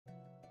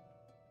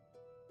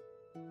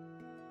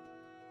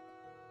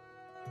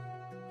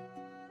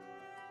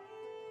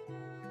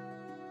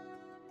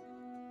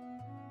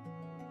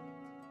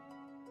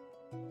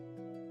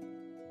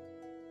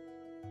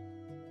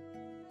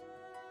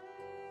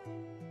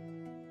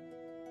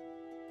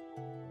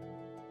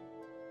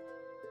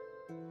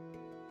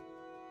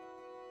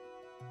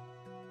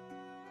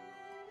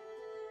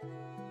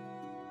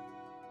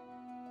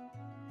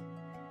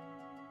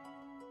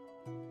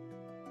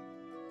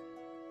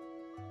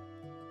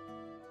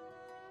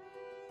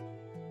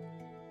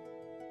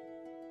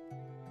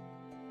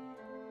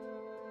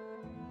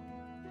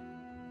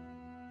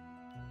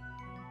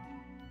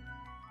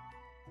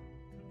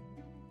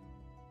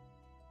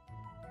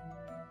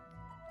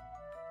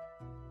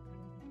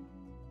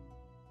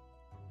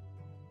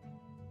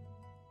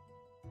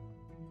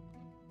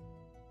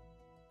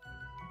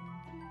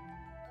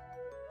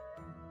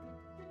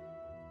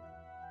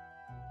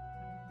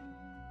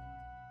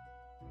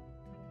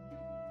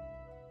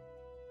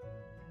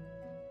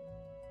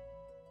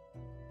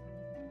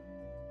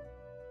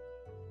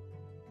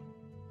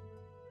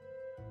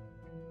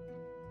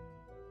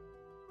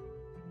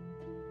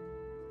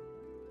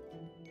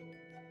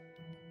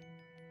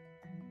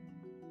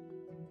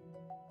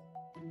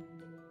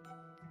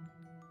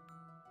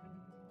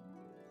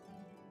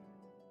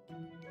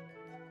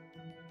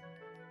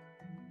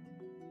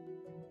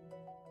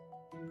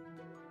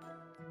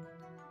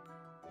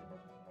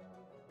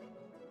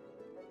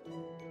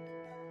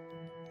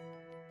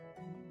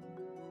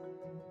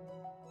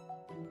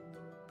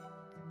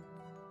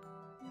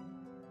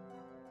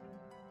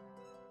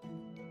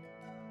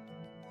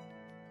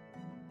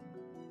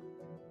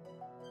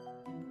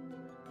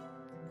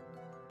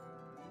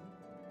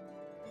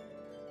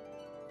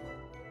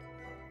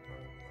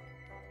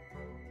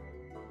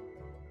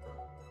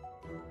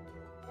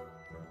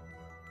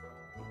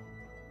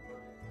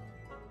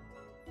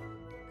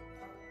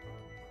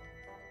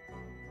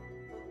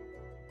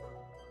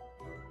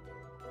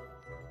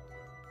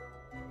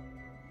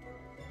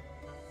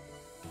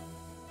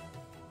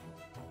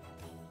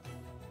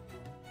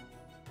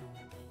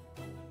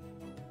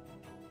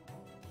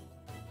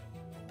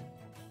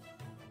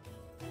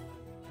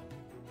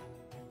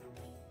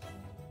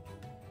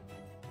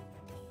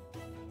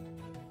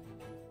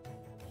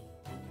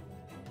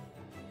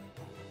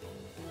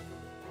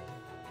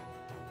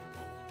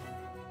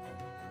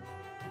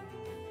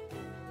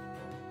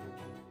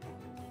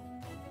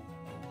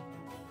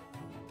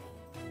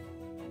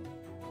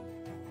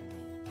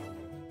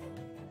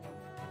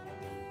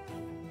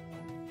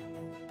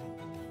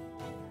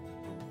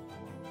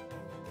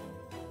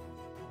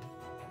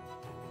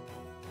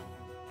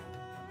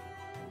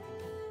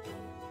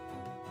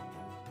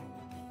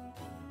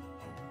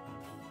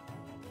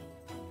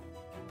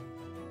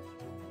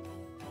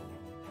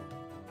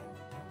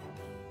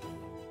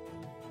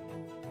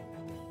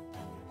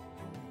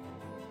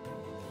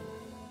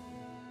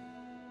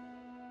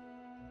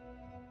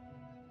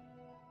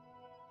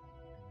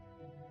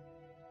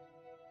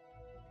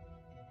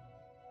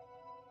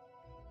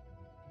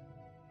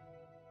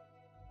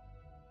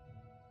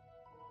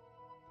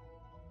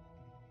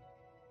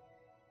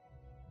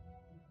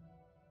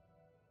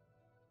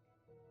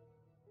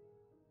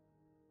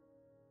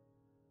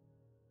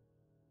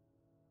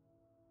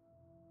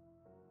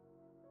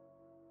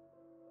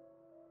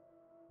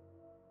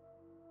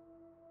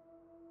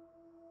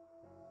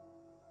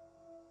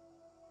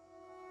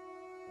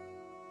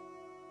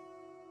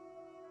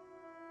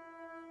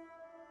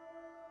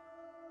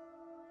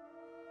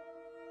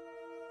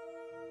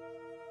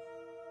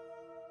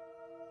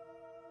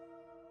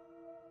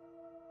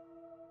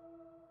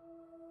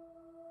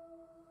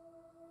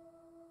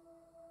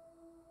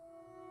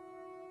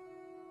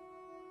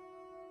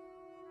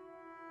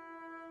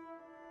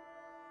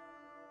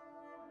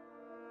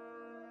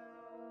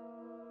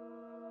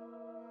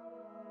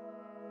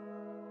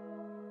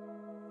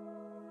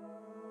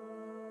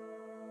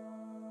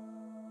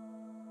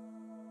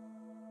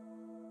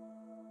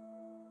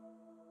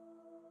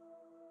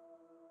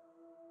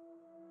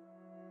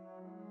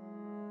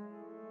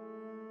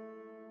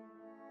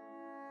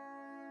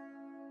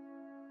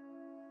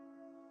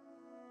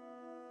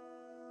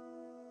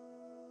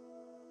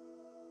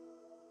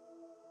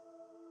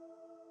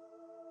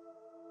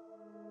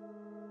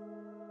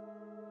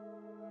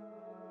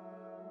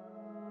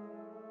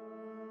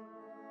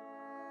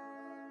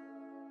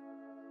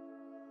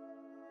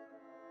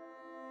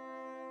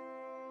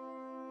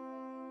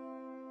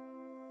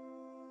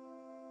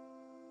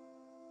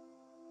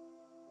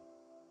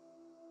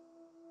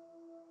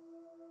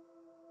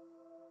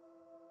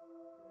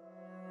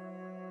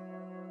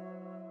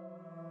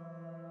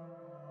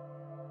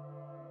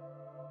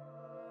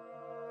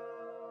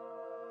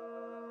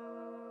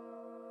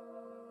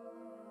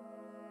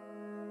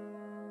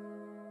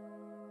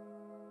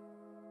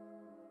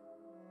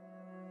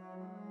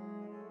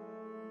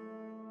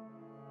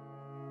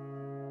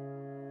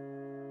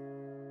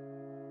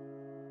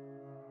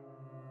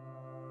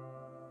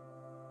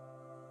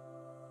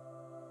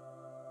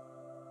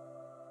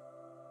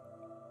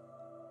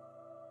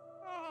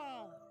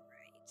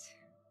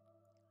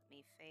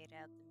Fade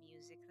out the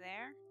music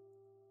there.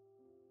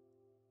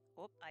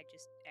 Oh, I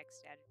just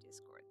X'd out of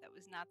Discord. That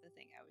was not the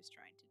thing I was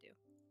trying to do.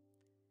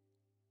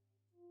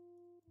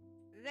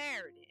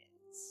 There it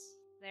is.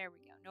 There we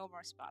go. No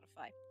more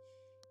Spotify.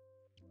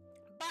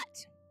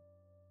 But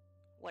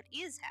what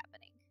is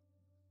happening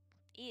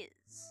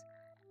is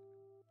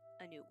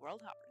a new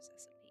World Hoppers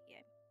SMP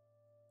game.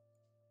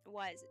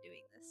 Why is it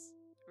doing this?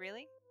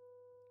 Really?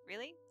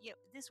 Really? Yeah,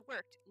 this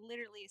worked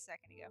literally a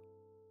second ago.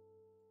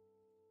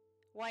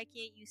 Why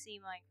can't you see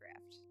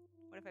Minecraft?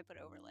 What if I put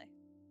overlay?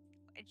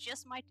 It's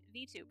just my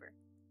VTuber.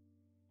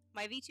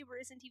 My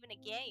VTuber isn't even a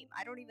game.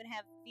 I don't even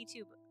have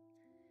VTuber.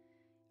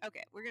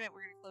 Okay, we're gonna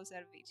close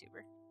out of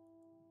VTuber.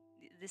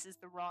 This is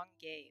the wrong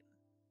game.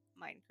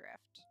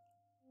 Minecraft.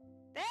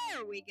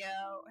 There we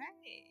go!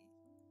 Hey!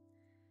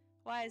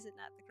 Why is it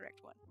not the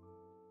correct one?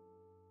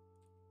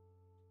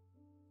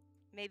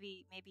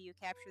 Maybe you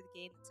capture the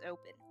game that's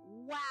open.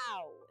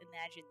 Wow!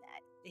 Imagine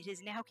that. It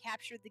has now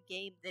captured the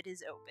game that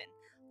is open.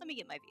 Let me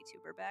get my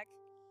VTuber back.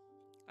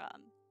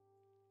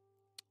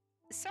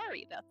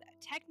 Sorry about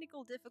that.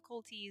 Technical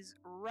difficulties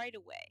right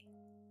away.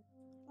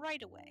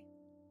 Right away.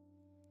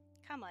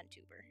 Come on,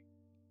 tuber.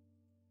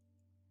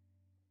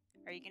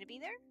 Are you gonna be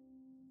there?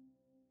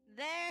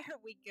 There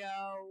we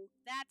go.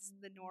 That's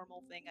the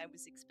normal thing I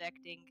was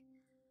expecting.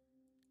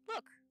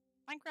 Look,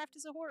 Minecraft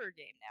is a horror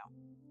game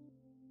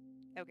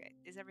now. Okay,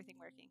 is everything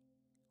working?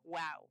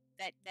 Wow,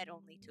 that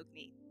only took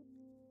me...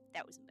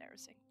 That was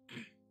embarrassing.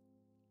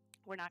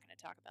 We're not going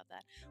to talk about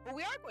that. What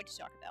we are going to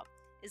talk about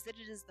is that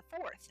it is the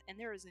 4th, and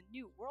there is a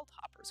new World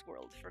Hoppers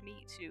world for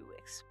me to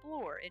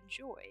explore,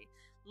 enjoy,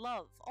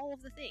 love, all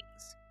of the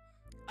things.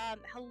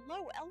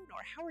 Hello,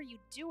 Eleanor. How are you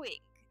doing?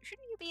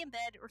 Shouldn't you be in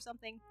bed or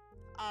something?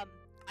 I'm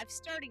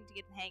starting to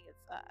get the hang of,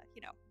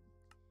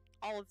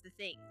 all of the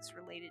things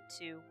related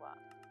to,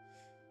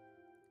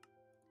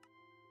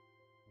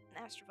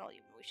 master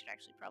volume. We should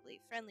actually probably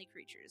friendly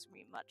creatures,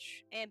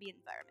 much ambient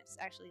environment. It's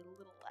actually a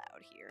little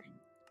loud here.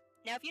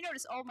 Now, if you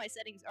notice, all of my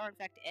settings are in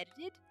fact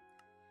edited.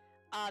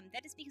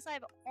 That is because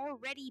I've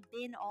already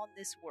been on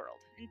this world.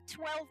 In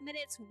 12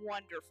 minutes,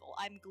 wonderful.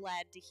 I'm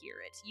glad to hear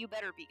it. You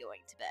better be going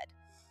to bed.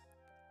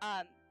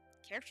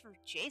 Character for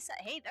Jason.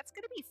 Hey, that's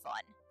gonna be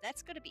fun.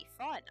 That's gonna be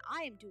fun.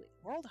 I am doing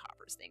World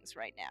Hoppers things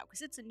right now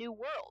because it's a new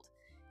world,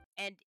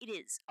 and it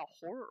is a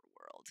horror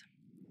world.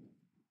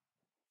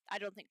 I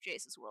don't think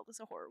Jason's world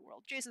is a horror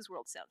world. Jason's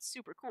world sounds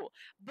super cool.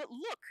 But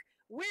look,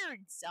 we're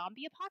in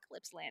zombie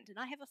apocalypse land, and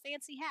I have a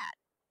fancy hat.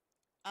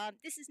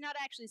 This is not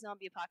actually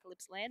zombie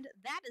apocalypse land.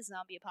 That is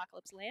zombie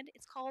apocalypse land.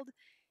 It's called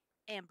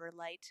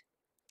Amberlight.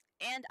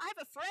 And I have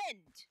a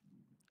friend!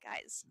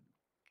 Guys,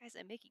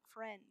 I'm making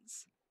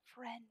friends.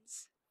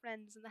 Friends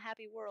in the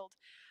happy world.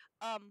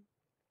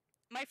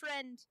 My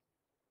friend,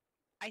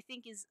 I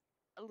think, is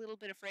a little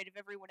bit afraid of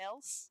everyone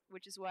else,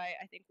 which is why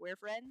I think we're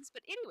friends.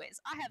 But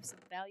anyways, I have some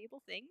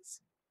valuable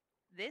things.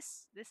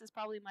 This is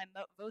probably my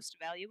most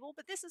valuable,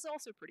 but this is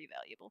also pretty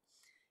valuable.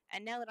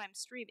 And now that I'm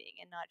streaming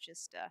and not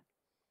just,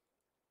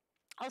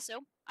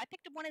 Also, I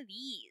picked up one of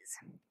these.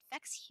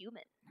 Vex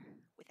Human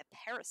with a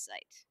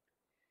parasite.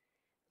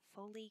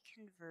 Fully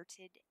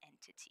converted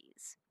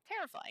entities.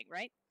 Terrifying,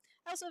 right?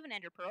 I also have an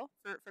ender pearl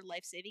for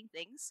life-saving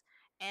things,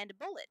 and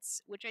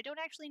bullets, which I don't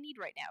actually need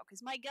right now,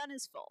 because my gun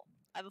is full.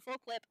 I have a full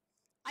clip.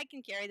 I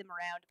can carry them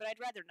around, but I'd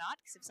rather not,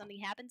 because if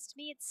something happens to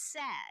me, it's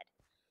sad.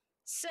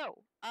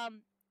 So,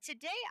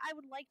 today I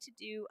would like to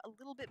do a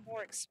little bit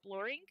more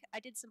exploring. I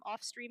did some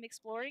off-stream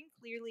exploring.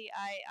 Clearly,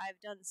 I've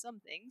done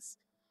some things.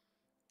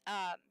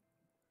 Let's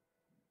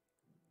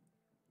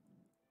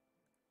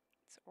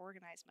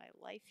organize my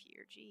life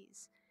here,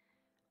 jeez.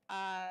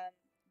 I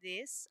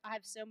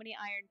have so many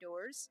iron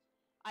doors.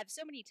 I have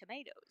so many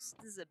tomatoes.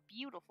 This is a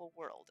beautiful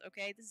world,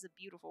 okay? This is a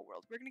beautiful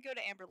world. We're going to go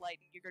to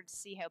Amberlight, and you're going to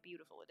see how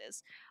beautiful it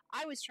is.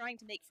 I was trying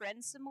to make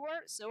friends some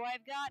more, so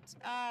I've got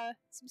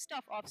some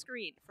stuff off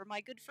screen for my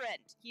good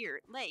friend.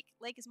 Here, Lake.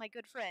 Lake is my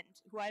good friend,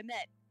 who I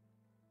met,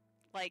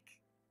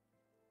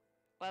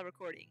 while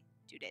recording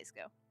 2 days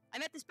ago. I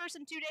met this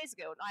person 2 days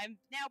ago, and I'm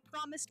now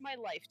promised my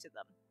life to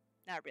them.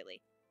 Not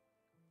really.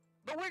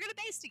 But we're gonna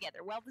base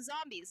together while the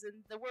zombies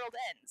and the world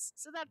ends.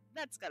 So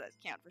that's gotta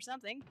count for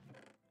something.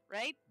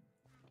 Right?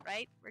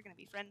 Right? We're gonna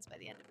be friends by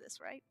the end of this,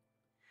 right?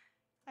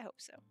 I hope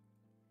so.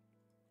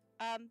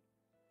 I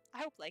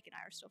hope Lake and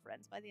I are still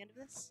friends by the end of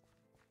this.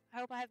 I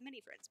hope I have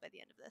many friends by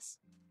the end of this.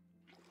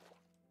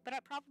 But I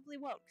probably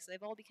won't, because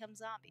they've all become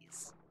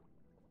zombies.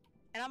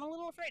 And I'm a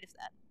little afraid of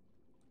that.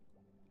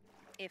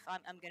 If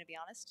I'm gonna be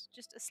honest.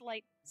 Just a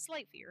slight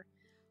fear.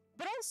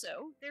 But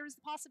also, there is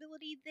the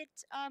possibility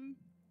that,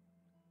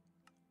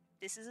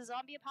 this is a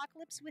zombie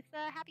apocalypse with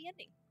a happy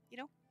ending, you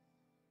know?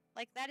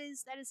 Like, that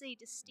is a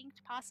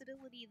distinct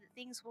possibility that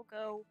things will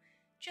go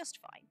just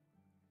fine.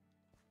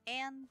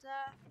 And,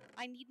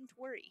 I needn't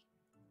worry.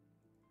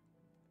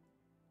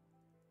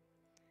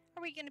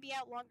 Are we gonna be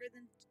out longer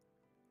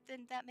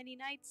than that many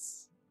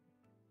nights?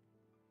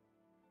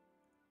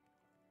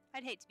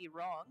 I'd hate to be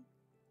wrong.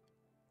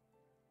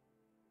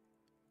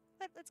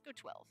 Let's go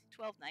 12.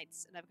 12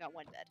 nights, and I've got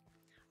one bed.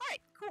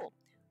 Alright, cool.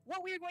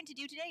 what we are going to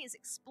do today is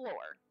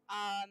explore.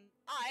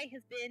 I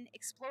have been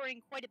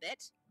exploring quite a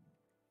bit.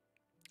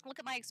 Look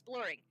at my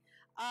exploring.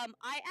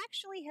 I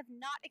actually have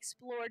not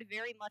explored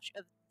very much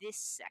of this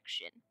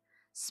section.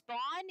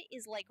 Spawn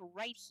is like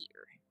right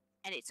here,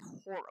 and it's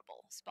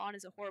horrible. Spawn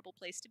is a horrible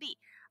place to be.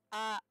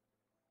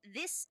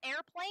 This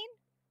airplane,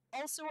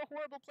 also a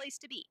horrible place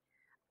to be.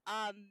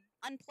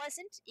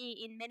 Unpleasant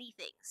in many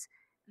things.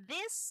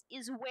 This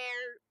is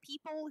where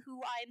people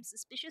who I'm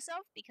suspicious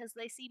of, because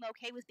they seem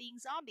okay with being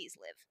zombies,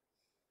 live.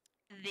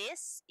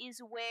 This is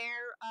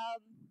where,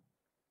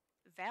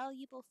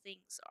 valuable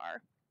things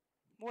are.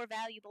 More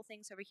valuable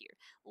things over here.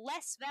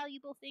 Less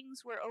valuable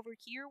things were over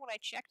here when I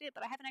checked it,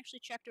 but I haven't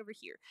actually checked over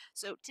here.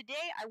 So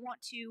today I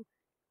want to...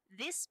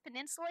 This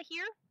peninsula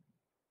here,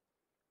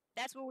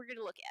 that's what we're going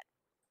to look at.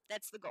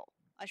 That's the goal.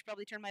 I should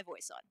probably turn my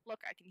voice on.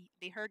 Look, I can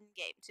be heard in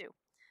game, too.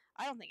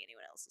 I don't think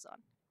anyone else is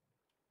on.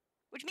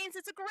 Which means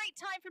it's a great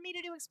time for me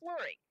to do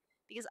exploring,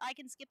 because I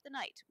can skip the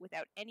night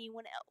without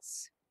anyone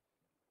else.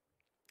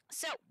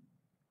 So,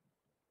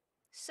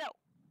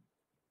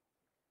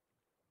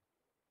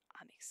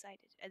 I'm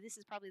excited. This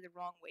is probably the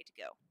wrong way to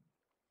go.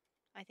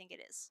 I think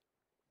it is.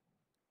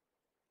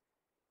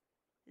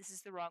 This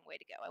is the wrong way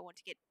to go. I want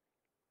to get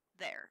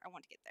there. I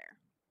want to get there.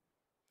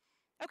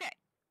 Okay.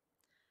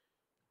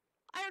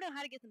 I don't know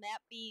how to get the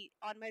map be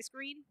on my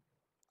screen.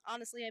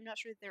 Honestly, I'm not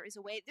sure that there is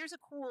a way. There's a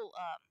cool,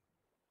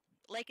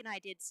 Lake and I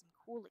did some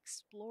cool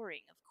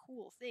exploring of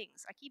cool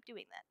things. I keep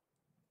doing that.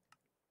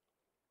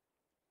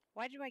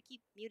 Why do I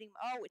keep muting?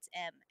 Oh, it's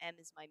M. M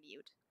is my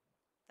mute.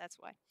 That's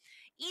why.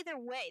 Either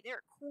way, there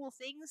are cool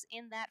things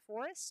in that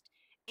forest.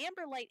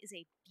 Amberlight is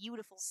a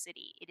beautiful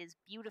city. It is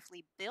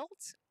beautifully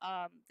built.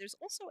 There's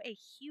also a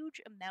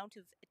huge amount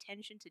of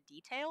attention to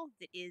detail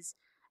that is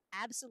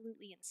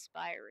absolutely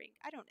inspiring.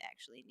 I don't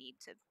actually need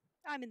to...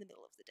 I'm in the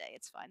middle of the day.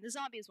 It's fine. The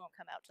zombies won't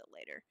come out till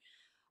later.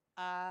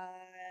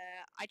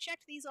 I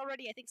checked these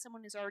already. I think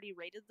someone has already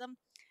rated them.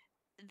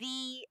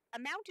 The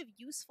amount of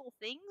useful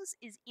things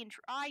is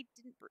I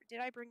didn't...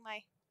 Did I bring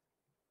my...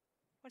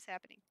 What's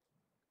happening?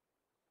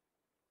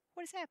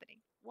 What is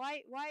happening?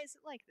 Why is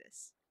it like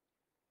this?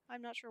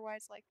 I'm not sure why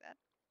it's like that.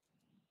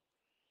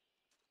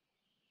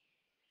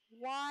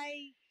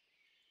 Why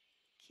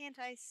can't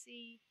I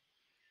see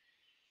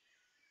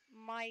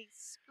my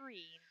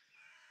screen?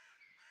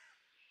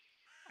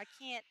 I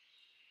can't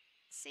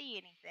see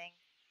anything.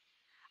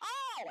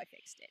 Oh, I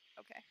fixed it.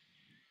 Okay.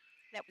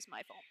 That was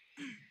my fault.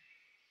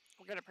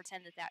 We're going to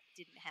pretend that that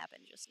didn't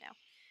happen just now.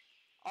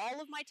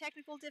 All of my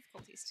technical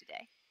difficulties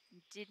today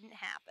didn't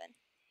happen.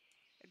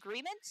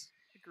 Agreement?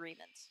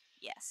 Agreement.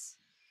 Yes.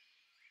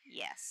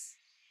 Yes.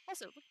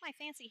 Also, look at my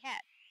fancy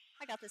hat.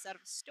 I got this out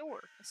of a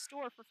store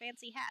for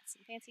fancy hats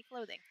and fancy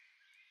clothing.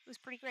 It was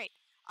pretty great.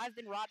 I've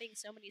been robbing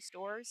so many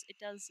stores. It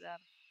does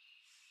kind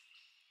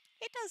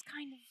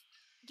of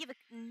give a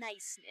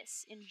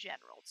niceness in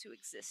general to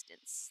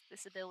existence.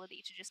 This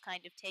ability to just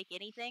kind of take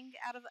anything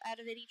out of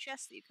any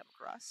chest that you come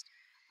across.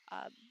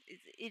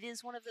 It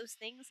is one of those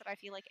things that I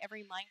feel like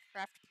every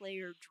Minecraft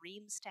player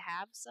dreams to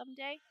have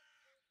someday.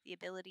 The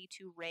ability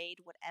to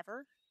raid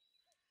whatever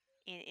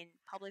in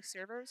public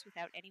servers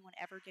without anyone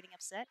ever getting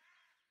upset.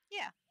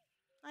 Yeah,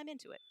 I'm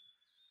into it.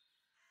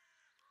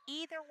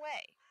 Either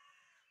way,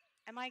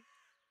 I'm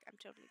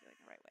totally going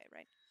the right way,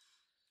 right?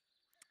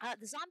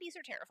 The zombies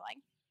are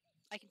terrifying.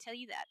 I can tell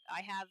you that.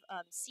 I have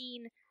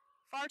seen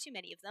far too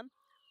many of them.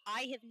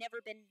 I have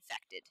never been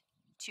infected,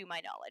 to my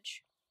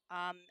knowledge.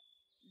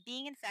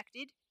 Being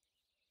infected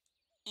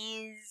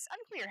is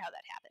unclear how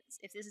that happens.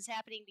 If this is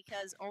happening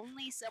because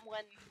only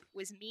someone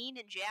was mean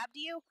and jabbed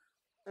you,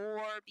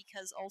 or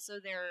because also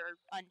there are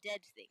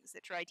undead things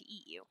that tried to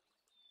eat you.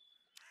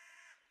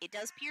 It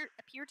does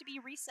appear to be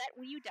reset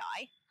when you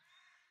die.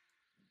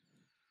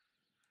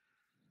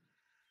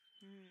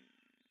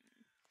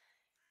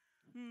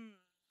 I'm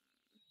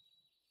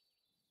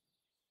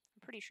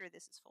pretty sure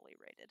this is fully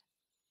rated.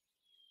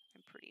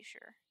 I'm pretty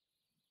sure.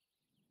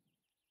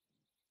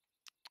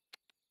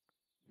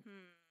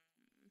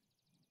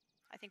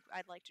 I think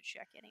I'd like to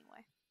check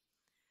anyway.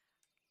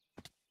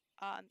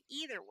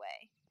 Either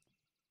way,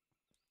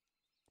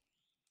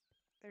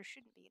 there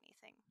shouldn't be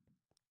anything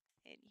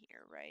in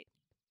here, right?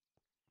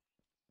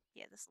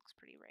 Yeah, this looks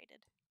pretty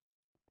rated.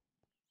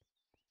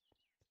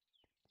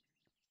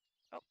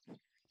 Oh.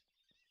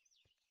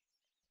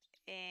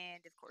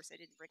 And, of course, I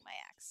didn't bring my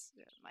axe.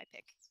 My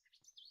pick.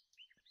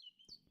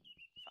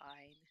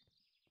 Fine.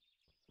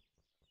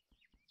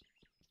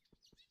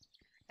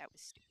 That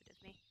was stupid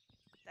of me.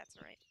 That's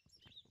alright.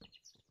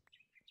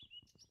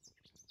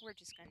 We're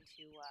just going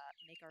to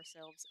make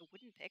ourselves a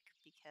wooden pick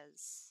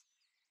because,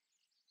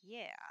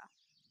 yeah.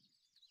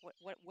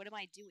 What am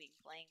I doing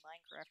playing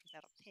Minecraft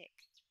without a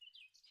pick?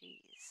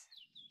 Jeez.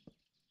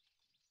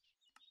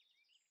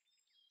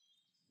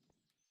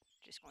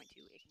 Just going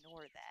to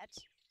ignore that.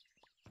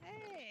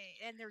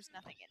 Hey, and there's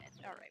nothing in it.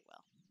 Alright,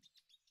 well.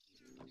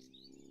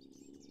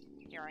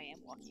 Here I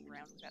am walking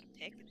around without a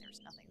pick and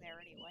there's nothing there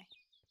anyway.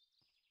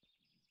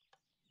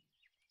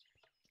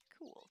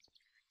 Cool.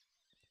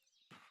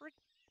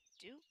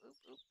 do. Oop,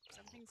 oop.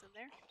 Something's in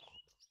there.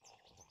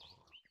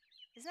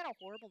 Is that a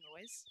horrible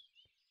noise?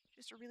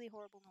 Just a really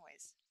horrible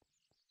noise.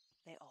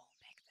 They all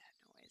make that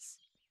noise.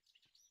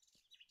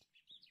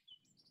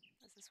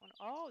 Is this one?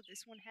 Oh,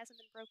 this one hasn't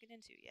been broken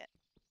into yet.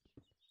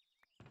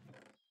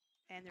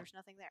 And there's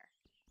nothing there.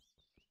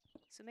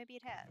 So maybe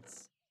it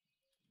has.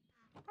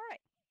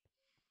 Alright.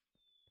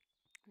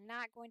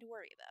 Not going to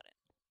worry about it.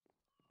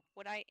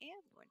 What I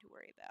am going to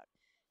worry about,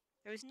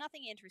 there was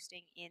nothing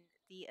interesting in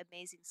the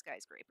amazing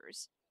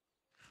skyscrapers.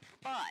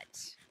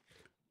 But,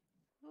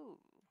 ooh,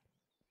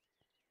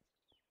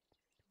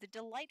 the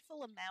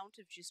delightful amount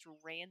of just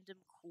random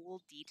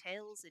cool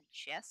details in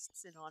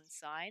chests and on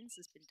signs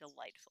has been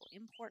delightful.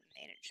 Import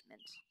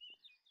management.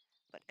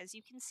 But as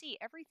you can see,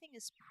 everything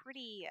is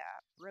pretty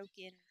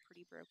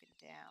broken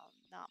down.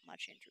 Not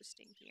much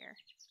interesting here.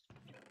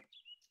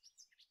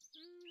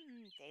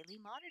 Daily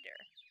Monitor.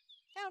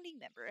 Founding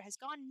member has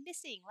gone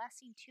missing last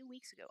seen 2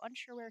 weeks ago.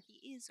 Unsure where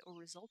he is or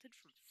resulted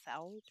from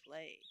foul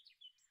play.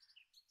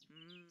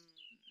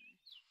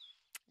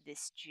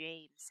 This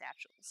James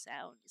Satchel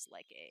sounds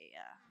like a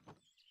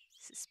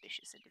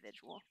suspicious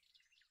individual.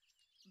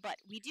 But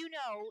we do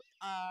know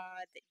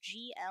that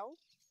GL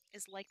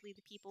is likely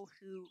the people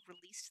who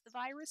released the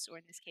virus, or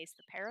in this case,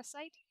 the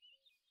parasite.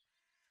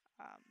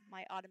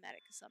 My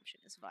automatic assumption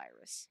is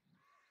virus.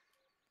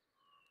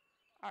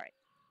 Alright.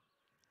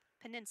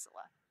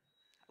 Peninsula.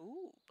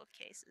 Ooh,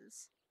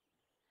 bookcases.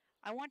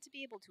 I want to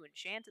be able to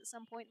enchant at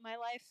some point in my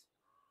life.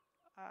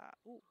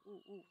 Ooh,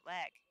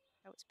 lag.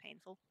 That was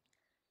painful.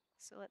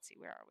 So let's see,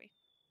 where are we?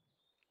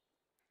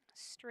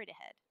 Straight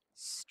ahead.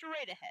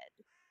 Straight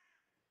ahead.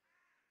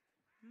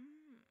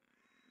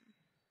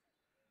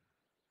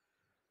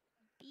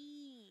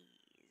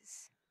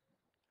 Bees.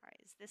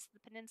 Alright, is this the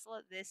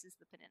peninsula? This is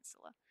the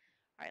peninsula.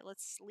 Alright,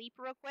 let's sleep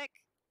real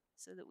quick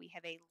so that we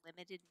have a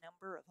limited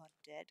number of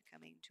undead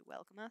coming to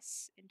welcome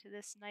us into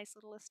this nice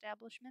little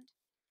establishment.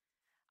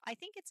 I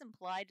think it's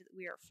implied that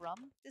we are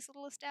from this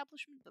little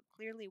establishment, but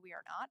clearly we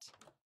are not.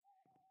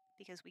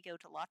 Because we go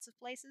to lots of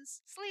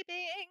places.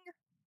 Sleeping!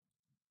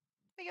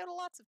 We go to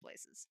lots of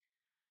places.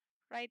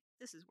 Right?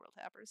 This is World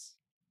Happers.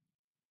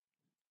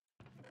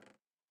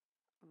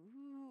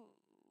 Ooh.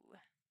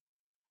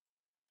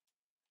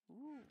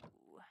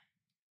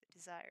 The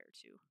desire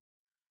to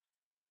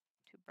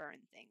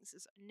burn things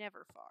is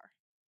never far.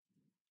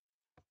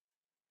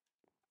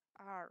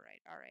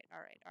 Alright.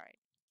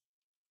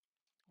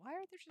 Why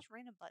are there just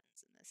random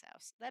buttons in this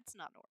house? That's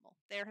not normal.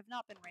 There have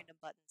not been random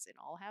buttons in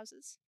all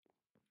houses.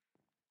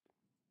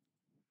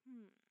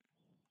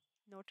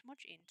 Not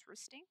much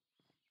interesting.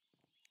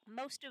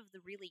 Most of the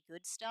really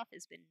good stuff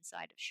has been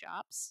inside of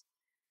shops.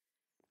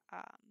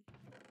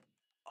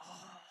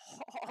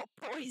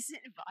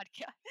 Poison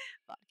vodka.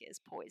 Vodka is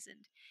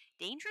poisoned.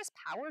 Dangerous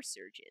power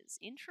surges.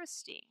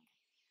 Interesting.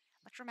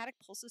 Electromagnetic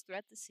pulses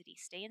throughout the city.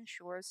 Stay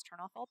inshores. Turn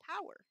off all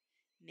power.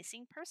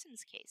 Missing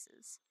persons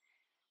cases.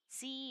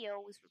 CEO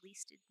was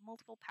released in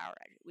multiple power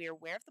outages. We are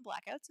aware of the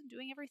blackouts and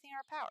doing everything in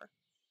our power.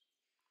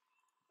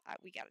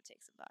 We gotta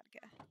take some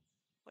vodka.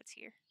 What's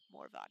here?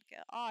 More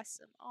vodka.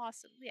 Awesome.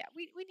 Yeah,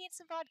 we need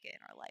some vodka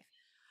in our life.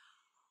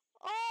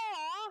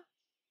 Oh,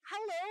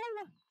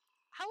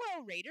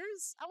 hello,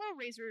 Raiders. Hello,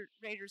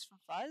 Raiders from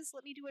Fuzz.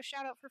 Let me do a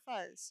shout out for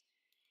Fuzz.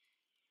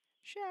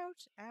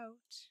 Shout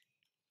out.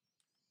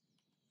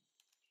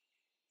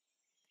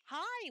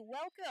 Hi,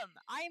 welcome.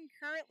 I am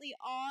currently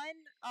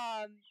on.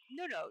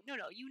 No,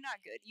 you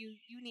not good.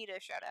 You need a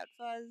shout out,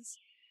 Fuzz.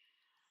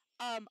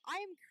 I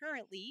am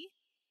currently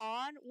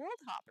on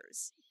World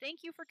Hoppers.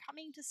 Thank you for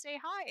coming to say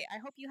hi. I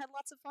hope you had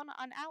lots of fun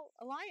on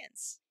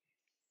Alliance.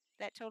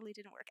 That totally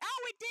didn't work.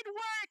 Oh, it did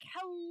work!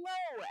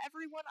 Hello,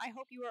 everyone. I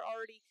hope you are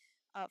already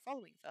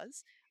following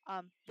Fuzz.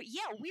 But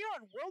yeah, we are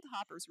on World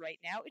Hoppers right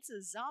now. It's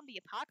a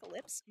zombie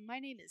apocalypse. My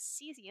name is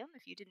Cesium,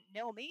 if you didn't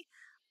know me.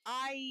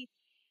 I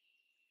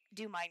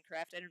do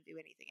Minecraft. I don't do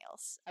anything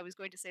else. I was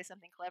going to say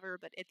something clever,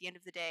 but at the end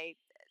of the day,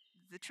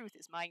 the truth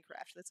is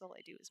Minecraft. That's all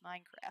I do is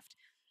Minecraft.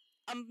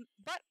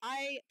 But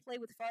I play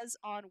with Fuzz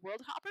on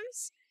World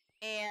Hoppers,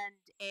 and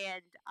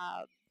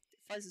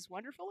Fuzz is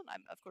wonderful, and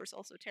I'm of course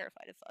also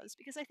terrified of Fuzz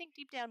because I think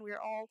deep down we're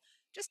all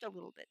just a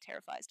little bit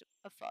terrified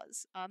of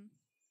Fuzz.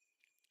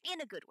 In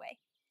a good way,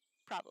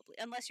 probably,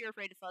 unless you're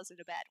afraid of Fuzz in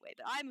a bad way.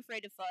 But I'm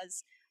afraid of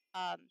Fuzz,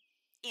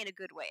 in a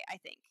good way, I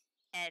think,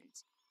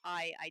 and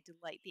I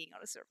delight being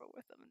on a server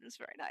with them, and it's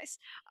very nice.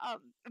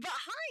 But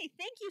hi,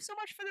 thank you so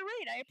much for the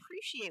raid. I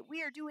appreciate.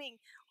 We are doing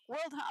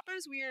World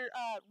Hoppers. We're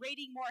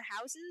raiding more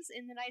houses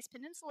in the nice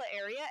peninsula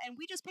area, and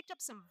we just picked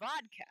up some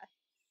vodka.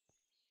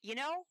 You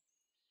know,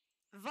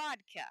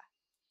 vodka,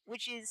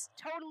 which is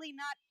totally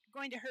not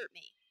going to hurt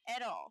me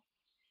at all.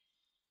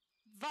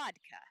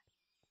 Vodka.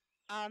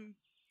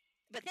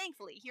 But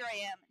thankfully, here I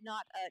am,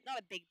 not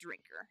a big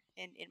drinker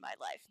in my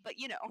life, but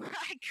you know,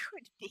 I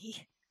could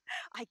be,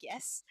 I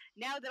guess,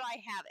 now that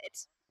I have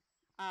it,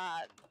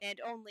 and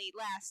only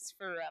lasts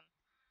for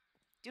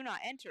do not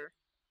enter.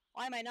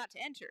 Why am I not to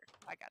enter?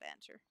 I gotta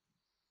enter.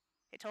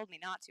 It told me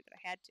not to, but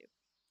I had to.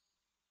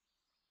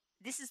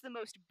 This is the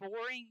most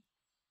boring.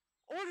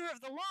 Order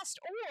of the Lost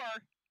Ore!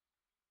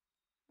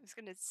 I was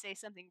gonna say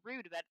something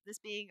rude about this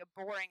being a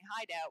boring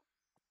hideout.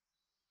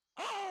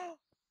 Oh!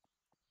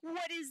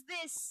 What is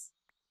this?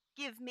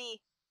 Give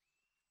me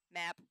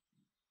map.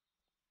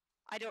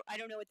 I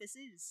don't know what this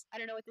is. I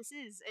don't know what this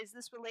is. Is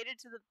this related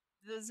to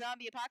the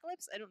zombie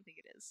apocalypse? I don't think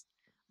it is.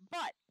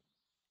 But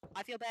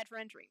I feel bad for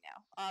entering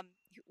now.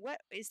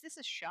 What is this,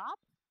 a shop?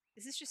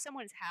 Is this just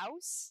someone's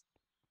house?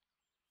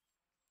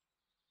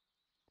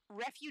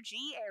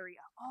 Refugee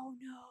area. Oh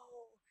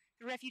no.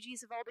 The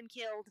refugees have all been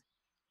killed.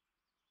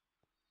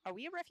 Are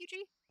we a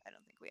refugee? I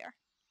don't think we are.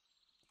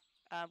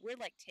 We're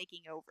like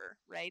taking over,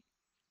 right?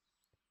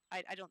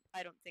 I don't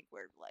think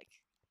we're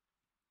like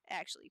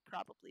actually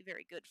probably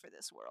very good for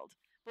this world.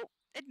 But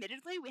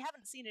admittedly, we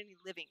haven't seen any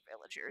living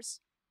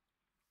villagers.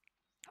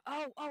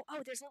 Oh,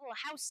 there's a little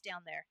house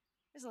down there.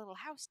 There's a little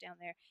house down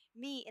there.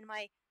 Me, in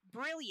my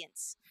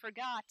brilliance,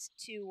 forgot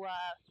to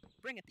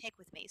bring a pick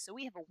with me. So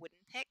we have a wooden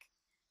pick,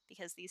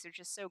 because these are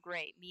just so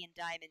great. Me and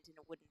Diamond in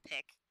a wooden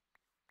pick.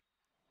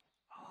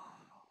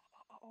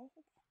 Oh,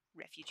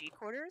 refugee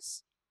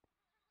quarters?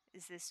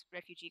 Is this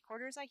refugee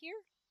quarters I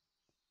hear?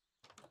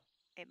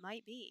 It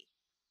might be.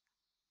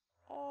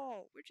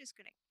 Oh, we're just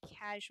gonna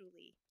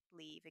casually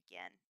leave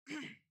again.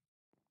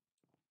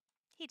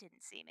 He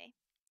didn't see me.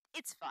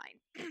 It's fine.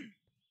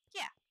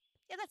 Yeah,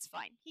 that's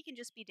fine. He can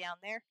just be down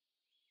there.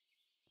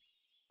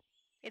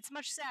 It's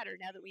much sadder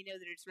now that we know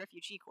that it's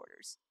refugee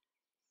quarters.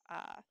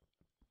 Much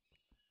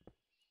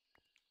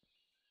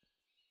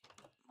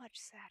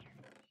sadder.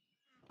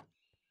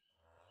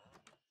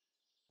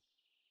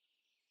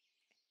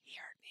 He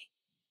heard me.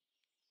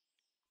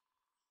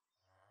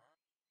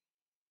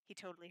 He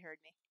totally heard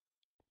me.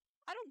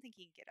 I don't think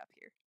he can get up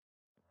here.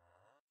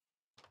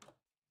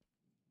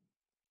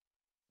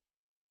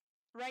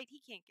 Right? He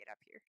can't get up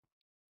here.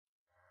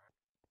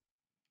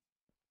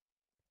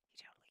 He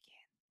totally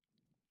can.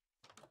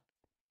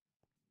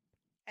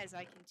 As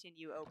I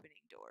continue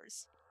opening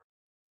doors.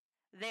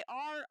 They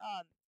are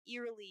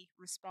eerily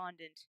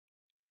respondent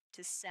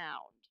to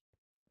sound.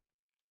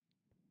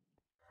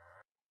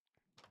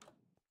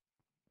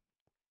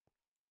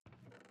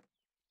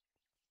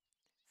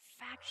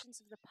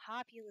 Factions of the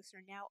populace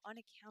are now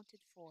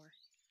unaccounted for.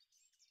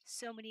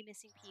 So many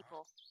missing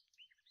people.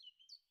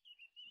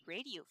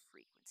 Radio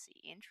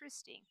frequency.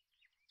 Interesting.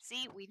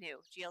 See, we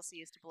knew.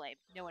 GLC is to blame.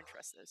 No one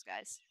trusts those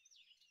guys.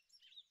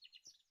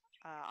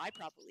 I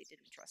probably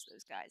didn't trust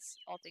those guys,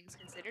 all things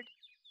considered.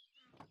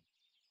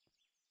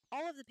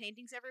 All of the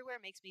paintings everywhere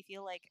makes me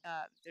feel like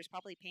there's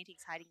probably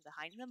paintings hiding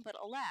behind them, but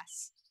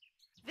alas.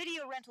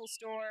 Video rental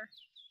store.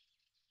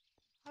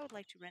 I would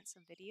like to rent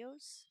some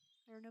videos.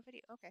 There are no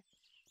video. Okay.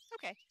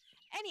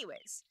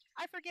 Anyways,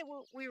 I forget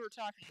what we were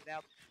talking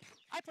about.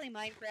 I play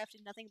Minecraft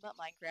and nothing but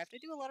Minecraft. I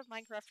do a lot of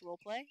Minecraft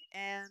roleplay,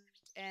 and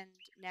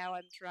now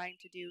I'm trying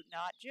to do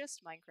not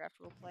just Minecraft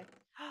roleplay.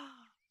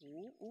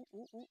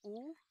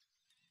 Ooh.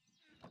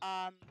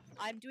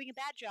 I'm doing a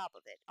bad job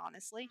of it,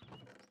 honestly.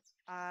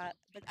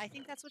 But I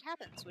think that's what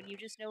happens when you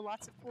just know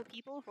lots of cool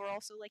people who are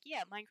also like,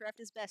 yeah, Minecraft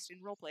is best in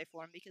roleplay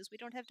form because we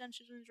don't have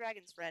Dungeons and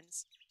Dragons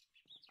friends.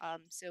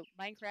 So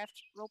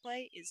Minecraft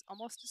roleplay is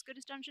almost as good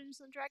as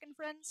Dungeons and Dragon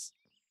friends.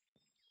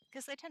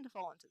 Because they tend to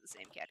fall into the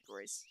same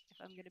categories,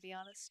 if I'm going to be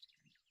honest.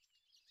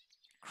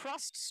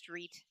 Crust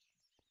Street.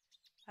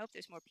 I hope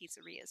there's more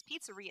pizzerias.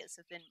 Pizzerias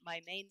have been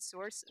my main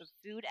source of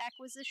food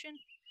acquisition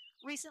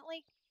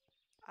recently.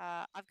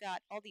 I've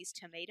got all these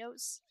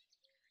tomatoes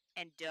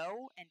and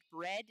dough and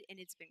bread, and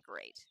it's been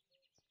great.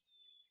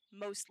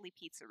 Mostly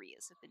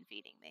pizzerias have been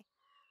feeding me.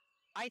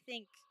 I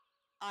think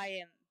I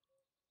am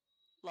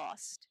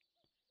lost.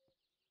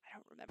 I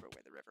don't remember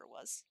where the river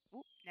was.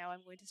 Ooh, now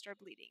I'm going to start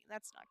bleeding.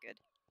 That's not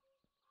good.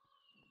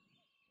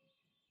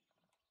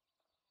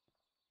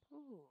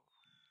 Ooh.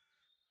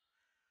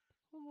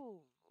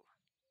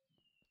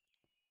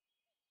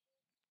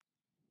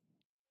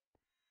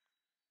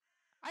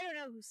 I don't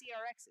know who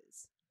CRX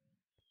is,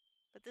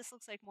 but this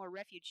looks like more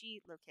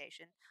refugee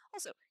location.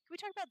 Also, can we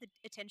talk about the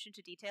attention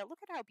to detail?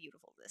 Look at how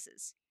beautiful this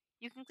is.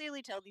 You can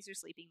clearly tell these are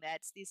sleeping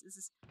beds. This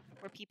is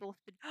where people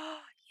have been.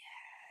 Oh,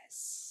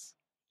 yes.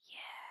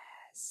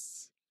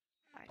 Yes.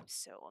 I'm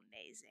so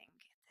amazing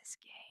at this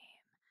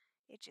game.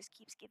 It just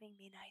keeps giving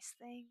me nice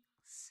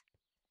things.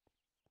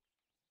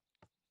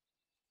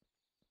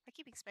 I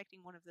keep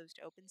expecting one of those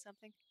to open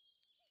something,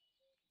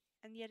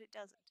 and yet it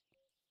doesn't.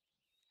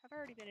 I've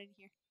already been in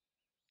here.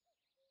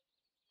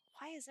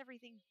 Why is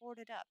everything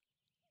boarded up?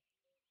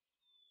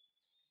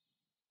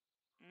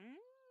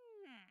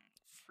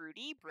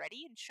 Fruity,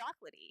 bready, and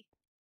chocolatey.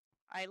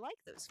 I like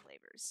those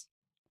flavors.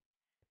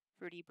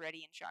 Fruity,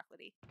 bready, and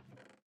chocolatey.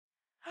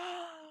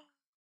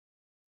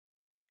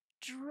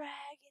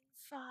 Dragon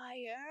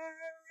fire!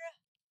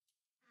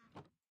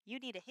 You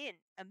need a hint.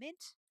 A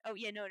mint? Oh,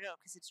 yeah, no,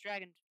 because it's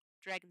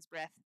dragon's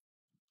breath.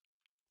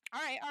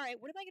 Alright,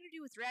 what am I going to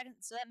do with dragon?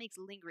 So that makes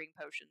lingering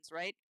potions,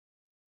 right?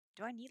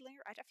 Do I need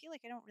linger? I feel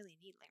like I don't really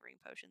need lingering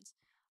potions.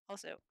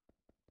 Also,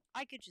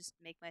 I could just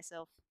make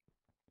myself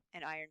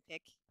an iron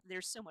pick.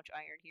 There's so much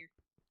iron here.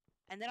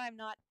 And then I'm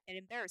not an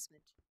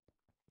embarrassment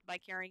by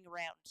carrying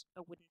around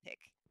a wooden pick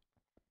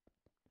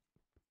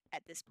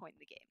at this point in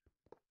the game.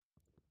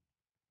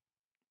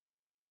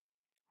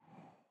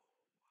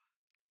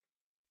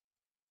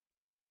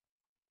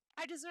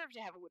 I deserve to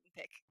have a wooden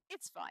pick.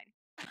 It's fine.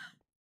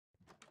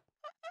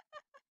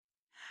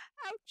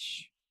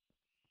 Ouch.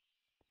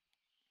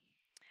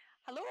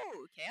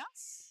 Hello,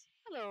 Chaos.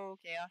 Hello,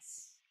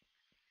 Chaos.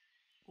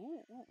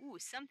 Ooh, ooh, ooh,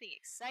 something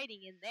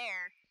exciting in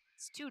there.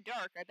 It's too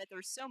dark. I bet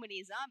there's so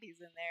many zombies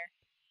in there.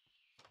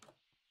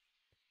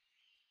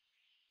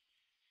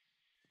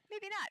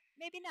 Maybe not.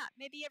 Maybe not.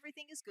 Maybe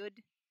everything is good.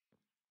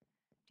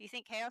 Do you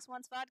think Chaos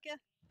wants vodka?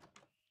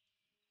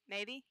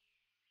 Maybe?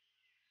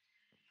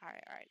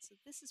 Alright, so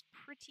this is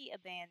pretty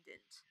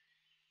abandoned.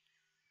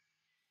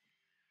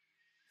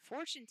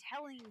 Fortune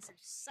tellings and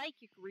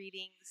psychic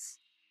readings.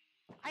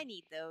 I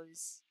need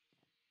those.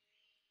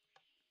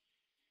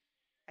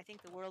 I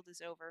think the world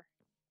is over.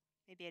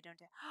 Maybe I don't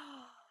have...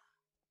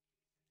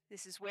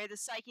 This is where the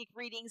psychic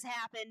readings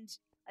happened.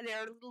 There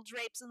are little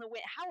drapes in the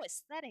wind. How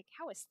aesthetic!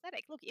 How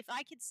aesthetic! Look, if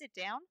I could sit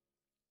down,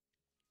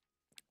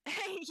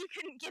 you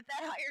couldn't get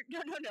that higher. No,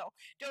 no, no!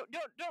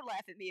 Don't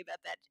laugh at me about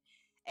that.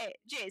 Hey,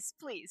 Jace,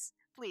 please,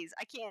 please!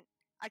 I can't.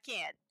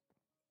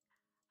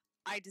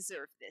 I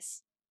deserve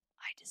this.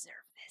 I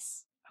deserve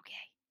this.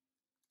 Okay.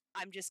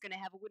 I'm just gonna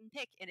have a wooden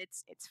pick, and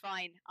it's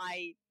fine.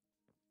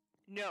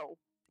 No.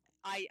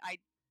 I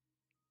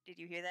did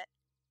you hear that?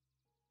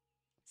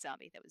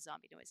 Zombie. That was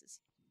zombie noises.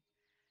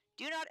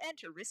 Do not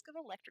enter. Risk of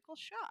electrical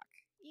shock.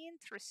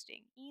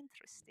 Interesting.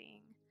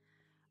 Interesting.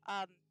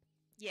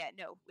 Yeah,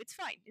 no. It's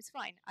fine. It's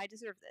fine. I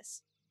deserve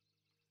this.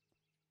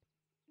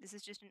 This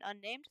is just an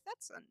unnamed?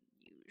 That's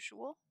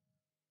unusual.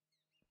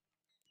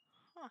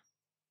 Huh.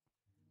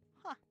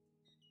 Huh.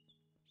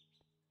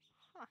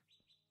 Huh.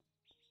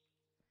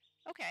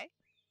 Okay.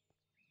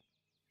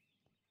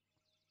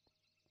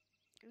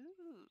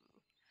 Ooh.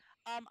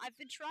 I've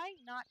been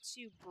trying not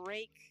to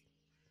break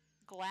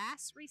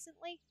glass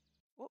recently.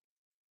 Whoop.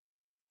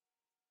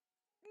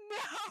 No!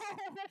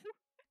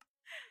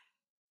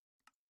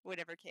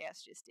 Whatever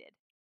Chaos just did.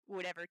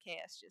 Whatever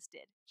Chaos just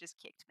did. Just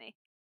kicked me.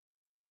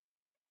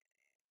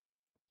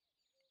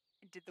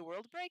 Did the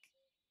world break?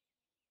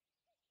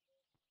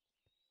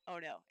 Oh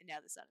no, and now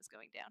the sun is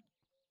going down.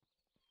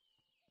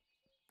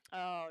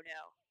 Oh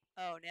no.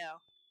 Oh no.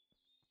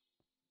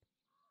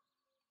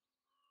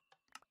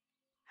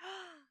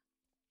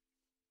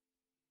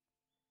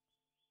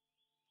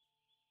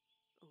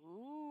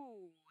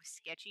 Ooh,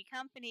 sketchy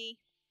company.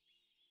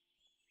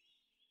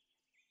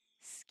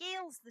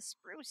 Scales the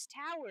Spruce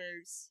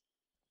Towers.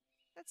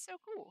 That's so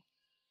cool.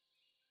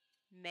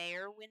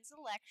 Mayor wins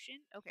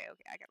election. Okay,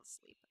 I gotta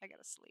sleep. I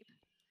gotta sleep.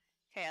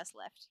 Chaos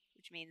left,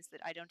 which means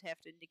that I don't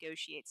have to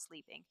negotiate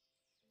sleeping.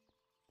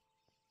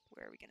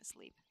 Where are we gonna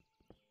sleep?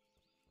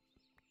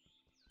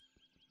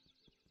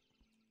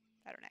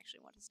 I don't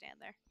actually want to stand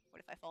there.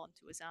 What if I fall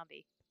into a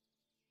zombie?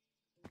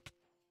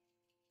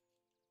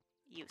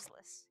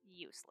 Useless.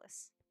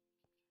 Useless.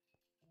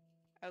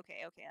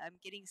 Okay, I'm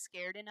getting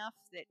scared enough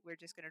that we're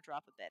just gonna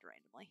drop a bed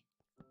randomly.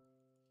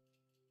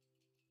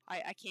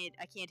 I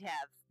can't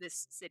have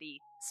this city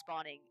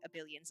spawning a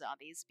billion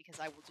zombies because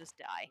I will just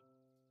die.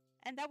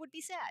 And that would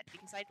be sad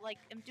because I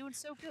am doing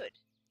so good.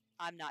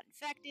 I'm not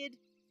infected,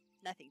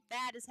 nothing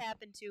bad has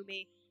happened to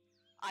me.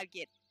 I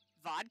get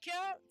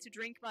vodka to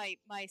drink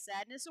my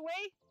sadness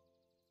away.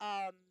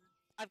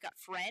 I've got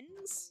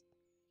friends,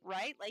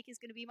 right? Lake is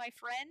gonna be my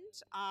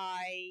friend.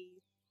 I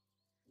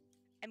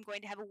am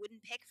going to have a wooden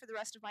pick for the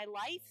rest of my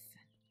life.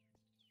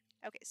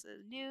 Okay, so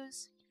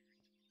news.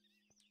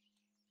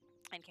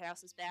 And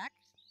Chaos is back.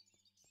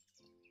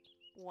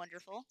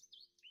 Wonderful.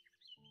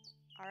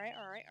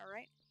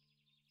 Alright.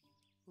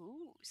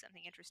 Ooh,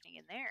 something interesting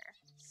in there.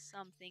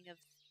 Something of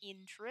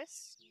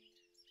interest.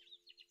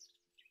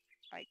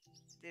 Alright,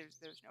 there's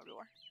no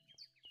door.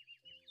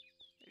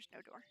 There's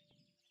no door.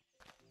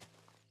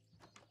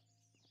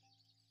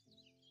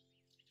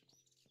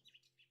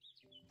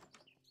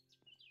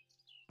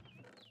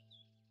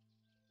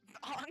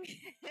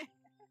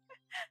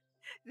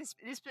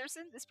 This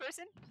person?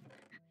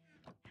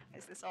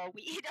 Is this all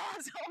weed? Oh,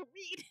 it's all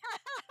weed.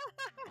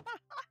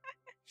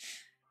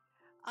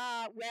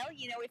 Well,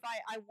 if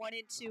I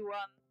wanted to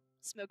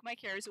smoke my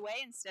cares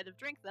away instead of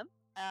drink them,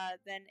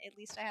 then at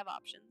least I have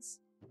options.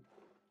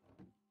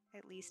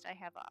 At least I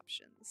have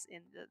options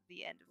in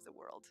the end of the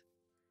world.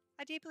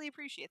 I deeply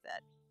appreciate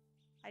that.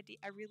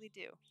 I really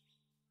do.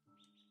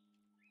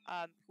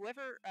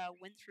 Whoever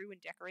went through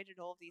and decorated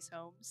all of these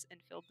homes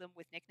and filled them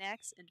with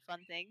knickknacks and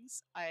fun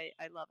things, I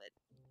love it.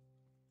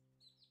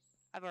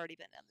 I've already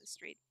been down this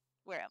street.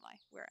 Where am I?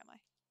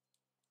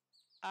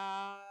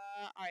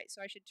 Alright,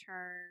 so I should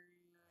turn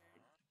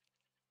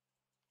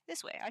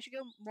this way. I should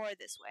go more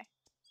this way.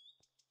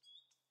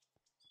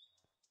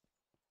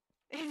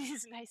 It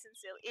is nice and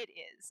silly. It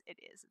is.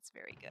 It's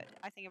very good.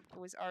 I think it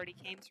was already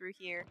came through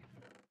here.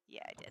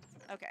 Yeah, I did.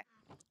 Okay.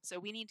 So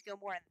we need to go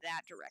more in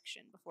that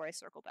direction before I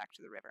circle back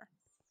to the river.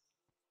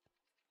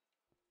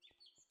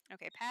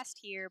 Okay, past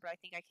here, but I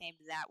think I came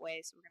that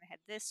way, so we're going to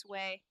head this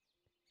way.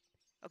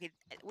 Okay,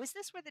 was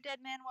this where the dead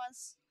man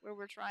was? Where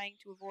we're trying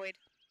to avoid?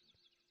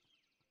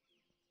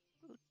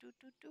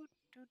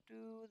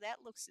 That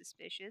looks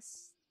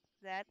suspicious.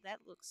 That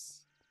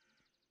looks...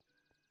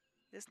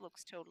 This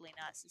looks totally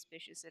not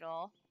suspicious at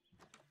all.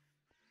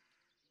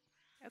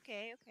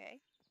 Okay,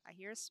 okay. I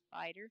hear a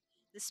spider.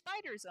 The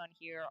spiders on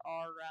here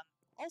are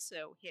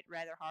also hit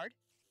rather hard.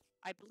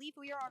 I believe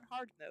we are on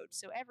hard mode,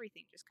 so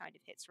everything just kind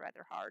of hits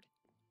rather hard.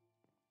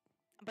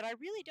 But I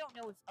really don't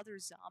know if other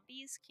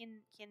zombies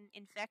can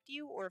infect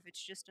you or if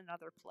it's just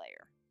another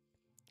player.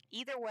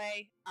 Either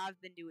way,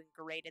 I've been doing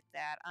great at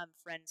that. I'm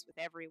friends with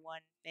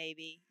everyone,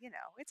 maybe. You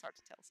know, it's hard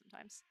to tell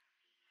sometimes.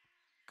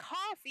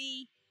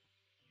 Coffee!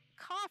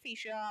 Coffee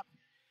shop!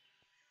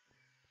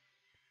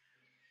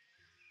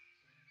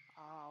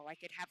 Oh, I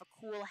could have a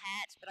cool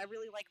hat, but I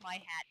really like my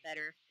hat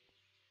better.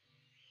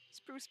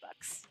 Spruce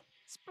bucks.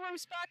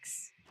 Spruce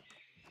bucks!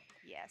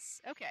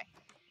 Yes, okay.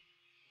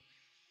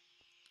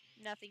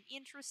 Nothing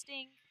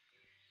interesting.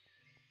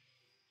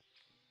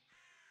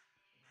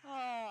 Oh,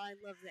 I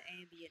love the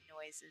ambient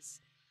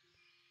noises.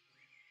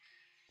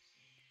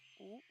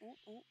 Ooh, ooh,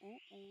 ooh,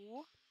 ooh,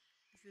 ooh.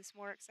 Is this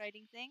more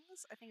exciting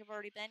things? I think I've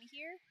already been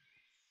here.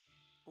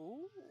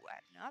 Ooh,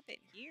 I've not been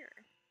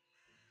here.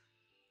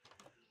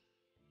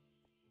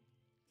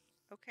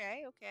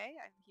 Okay, okay.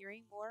 I'm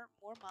hearing more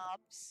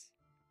mobs.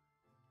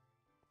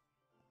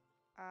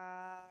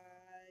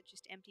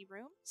 Just empty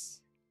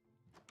rooms.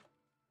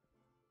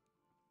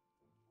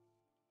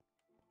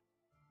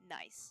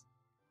 Nice.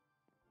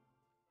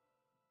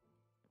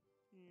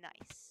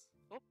 Nice.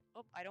 Oh,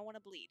 oh, I don't want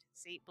to bleed.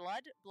 See,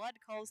 blood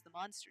calls the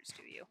monsters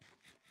to you.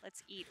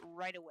 Let's eat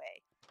right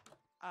away.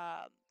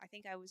 I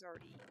think I was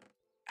already...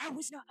 I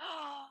was not...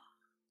 Oh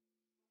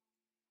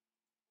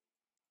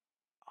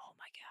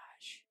my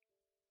gosh.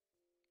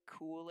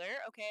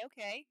 Cooler. Okay,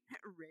 okay.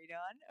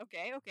 Radon.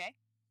 Okay, okay.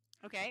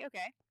 Okay,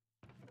 okay.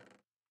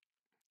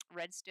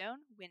 Redstone.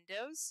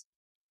 Windows.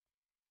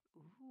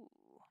 Ooh.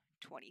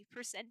 20%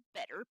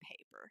 better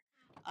paper.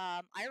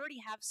 I already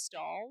have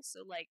stall,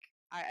 so like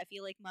I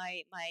feel like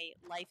my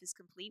life is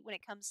complete when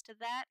it comes to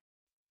that.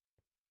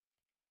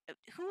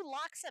 Who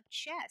locks up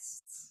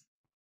chests?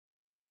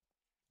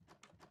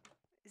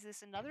 Is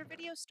this another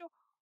video store?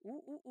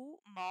 Ooh, ooh, ooh.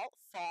 Malt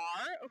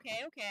far.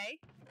 Okay, okay.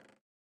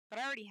 But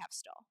I already have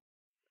stall.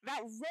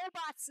 About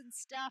robots and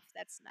stuff.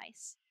 That's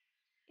nice.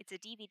 It's a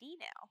DVD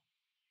now.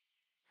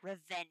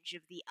 Revenge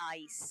of the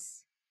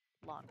Ice.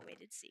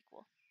 Long-awaited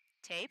sequel.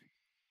 Tape.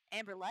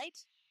 Amber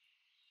Light.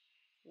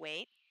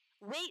 Wait.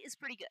 Wait is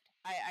pretty good.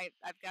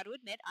 I've got to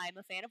admit, I'm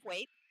a fan of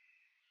Wait.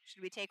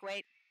 Should we take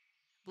Wait?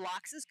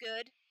 Blocks is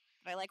good,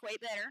 but I like Wait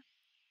better.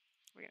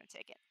 We're gonna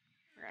take it.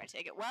 We're gonna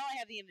take it while I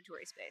have the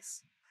inventory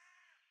space.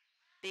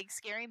 Big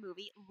scary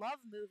movie. Love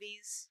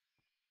movies.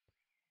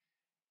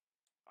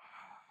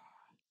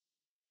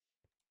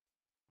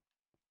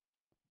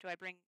 Do I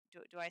bring...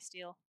 Do I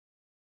steal?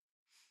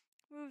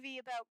 Movie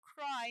about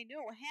cry,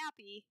 no,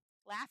 happy,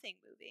 laughing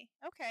movie.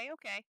 Okay,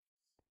 okay.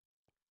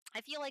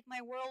 I feel like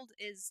my world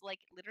is, like,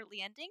 literally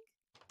ending.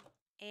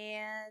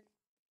 And...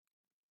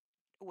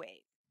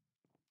 Wait.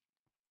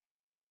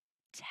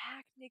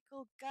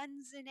 Tactical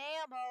guns and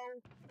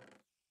ammo!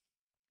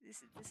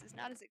 This is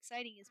not as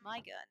exciting as my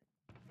gun.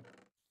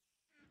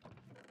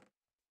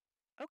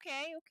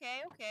 Okay,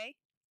 okay, okay.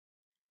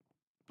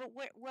 But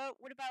what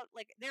about,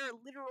 like, there are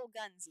literal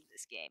guns in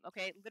this game,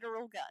 okay?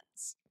 Literal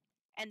guns.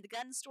 And the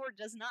gun store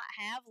does not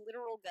have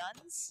literal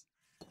guns?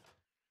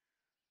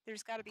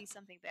 There's gotta be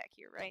something back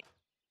here, right?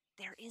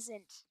 There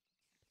isn't.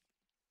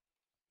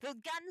 The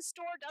gun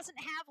store doesn't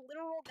have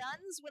literal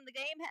guns when the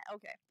game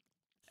okay.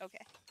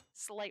 Okay.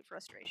 Slight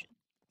frustration.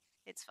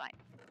 It's fine.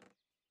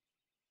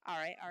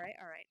 Alright, alright,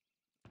 alright.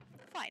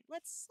 Fine.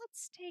 Let's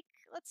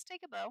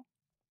take a bow.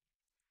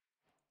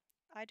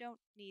 I don't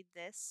need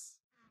this.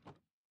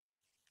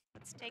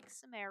 Let's take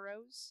some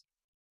arrows.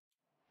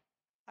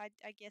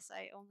 I guess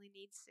I only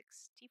need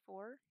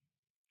 64.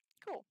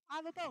 Cool. I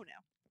have a bow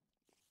now.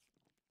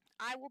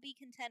 I will be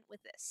content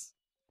with this.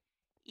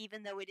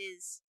 Even though it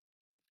is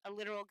a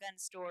literal gun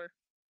store.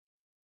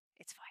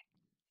 It's fine.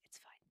 It's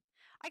fine.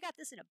 I got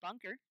this in a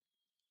bunker.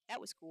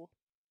 That was cool.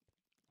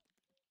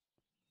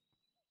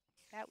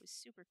 That was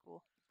super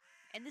cool.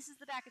 And this is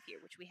the back of here,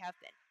 which we have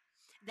been.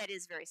 That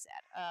is very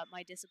sad.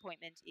 My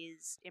disappointment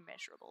is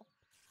immeasurable.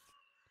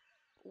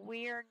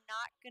 We're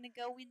not going to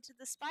go into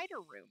the spider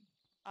room.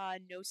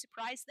 No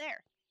surprise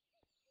there.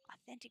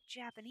 Authentic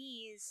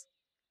Japanese.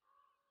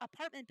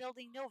 Apartment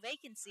building, no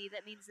vacancy.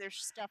 That means there's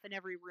stuff in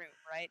every room,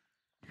 right?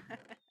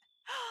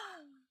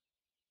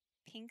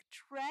 Pink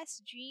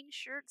dress, jean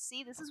shirt.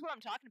 See, this is what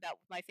I'm talking about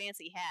with my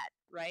fancy hat,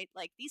 right?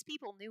 Like, these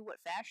people knew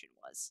what fashion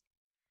was.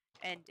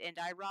 And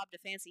I robbed a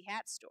fancy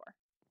hat store.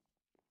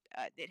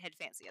 It had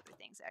fancy other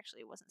things,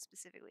 actually. It wasn't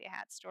specifically a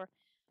hat store.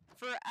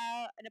 For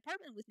an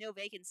apartment with no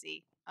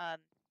vacancy,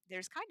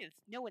 there's kind of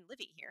no one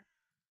living here.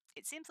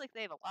 It seems like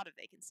they have a lot of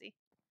vacancy.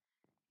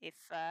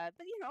 But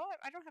you know,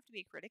 I don't have to be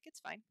a critic. It's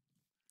fine.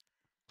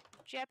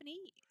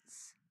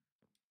 Japanese.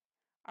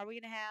 Are we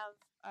gonna have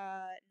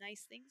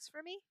nice things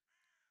for me?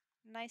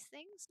 Nice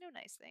things, no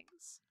nice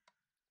things.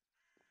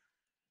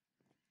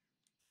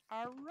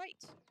 All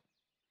right.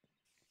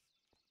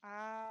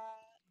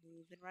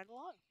 Moving right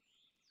along.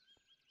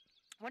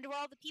 Wonder where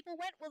all the people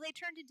went? Well, they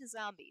turned into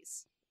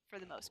zombies, for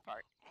the most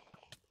part.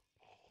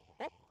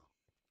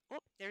 Oh,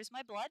 there's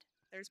my blood.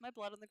 There's my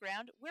blood on the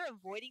ground. We're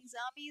avoiding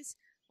zombies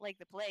like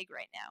the plague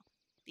right now.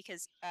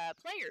 Because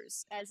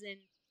players, as in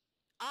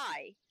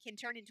I, can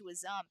turn into a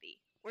zombie.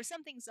 Or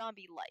something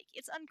zombie-like.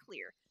 It's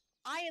unclear.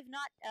 I have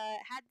not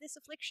had this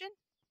affliction,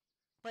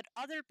 but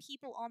other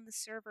people on the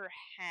server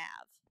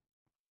have.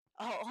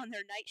 Oh, on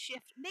their night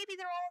shift. Maybe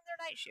they're all on their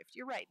night shift.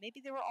 You're right.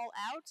 Maybe they were all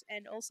out,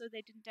 and also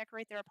they didn't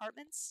decorate their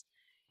apartments.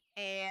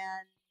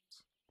 And...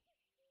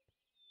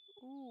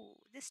 Ooh,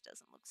 this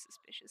doesn't look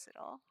suspicious at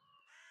all.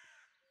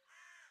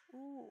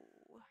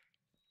 Ooh.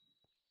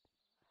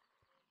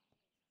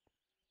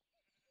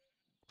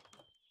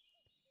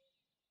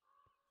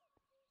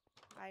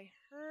 I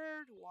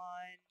heard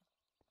one.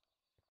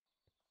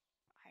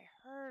 I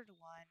heard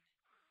one.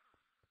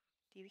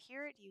 Do you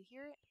hear it? Do you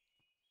hear it?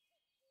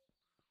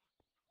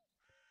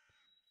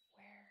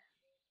 Where?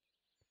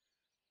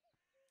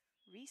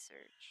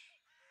 Research.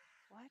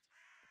 What?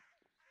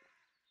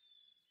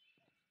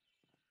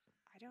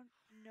 I don't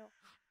know.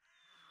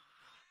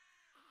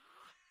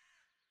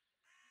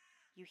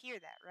 You hear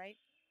that, right?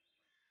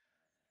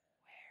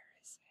 Where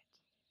is it?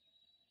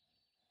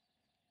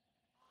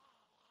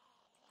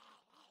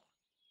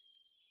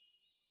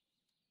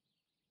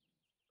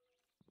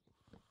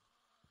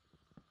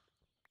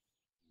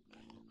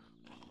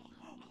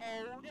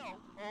 Oh no!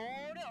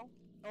 Oh no!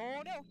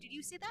 Oh no! Did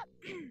you see that?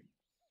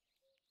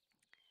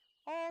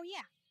 Oh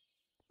yeah!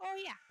 Oh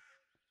yeah!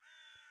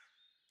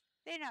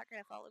 They're not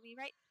gonna follow me,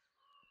 right?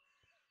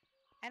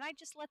 And I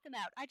just let them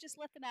out. I just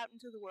let them out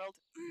into the world.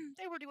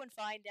 They were doing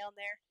fine down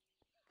there.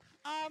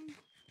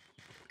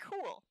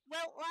 Cool.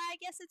 Well, I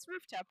guess it's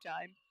rooftop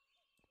time.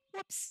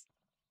 Whoops.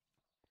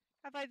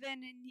 Have I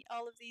been in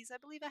all of these? I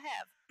believe I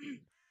have.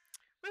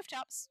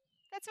 Rooftops.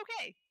 That's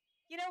okay.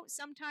 You know,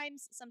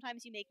 sometimes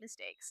you make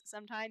mistakes.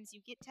 Sometimes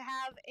you get to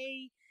have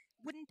a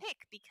wooden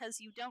pick because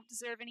you don't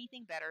deserve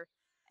anything better.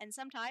 And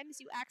sometimes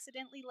you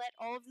accidentally let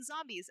all of the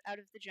zombies out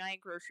of the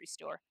giant grocery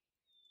store.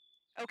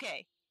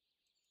 Okay.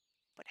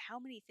 But how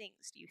many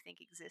things do you think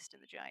exist in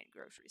the giant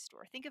grocery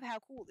store? Think of how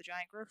cool the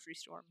giant grocery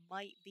store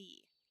might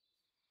be.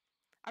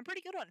 I'm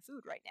pretty good on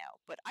food right now,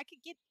 but I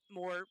could get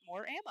more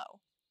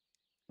ammo.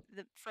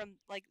 From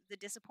like the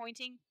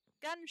disappointing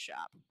gun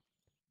shop.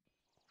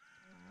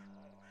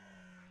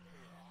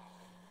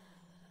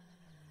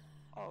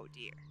 Oh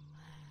dear.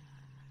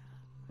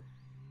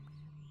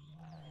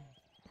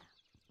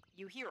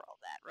 You hear all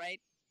that,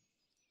 right?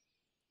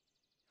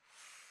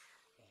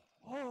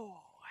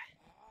 Oh.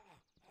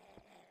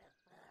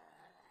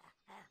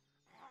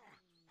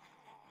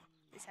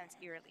 This sounds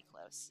eerily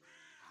close.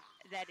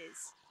 That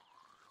is.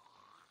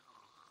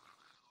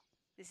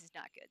 This is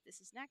not good.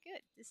 This is not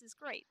good. This is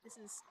great. This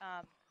is,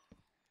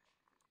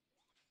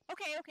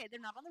 Okay, they're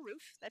not on the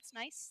roof. That's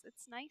nice.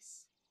 That's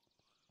nice.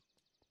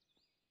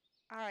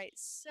 Alright,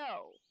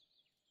 so.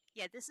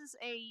 Yeah, this is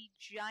a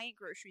giant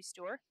grocery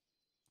store.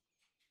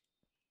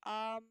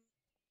 The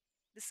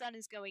sun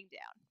is going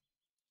down.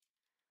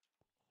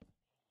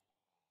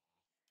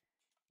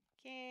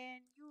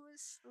 Can you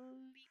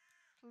sleep,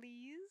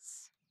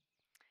 please?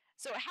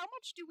 So, how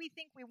much do we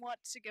think we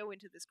want to go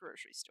into this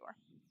grocery store?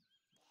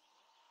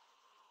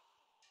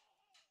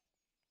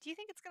 Do you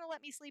think it's going to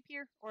let me sleep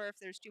here? Or if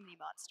there's too many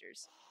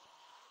monsters?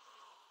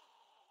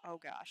 Oh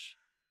gosh.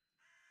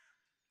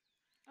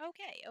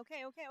 Okay.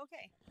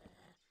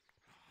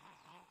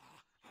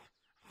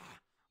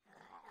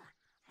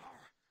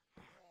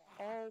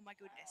 Oh my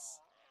goodness.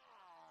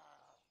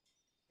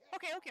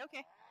 Okay.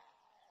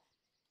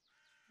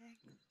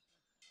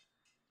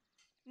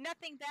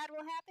 Nothing bad will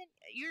happen?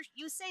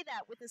 You say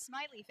that with a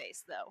smiley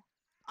face, though.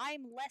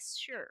 I'm less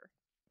sure.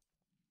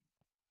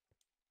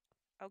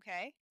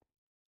 Okay.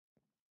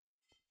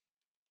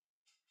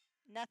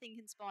 Nothing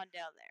can spawn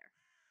down there.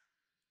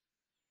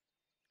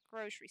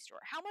 Grocery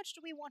store. How much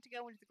do we want to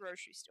go into the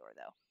grocery store,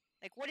 though?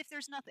 Like, what if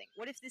there's nothing?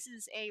 What if this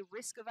is a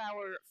risk of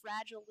our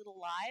fragile little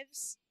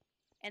lives,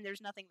 and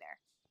there's nothing there?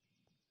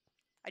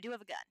 I do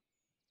have a gun.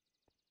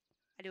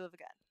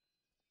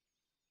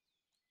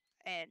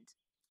 And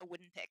a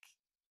wooden pick.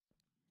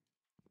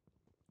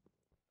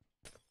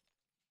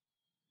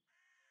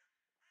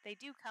 They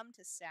do come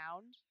to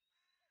sound.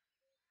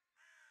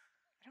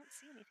 I don't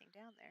see anything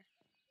down there.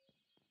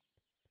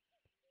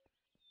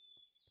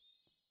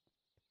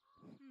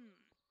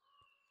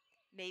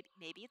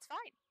 Maybe it's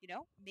fine, you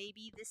know?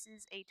 Maybe this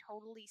is a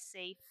totally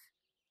safe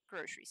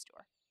grocery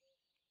store.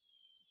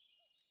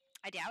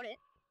 I doubt it.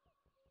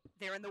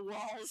 They're in the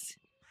walls.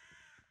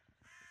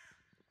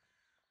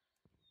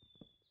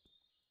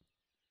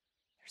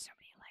 There's so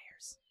many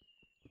layers.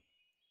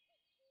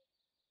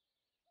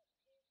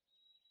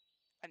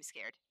 I'm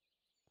scared.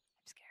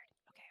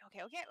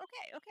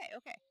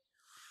 Okay.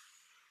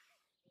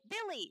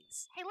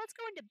 Billy's. Hey, let's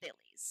go into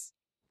Billy's.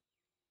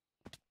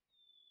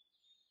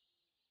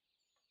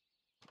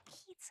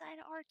 It's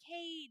an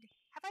arcade.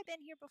 Have I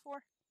been here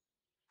before?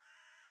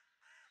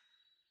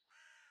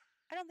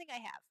 I don't think I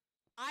have.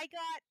 I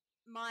got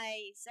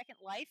my second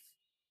life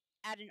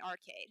at an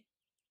arcade,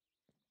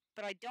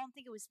 but I don't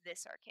think it was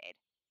this arcade.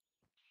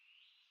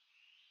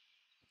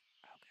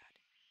 Oh god.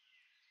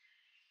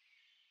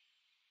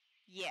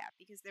 Yeah,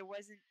 because there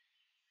wasn't.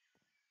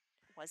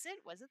 Was it?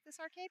 Was it this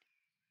arcade?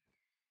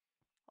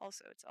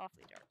 Also, it's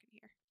awfully dark in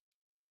here.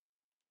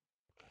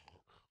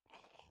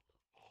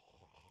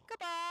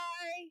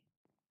 Goodbye!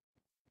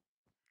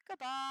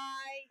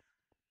 Goodbye!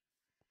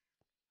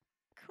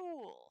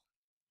 Cool.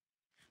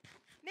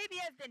 Maybe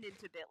I've been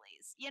into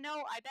Billy's. You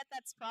know, I bet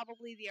that's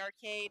probably the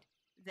arcade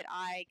that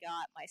I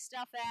got my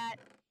stuff at,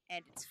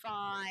 and it's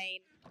fine,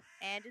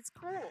 and it's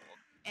cool,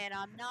 and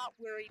I'm not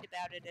worried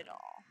about it at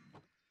all.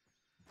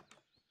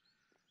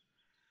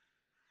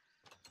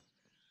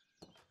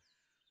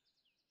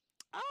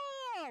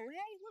 Oh,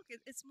 hey,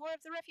 look, it's more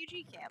of the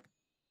refugee camp.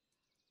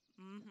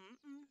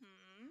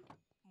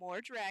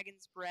 More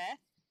dragon's breath.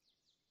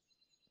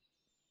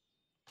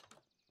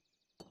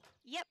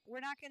 Yep, we're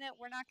not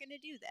gonna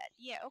do that.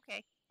 Yeah,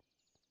 okay.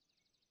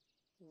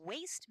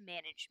 Waste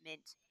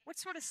management. What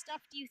sort of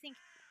stuff do you think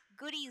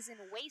goodies in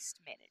waste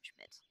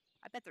management?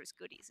 I bet there's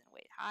goodies in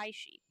waste. Hi,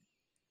 sheep.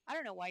 I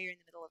don't know why you're in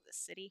the middle of the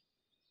city.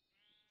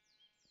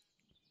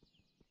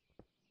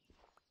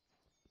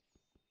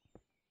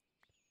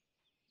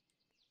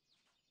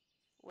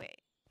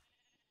 Wait.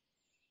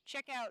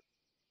 Check out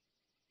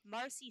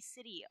Marcy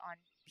City on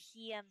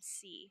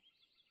PMC.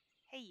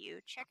 Hey,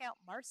 you, check out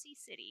Marcy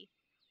City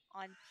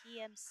on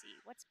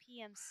PMC. What's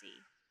PMC?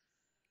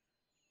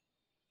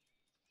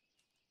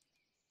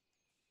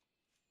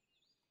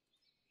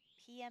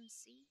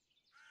 PMC?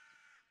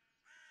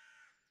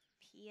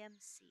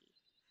 PMC.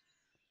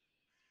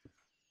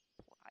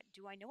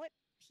 Do I know what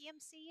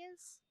PMC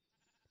is?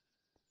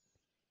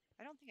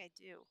 I don't think I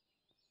do.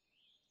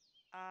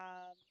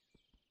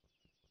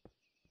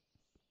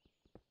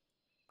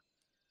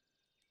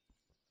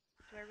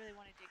 Do I really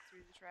want to dig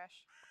through the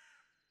trash?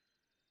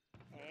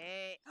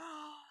 Hey.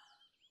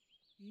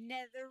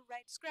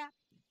 Netherite scrap.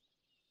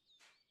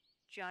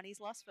 Johnny's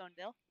lost phone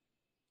bill.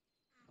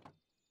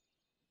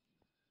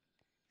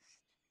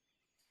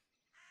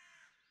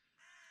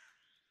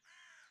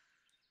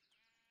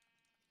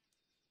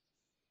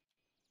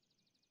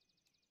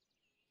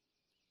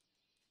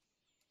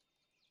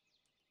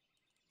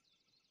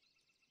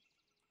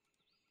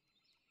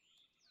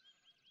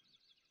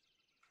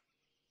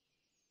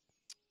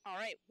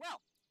 Alright,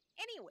 well,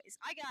 anyways,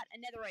 I got a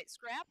netherite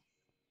scrap.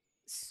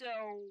 So,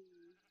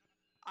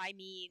 I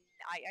mean,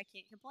 I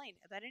can't complain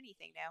about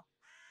anything now.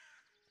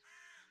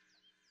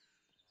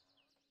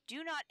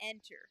 Do not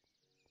enter.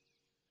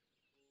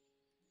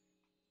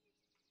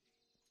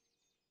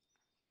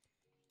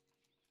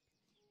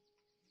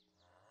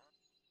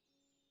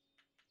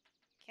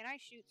 Can I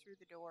shoot through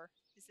the door?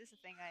 Is this a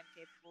thing I am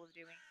capable of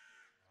doing?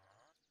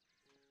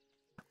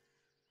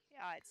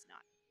 Yeah, it's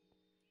not.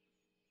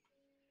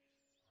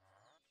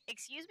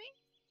 Excuse me?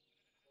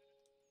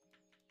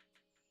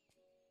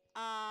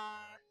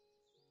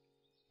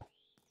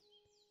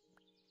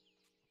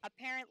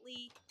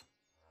 Apparently...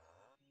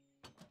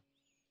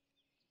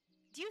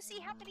 Do you see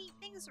how many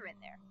things are in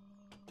there?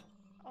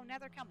 Oh, now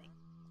they're coming.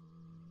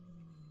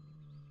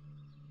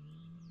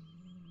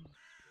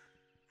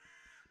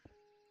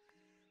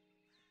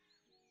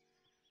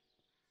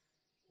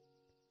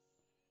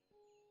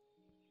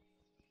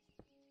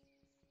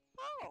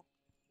 Oh!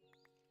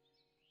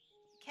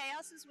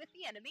 Chaos is with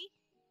the enemy.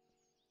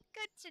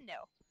 Good to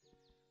know.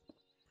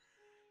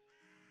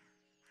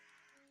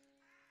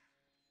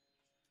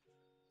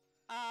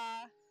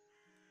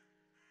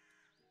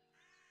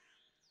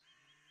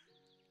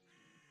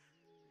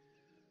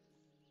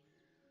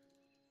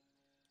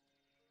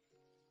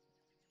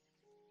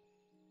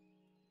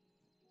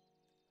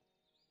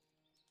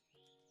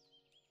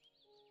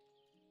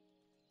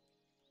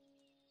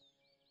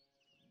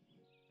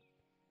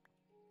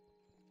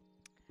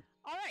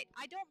 Alright,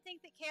 I don't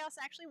think that Chaos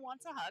actually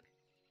wants a hug.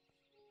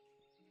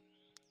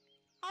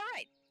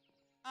 Alright.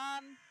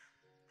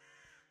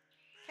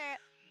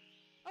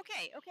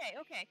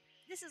 Okay.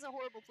 This is a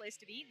horrible place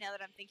to be, now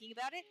that I'm thinking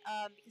about it,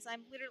 because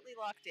I'm literally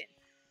locked in.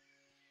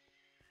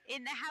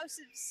 In the House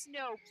of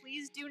Snow,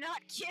 please do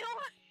not kill!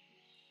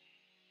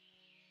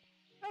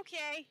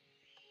 Okay.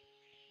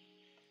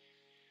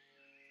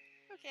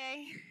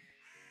 Okay.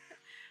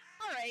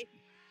 Alright.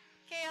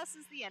 Chaos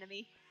is the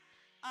enemy.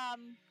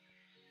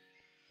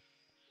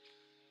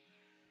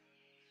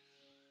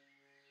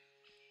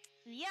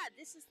 Yeah,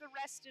 this is the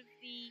rest of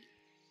the...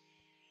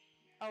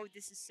 Oh,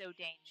 this is so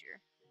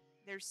danger.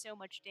 There's so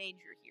much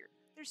danger here.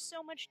 There's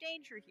so much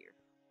danger here.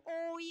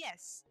 Oh,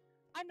 yes.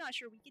 I'm not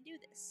sure we can do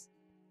this.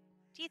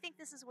 Do you think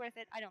this is worth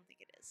it? I don't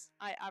think it is.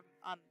 I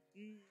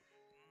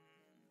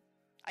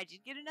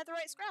did get another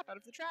right scrap out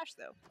of the trash,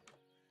 though.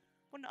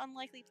 What an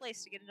unlikely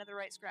place to get another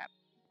right scrap.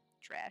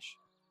 Trash.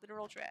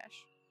 Literal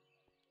trash.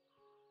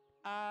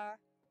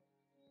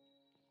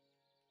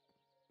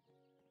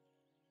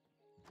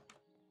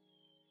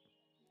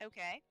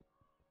 Okay.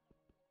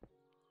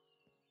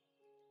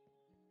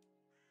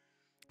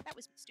 That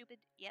was stupid.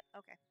 Yep,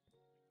 okay.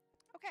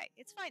 Okay,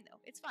 it's fine though.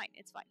 It's fine.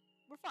 It's fine.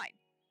 We're fine.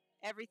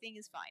 Everything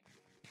is fine.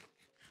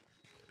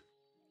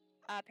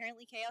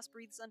 Apparently chaos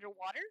breathes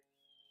underwater.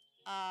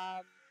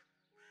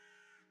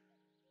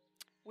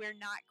 We're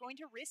not going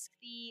to risk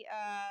the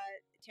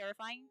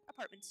terrifying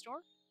department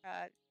store.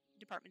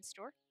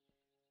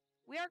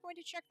 We are going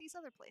to check these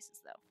other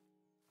places though.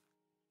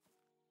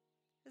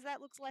 Because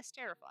that looks less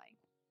terrifying.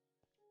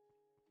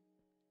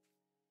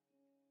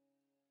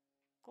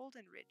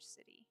 Golden Ridge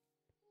City.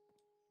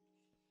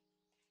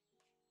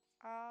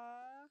 Is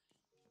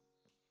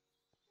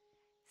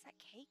that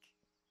cake?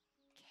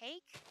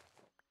 Cake?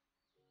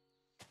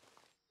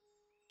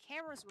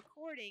 Camera's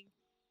recording.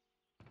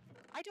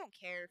 I don't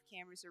care if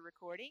cameras are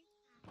recording.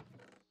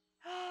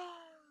 I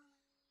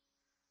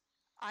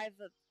have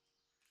a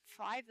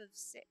 5 of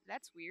 6.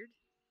 That's weird.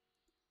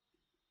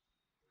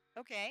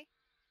 Okay.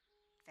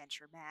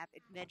 Adventure map.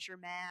 Adventure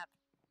map.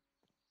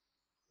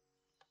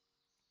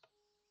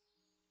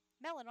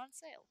 Melon on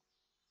sale.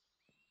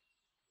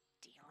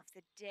 Deal of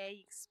the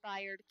day.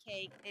 Expired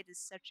cake. It is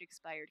such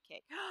expired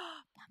cake.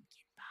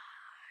 Pumpkin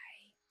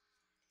pie.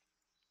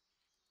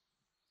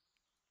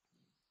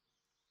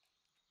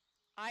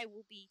 I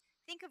will be.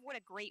 Think of what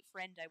a great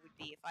friend I would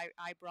be if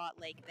I brought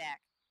Lake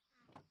back.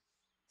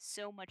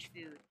 So much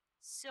food.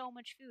 So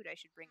much food I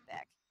should bring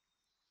back.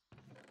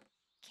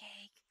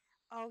 Cake.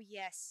 Oh,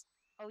 yes.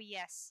 Oh,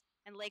 yes.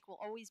 And Lake will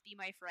always be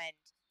my friend,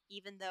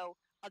 even though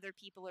other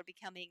people are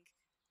becoming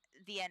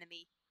the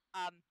enemy.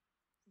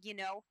 You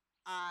know,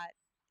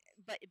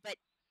 but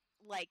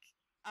like,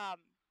 I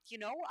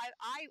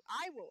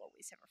will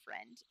always have a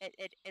friend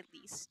at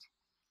least,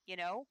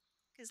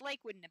 because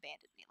Lake wouldn't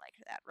abandon me like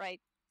that,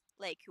 right?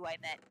 Lake, who I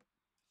met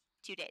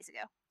 2 days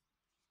ago,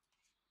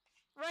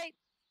 right?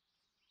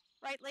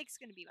 Right, Lake's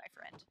gonna be my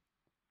friend.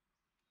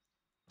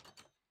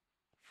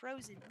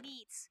 Frozen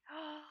meats,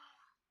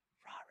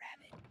 raw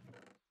rabbit,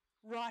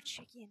 raw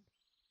chicken.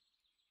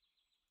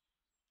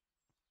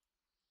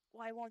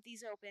 Why won't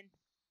these open?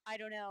 I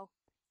don't know.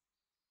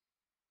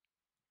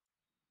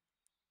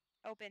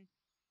 Open.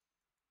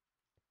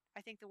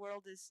 I think the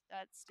world is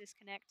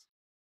disconnect.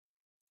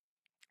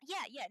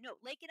 Yeah, no.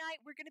 Lake and I,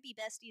 we're gonna be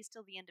besties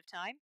till the end of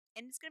time,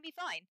 and it's gonna be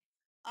fine.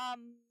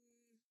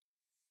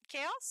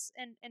 Chaos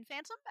and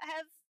Phantom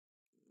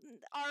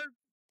are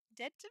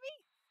dead to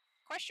me?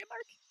 Question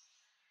mark?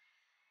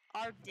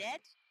 Are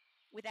dead,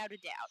 without a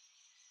doubt.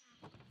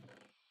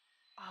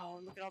 Oh,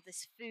 look at all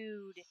this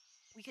food.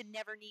 We could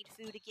never need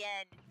food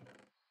again.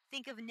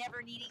 Think of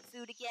never needing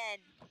food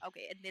again.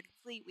 Okay,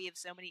 admittedly, we have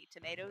so many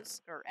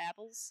tomatoes or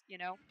apples,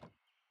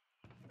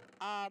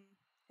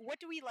 What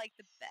do we like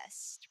the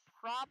best?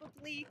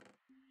 Probably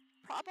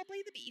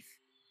the beef.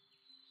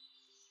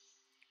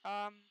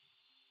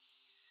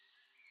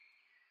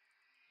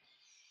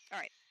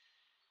 Alright.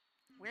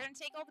 We're gonna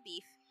take all the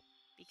beef,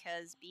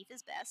 because beef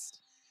is best.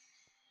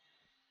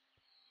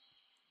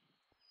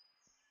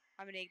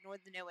 I'm gonna ignore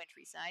the no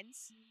entry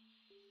signs.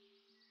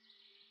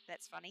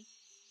 That's funny.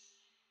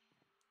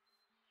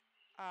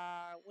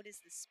 What is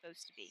this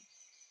supposed to be?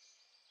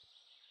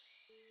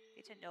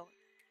 Get to know.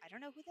 I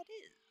don't know who that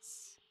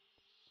is.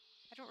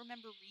 I don't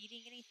remember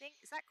reading anything.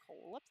 Is that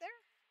coal up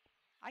there?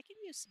 I can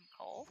use some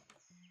coal.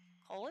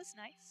 Coal is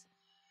nice.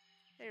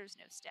 There's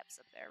no steps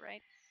up there,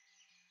 right?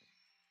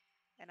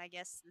 And I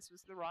guess this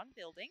was the wrong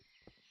building.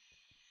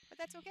 But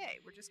that's okay.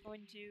 We're just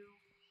going to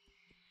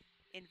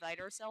invite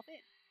ourselves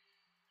in.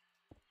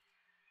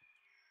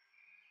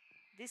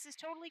 This is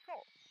totally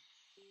coal.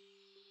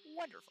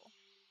 Wonderful.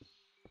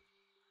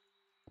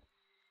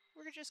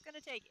 We're just going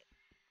to take it.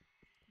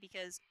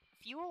 Because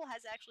fuel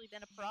has actually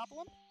been a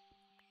problem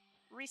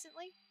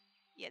recently.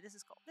 Yeah, this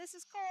is coal. This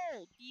is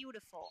coal.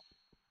 Beautiful.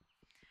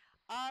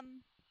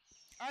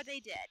 Are they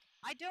dead?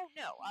 I don't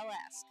know. I'll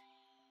ask.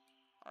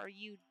 Are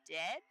you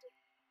dead?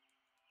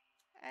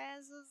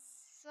 As a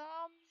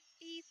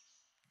zombie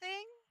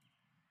thing?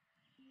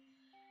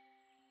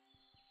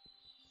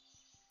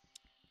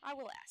 I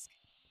will ask.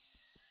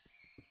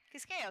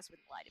 Because Chaos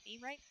wouldn't lie to me,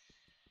 right?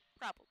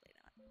 Probably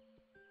not.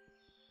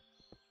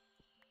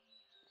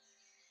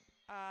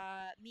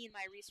 Me and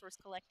my resource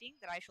collecting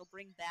that I shall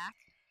bring back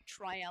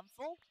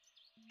triumphal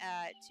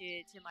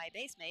to my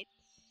base mate.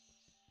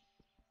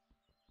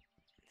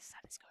 The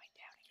sun is going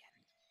down again.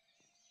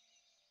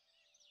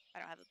 I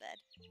don't have a bed.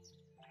 Quick.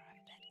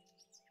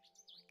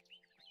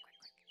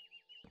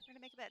 We're gonna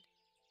make a bed.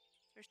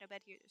 There's no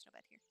bed here. There's no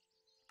bed here.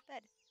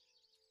 Bed.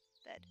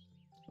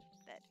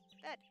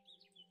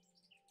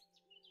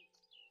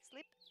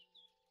 Sleep.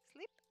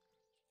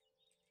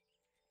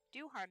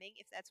 Do harming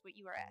if that's what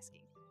you are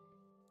asking.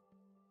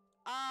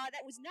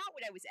 That was not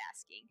what I was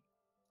asking.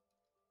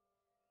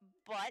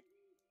 But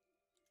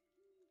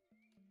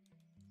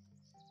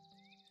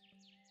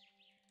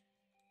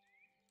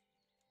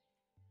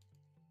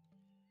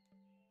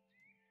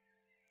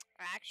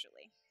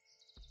actually,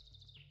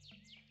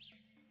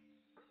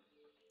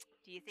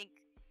 do you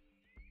think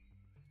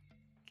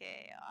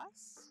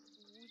Chaos?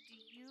 Would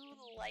you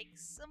like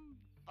some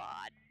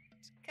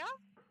vodka?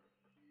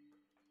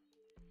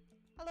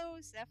 Hello,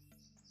 Zeph.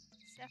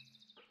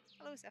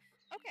 Hello, Zeph.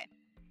 Okay.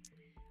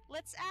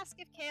 Let's ask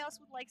if Chaos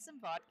would like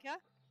some vodka.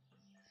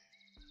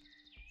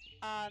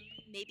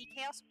 Maybe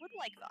Chaos would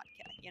like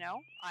vodka, you know?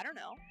 I don't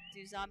know.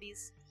 Do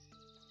zombies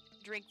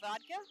drink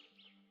vodka?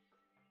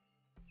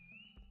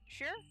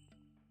 Sure.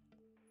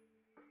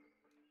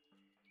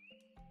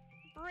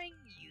 Bring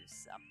you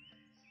some.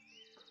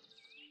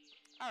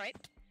 Alright.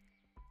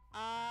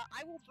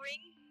 I will bring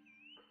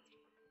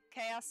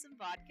Chaos some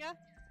vodka.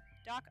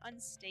 Doc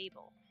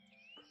unstable.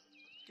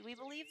 Do we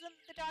believe them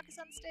the dock is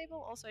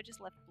unstable? Also, I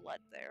just left blood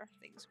there.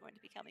 Things are going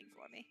to be coming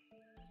for me.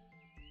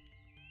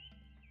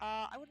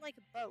 I would like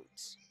a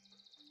boat.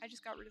 I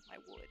just got rid of my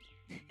wood.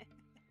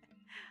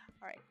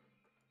 Alright.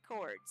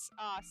 Cords.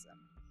 Awesome.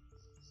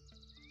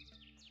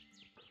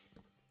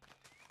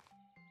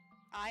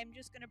 I'm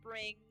just gonna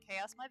bring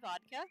Chaos my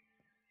vodka.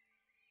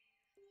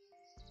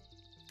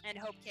 And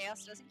hope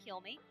Chaos doesn't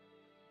kill me.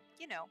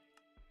 You know,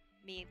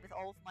 me with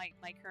all of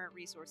my current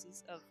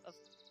resources of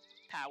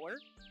power.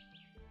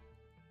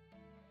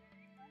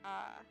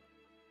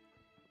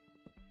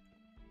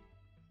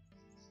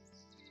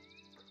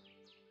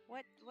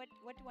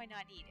 What do I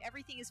not need?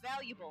 Everything is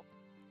valuable.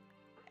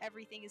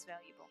 Everything is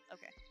valuable.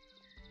 Okay.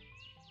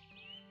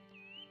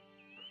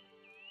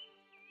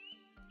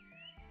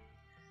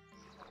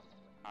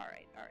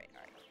 Alright.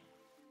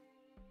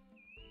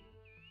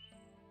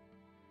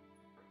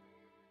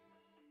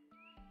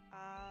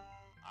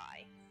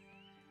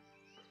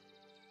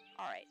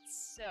 Alright,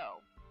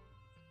 so...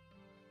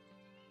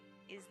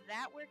 Is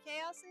that where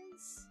Chaos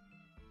is?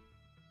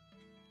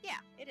 Yeah,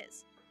 it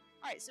is.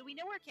 Alright, so we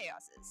know where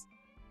Chaos is.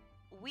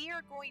 We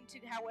are going to,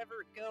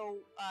 however, go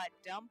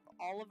dump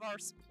all of our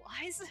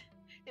supplies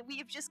that we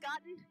have just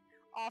gotten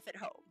off at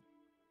home.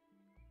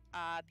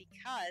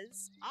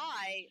 Because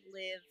I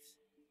live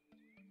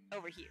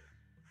over here.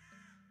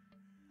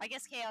 I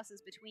guess Chaos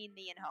is between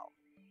me and home.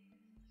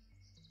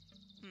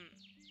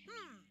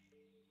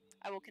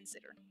 I will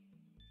consider.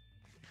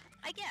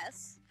 I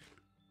guess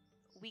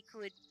we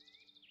could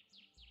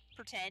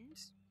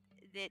pretend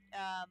that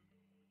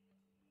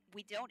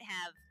we don't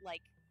have,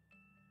 like,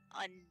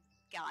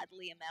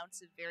 ungodly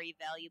amounts of very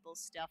valuable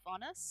stuff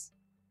on us.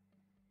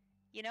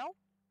 You know?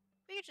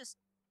 We could just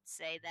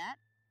say that.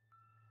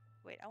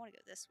 Wait, I want to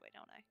go this way,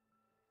 don't I?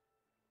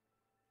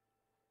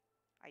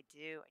 I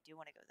do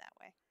want to go that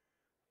way.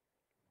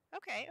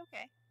 Okay.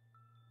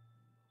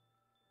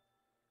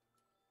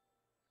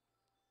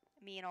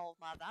 Me and all of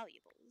my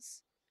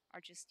valuables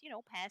are just, you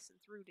know, passing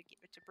through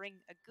to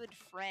bring a good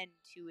friend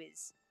who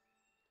is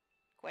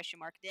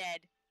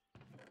dead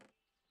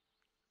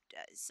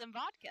some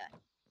vodka.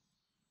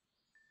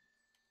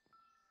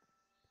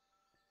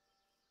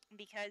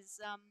 Because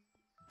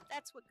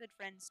that's what good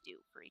friends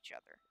do for each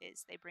other,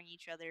 is they bring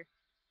each other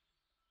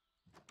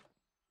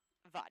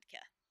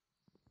vodka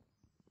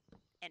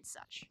and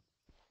such.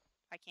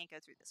 I can't go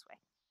through this way.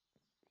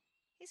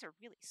 These are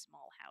really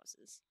small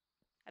houses.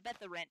 I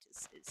bet the rent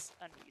is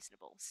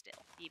unreasonable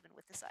still, even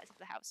with the size of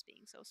the house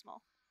being so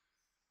small.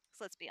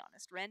 So let's be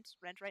honest, rent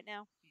right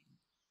now,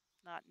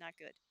 not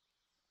good.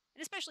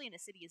 And especially in a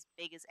city as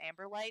big as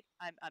Amberlight,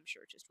 I'm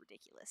sure just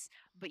ridiculous.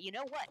 But you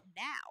know what?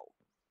 Now,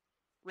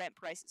 rent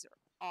prices are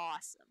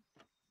awesome.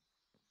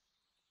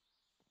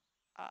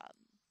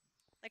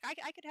 Like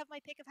I could have my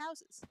pick of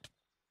houses.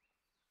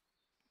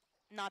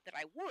 Not that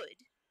I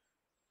would,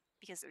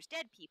 because there's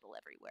dead people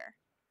everywhere.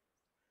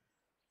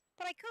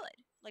 But I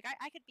could. Like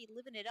I could be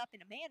living it up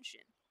in a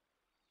mansion.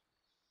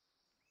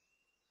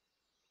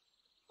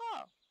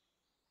 Oh.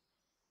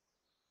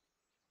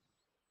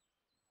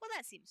 Well,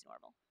 that seems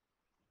normal.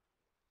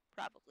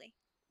 Probably.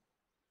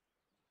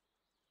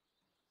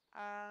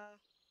 Huh.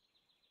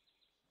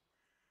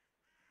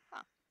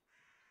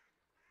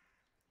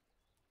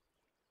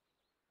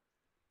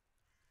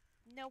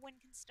 No one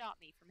can stop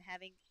me from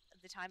having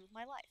the time of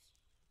my life.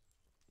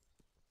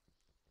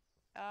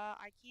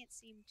 I can't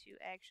seem to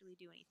actually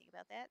do anything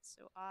about that,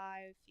 so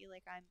I feel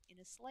like I'm in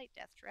a slight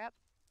death trap.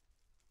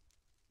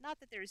 Not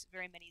that there's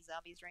very many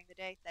zombies during the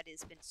day. That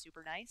has been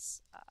super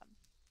nice,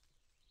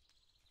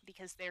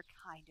 because they're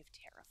kind of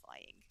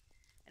terrifying.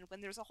 And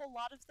when there's a whole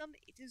lot of them,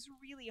 it is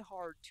really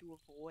hard to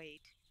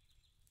avoid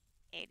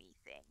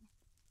anything.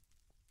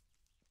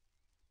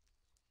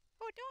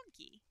 Oh,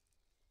 donkey!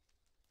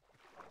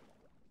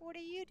 What are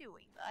you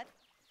doing, bud?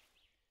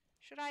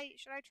 Should I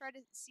try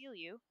to seal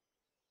you?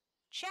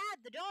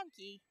 Chad the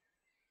donkey!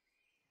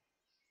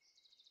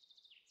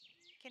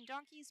 Can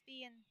donkeys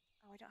be in...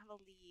 Oh, I don't have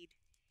a lead.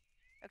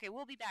 Okay,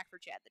 we'll be back for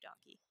Chad the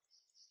donkey.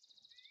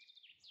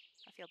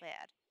 I feel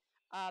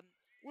bad.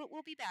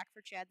 We'll be back for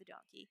Chad the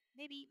donkey.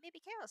 Maybe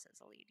Chaos has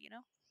a lead, you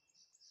know?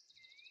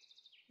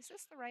 Is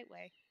this the right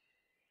way?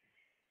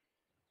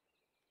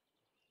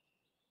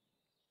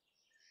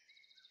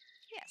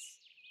 Yes.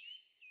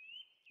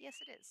 Yes,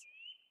 it is.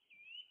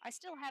 I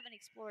still haven't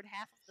explored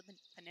half of the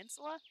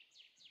peninsula,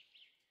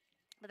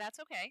 but that's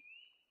okay.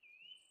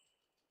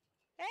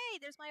 Hey,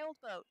 there's my old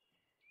boat.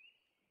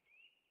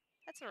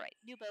 That's alright.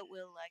 New boat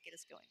will get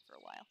us going for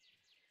a while.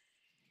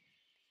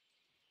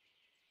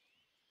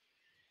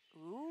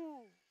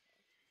 Ooh.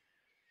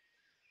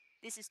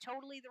 This is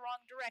totally the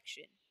wrong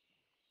direction,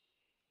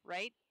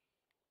 right?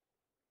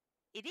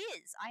 It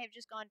is. I have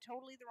just gone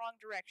totally the wrong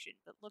direction,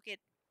 but look at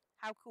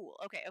how cool.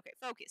 Okay, okay,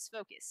 focus,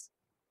 focus.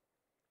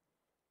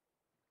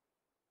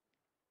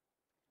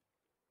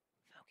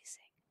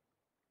 Focusing.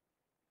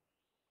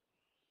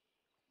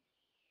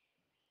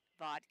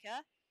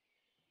 Vodka.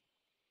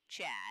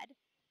 Chad.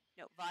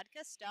 No,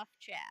 vodka, stuff,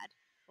 Chad.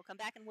 We'll come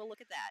back and we'll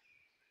look at that.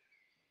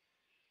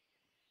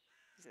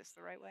 Is this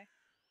the right way?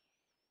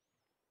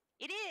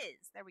 It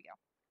is! There we go.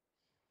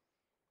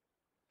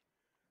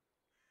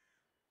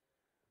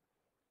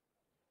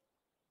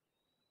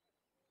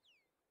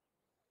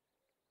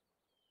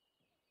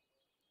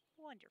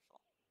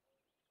 Wonderful.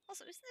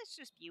 Also, isn't this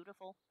just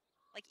beautiful?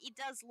 Like, it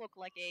does look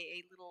like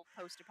a little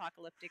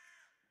post-apocalyptic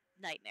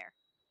nightmare.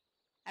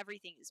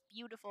 Everything is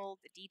beautiful,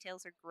 the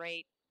details are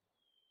great.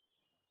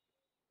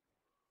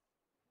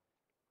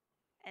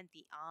 And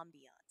the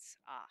ambiance,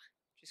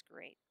 just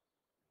great.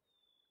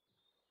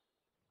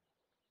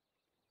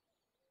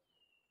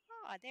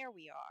 Ah, there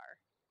we are.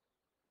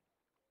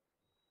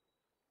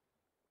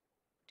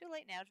 Too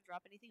late now to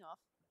drop anything off.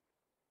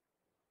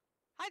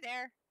 Hi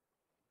there!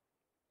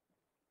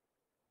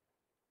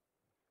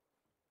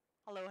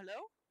 Hello,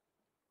 hello?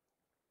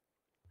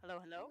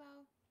 Hello, hello?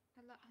 Hello.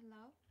 Hello.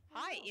 Hello.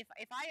 Hi, Hello.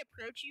 if I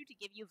approach you to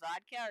give you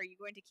vodka, are you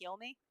going to kill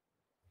me?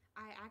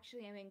 I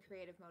actually am in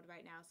creative mode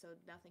right now, so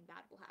nothing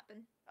bad will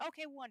happen.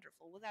 Okay,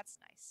 wonderful. Well, that's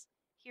nice.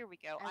 Here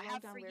we go. I I have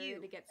went for down literally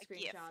you to get a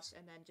screenshots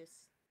gift. and then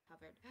just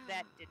hovered.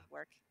 That didn't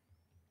work.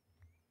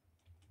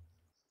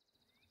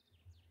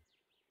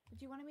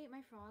 Do you want to meet my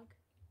frog?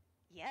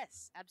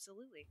 Yes,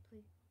 absolutely.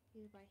 Please,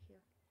 he's right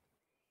here.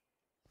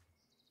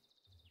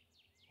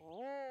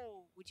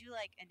 Oh, would you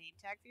like a name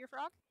tag for your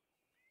frog?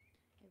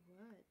 I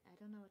would. I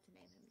don't know what to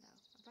name him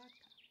though. A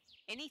vodka.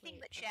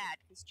 Anything Wait, but okay.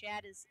 Chad, because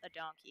Chad is a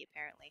donkey,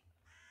 apparently.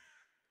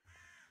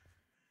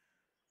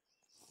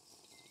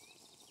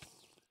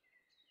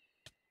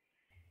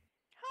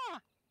 Huh.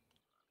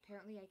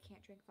 Apparently, I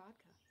can't drink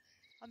vodka.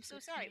 I'm so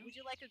Good to sorry. know. Would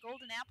you like a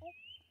golden apple?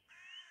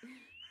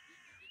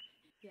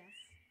 Yes.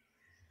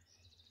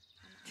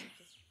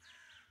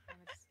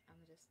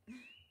 I'm just.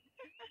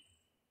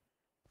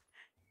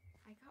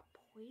 I got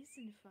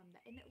poisoned from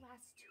that, and it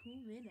lasts 2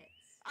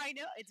 minutes. I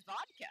know, it's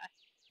vodka.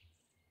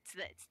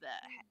 It's the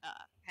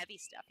heavy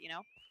stuff, you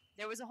know?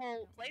 There was a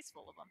whole place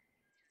full of them.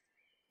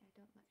 I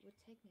don't like. Would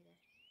take me there.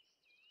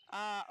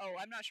 Oh,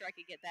 I'm not sure I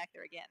could get back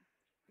there again.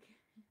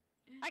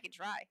 I can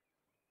try.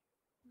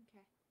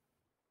 Okay.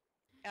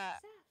 Seth.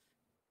 Seth.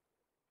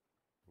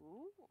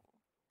 Ooh,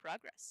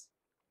 progress.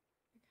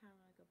 I kind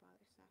of want to go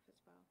bother Seth as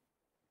well.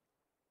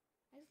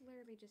 I was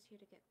literally just here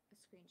to get a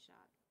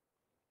screenshot,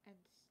 and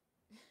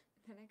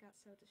then I got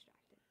so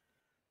distracted.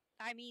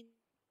 I mean,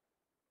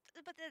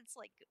 but that's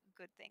like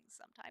good things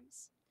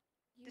sometimes.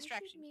 You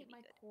Distraction should meet can be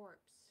my good.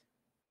 corpse.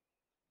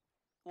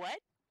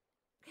 What?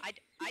 I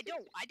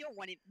don't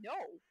want to. No.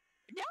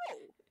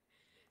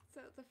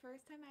 So the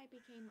first time I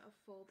became a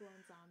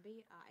full-blown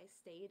zombie, I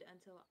stayed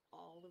until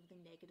all of the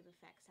negative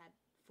effects had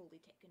fully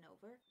taken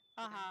over.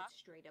 Like I had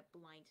straight up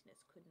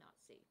blindness, could not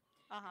see.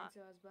 And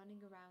so I was running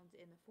around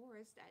in the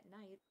forest at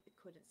night,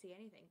 couldn't see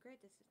anything.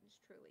 Great distance,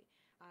 truly.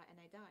 And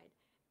I died.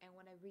 And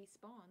when I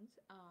respawned,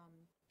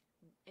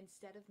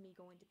 instead of me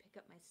going to pick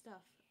up my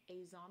stuff,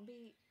 a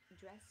zombie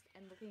dressed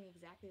and looking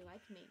exactly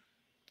like me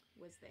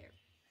was there.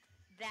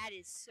 That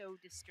is so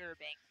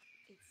disturbing.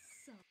 It's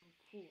so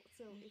cool.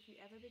 So if you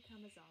ever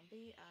become a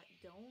zombie,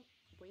 don't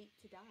wait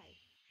to die.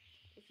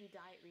 If you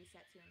die, it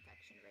resets your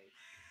infection rate.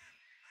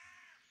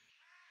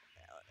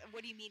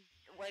 What do you mean?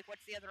 Like,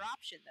 what's the other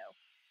option, though?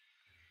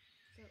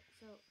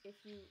 So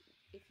if you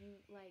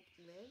like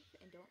live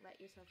and don't let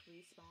yourself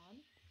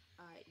respawn,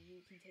 you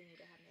continue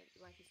to have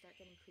like you start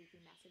getting creepy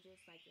messages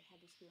like your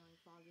head is feeling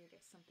foggy,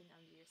 there's something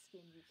under your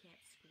skin, you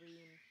can't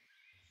scream,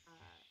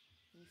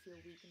 you feel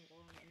weak in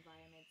warm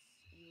environments,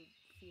 you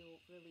feel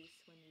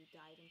released when you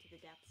dive into the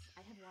depths.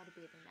 I have water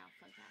breathing now,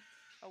 fun fact.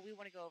 Oh, we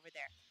want to go over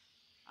there.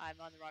 I'm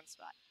on the wrong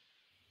spot.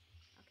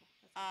 Okay.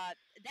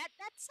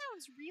 That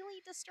sounds really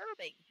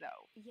disturbing,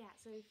 though. Yeah.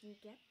 So if you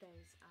get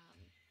those,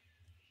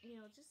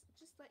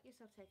 just let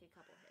yourself take a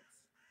couple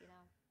hits. You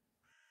know,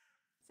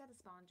 set a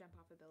spawn, jump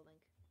off a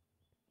building,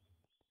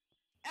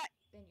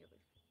 then you'll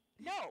leave.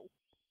 No.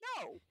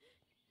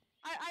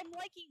 I'm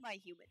liking my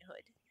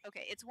humanhood.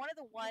 Okay, it's one of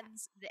the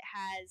ones that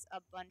has a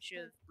bunch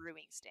of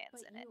brewing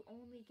stands in it. But you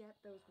only get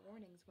those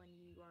warnings when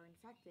you are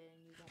infected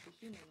and you won't be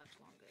human much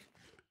longer.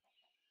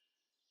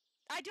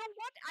 I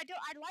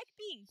like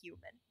being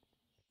human.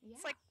 Yeah.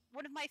 It's like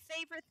one of my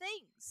favorite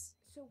things.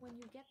 So when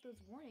you get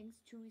those warnings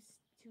to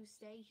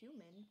stay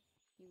human,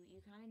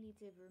 you kind of need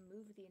to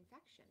remove the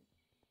infection.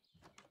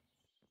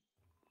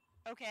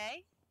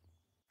 Okay.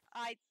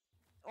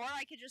 Or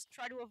I could just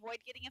try to avoid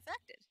getting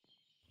infected.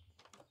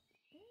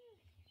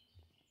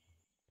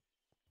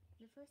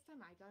 The first time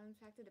I got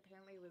infected,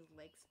 apparently it was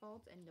Lake's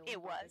fault, and no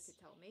one bothered to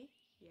tell me.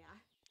 Yeah.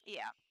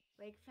 Yeah.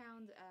 Lake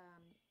found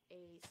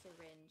a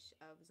syringe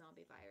of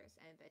zombie virus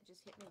and then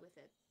just hit me with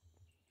it.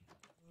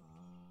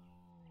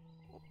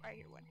 Oh, I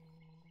hear one.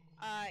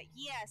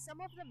 Yeah,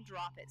 some of them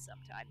drop it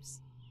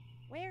sometimes.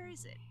 Where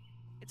is it?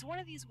 It's one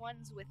of these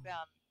ones with,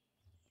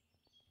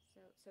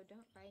 So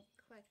don't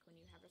right-click when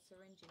you have a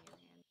syringe in your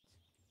hand.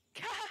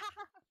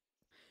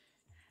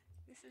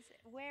 This is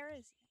it. Where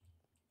is it?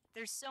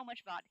 There's so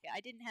much vodka.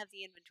 I didn't have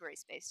the inventory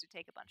space to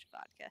take a bunch of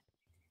vodka.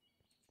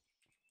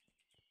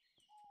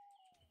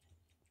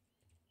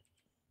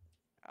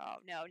 Oh,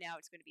 no, now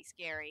it's going to be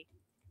scary.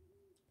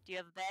 Do you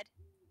have a bed?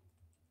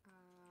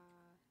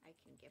 I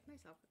can give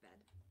myself a bed.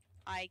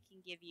 I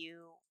can give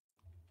you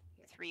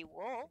Here. 3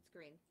 wool. It's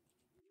green.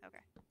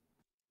 Okay.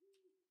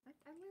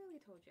 I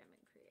literally told you I'm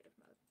in creative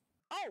mode.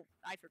 Oh,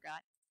 I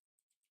forgot.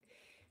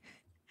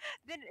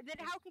 Then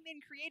how come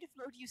in creative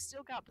mode you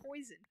still got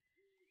poison?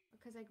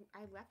 Because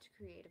I left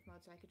creative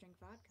mode so I could drink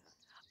vodka.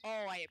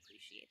 Oh, I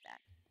appreciate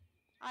that.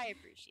 I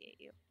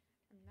appreciate you.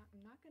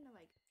 I'm not gonna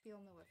like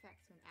feel no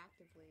effects when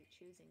actively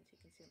choosing to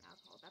consume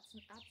alcohol. That's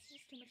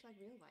just too much like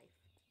real life.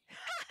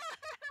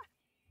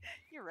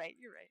 You're right.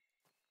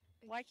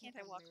 Why can't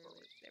I walk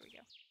forward? There we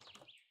go.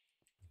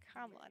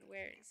 Come on,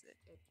 where is it?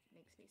 It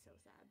makes me so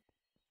sad.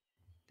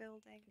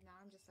 Building.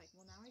 Now I'm just like,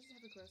 well, now I just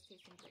have a gross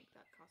tasting drink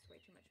that costs way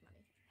too much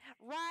money.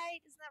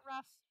 Right? Isn't that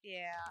rough?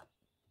 Yeah.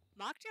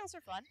 Mocktails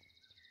are fun,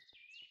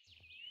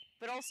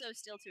 but also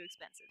still too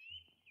expensive.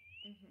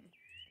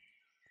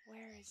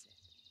 Where is it?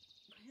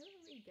 Where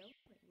are we going?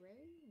 Where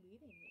are you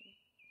leading me?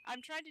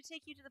 I'm trying to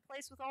take you to the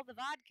place with all the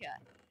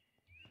vodka.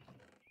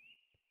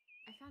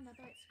 I found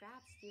netherite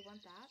scraps. Do you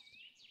want that?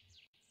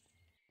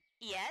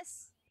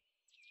 Yes.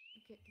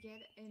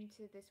 Get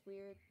into this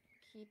weird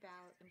keep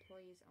out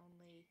employees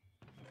only.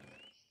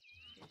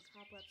 There's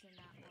cobwebs in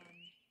that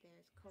one.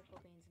 There's cocoa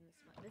beans in this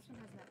one. This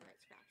one has netherite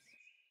scraps.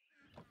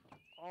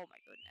 Oh my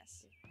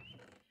goodness.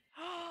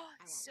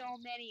 So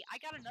many. I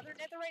got another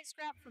netherite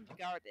scrap from the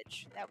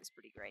garbage. That was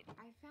pretty great.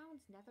 I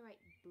found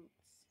netherite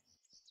boots.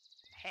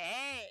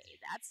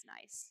 Hey, that's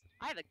nice.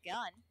 I have a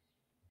gun.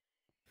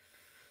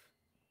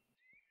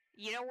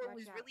 You know what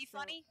was really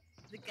funny?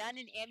 The gun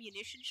and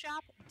ammunition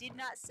shop did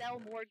not sell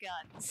more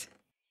guns.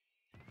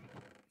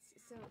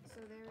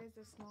 So there is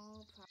a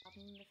small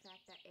problem in the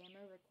fact that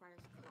ammo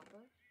requires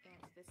copper,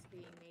 and this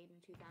being made in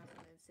 2016,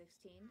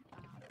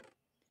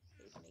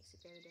 it makes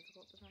it very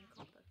difficult to find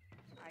copper.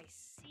 I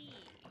see.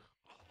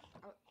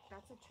 Oh,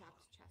 that's a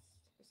trapped chest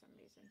for some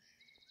reason.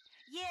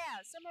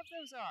 Yeah, some of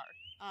those are.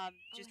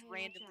 Just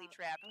randomly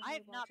trapped.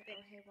 I have not been.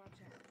 Oh, hey, watch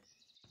out.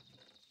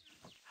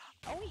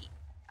 Oh, wait.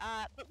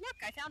 But look,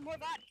 I found more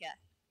vodka.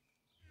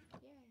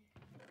 Yay.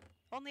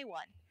 Only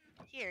one.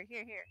 Here.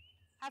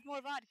 Have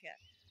more vodka.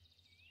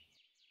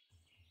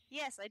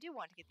 Yes, I do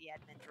want to get the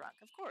admin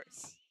drunk, of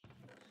course.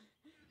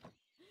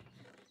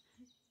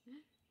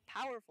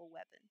 Powerful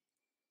weapon.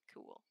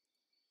 Cool.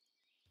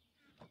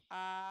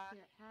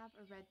 Here, have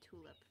a red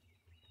tulip.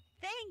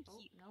 Thank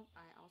you. Nope,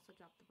 I also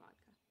dropped the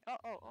vodka.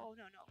 Oh,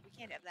 no, we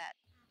can't have that.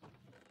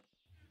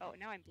 Oh,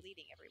 now I'm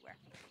bleeding everywhere.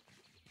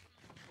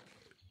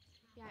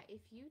 Yeah,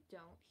 if you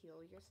don't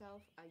heal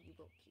yourself, you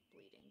will keep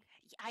bleeding.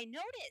 I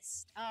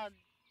noticed.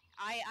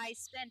 I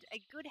spent a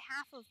good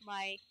half of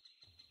my...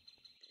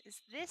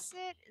 Is this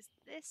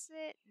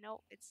it?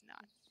 No, it's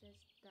not. It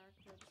says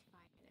Darkwood's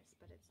finest,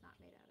 but it's not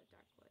made out of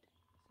Darkwood.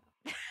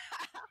 So.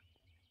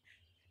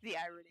 The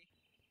irony.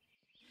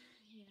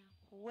 Yeah.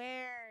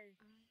 Where?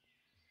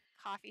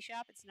 Coffee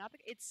shop? It's not.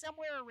 It's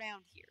somewhere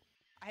around here.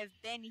 I have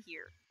been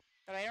here,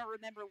 but I don't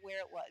remember where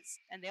it was,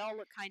 and they all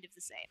look kind of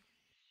the same.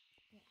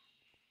 Yeah.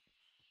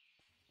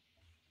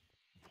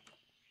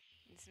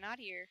 It's not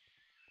here.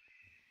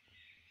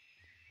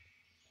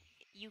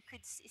 You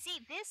could see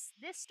this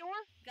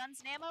store,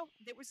 guns and ammo.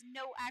 There was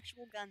no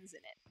actual guns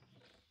in it.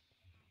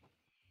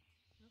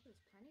 Well, there's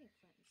plenty of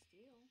flint and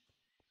steel.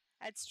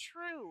 That's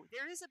true.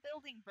 There is a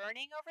building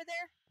burning over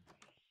there.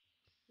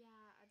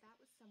 Yeah, that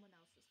was someone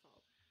else's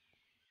fault.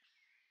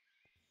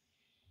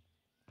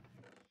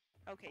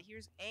 Okay,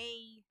 here's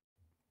a...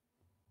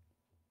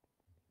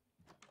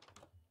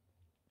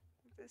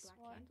 This Black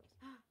one.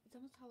 candles. It's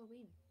almost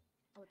Halloween.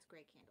 Oh, it's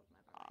gray candles.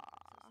 My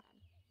bad.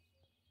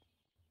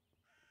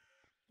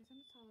 So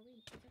sad.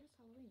 It's almost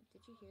Halloween.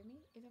 Did you hear me?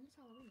 It's almost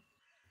Halloween.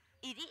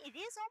 It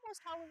is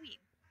almost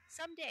Halloween.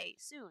 Someday,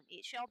 soon,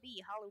 it shall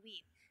be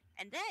Halloween.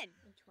 And then...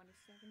 In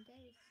 27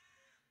 days.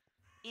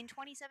 In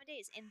 27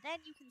 days. And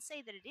then you can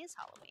say that it is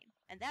Halloween.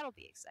 And that'll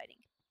be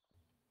exciting.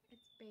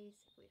 It's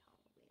basically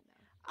Halloween,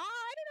 though.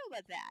 I don't know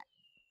about that.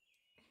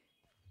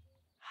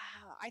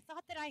 I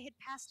thought that I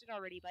had passed it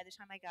already by the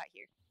time I got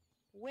here.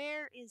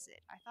 Where is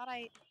it? I thought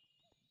I...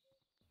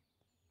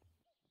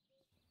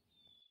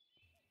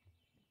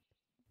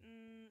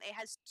 It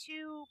has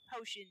 2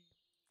 potion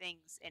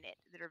things in it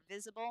that are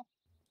visible.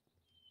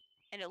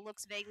 And it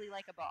looks vaguely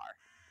like a bar.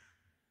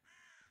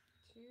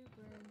 2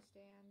 broom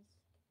stands.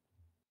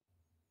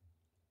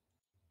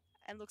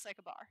 And looks like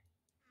a bar.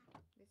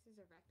 This is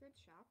a record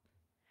shop.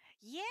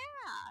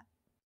 Yeah!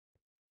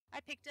 I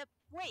picked up...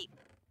 Wait.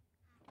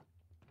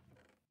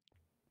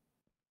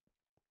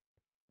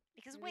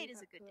 Because wait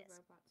is a good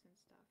disc. Robots and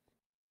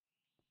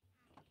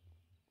stuff.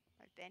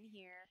 I've been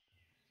here.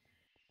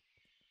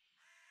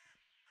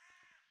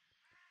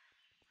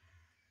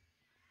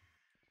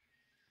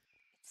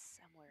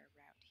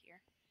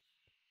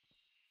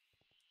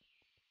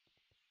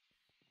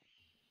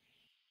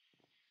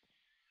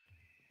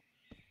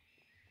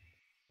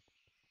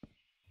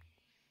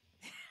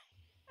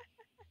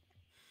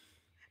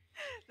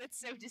 That's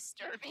so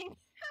disturbing.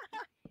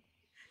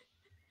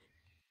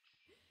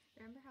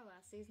 Remember how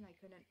last season I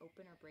couldn't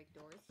open or break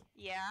doors?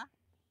 Yeah.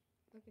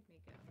 Look at me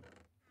go.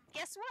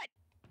 Guess what?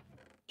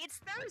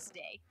 It's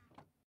Thursday.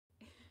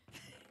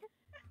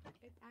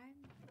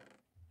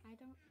 I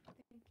don't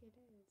think it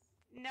is.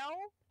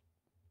 No?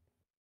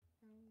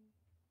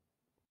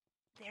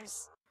 No.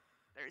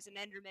 There's an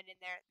Enderman in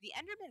there. The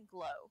Enderman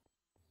glow.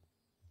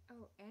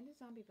 Oh, and a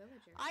zombie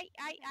villager. I.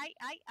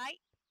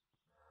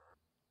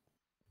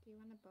 Do you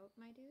want a boat,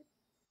 my dude?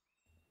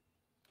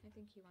 I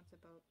think he wants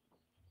a boat.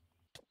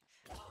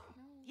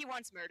 No. He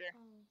wants murder.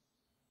 Oh.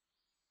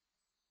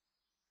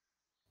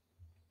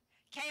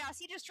 Chaos,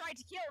 he just tried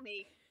to kill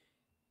me.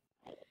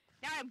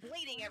 Now I'm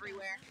bleeding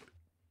everywhere.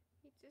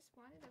 He just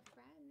wanted a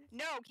friend.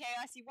 No,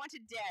 Chaos, he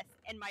wanted death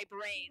and my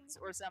brains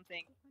or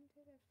something. He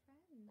wanted a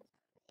friend.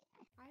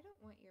 I don't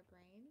want your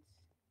brains.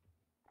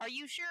 Are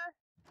you sure?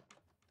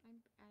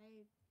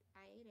 I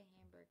ate a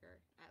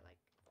hamburger at like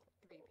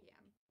 3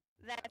 p.m.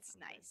 That's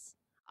nice.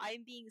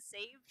 I'm being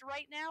saved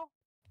right now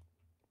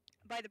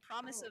by the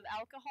promise of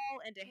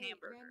alcohol and a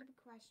hamburger. Random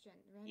question.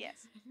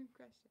 Yes. Random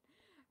question.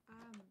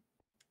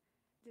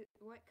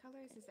 What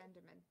color is this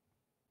Enderman?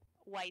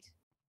 White.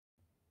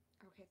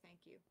 Okay,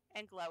 thank you.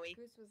 And glowy.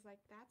 Goose was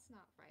like, that's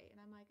not right. And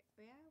I'm like,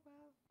 yeah,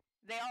 well.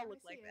 They all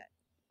look like that.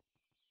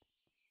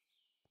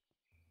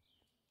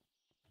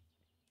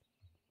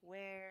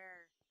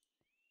 Where?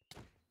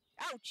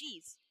 Oh,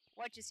 jeez.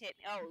 What just hit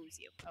me? Oh, it was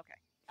you. Okay.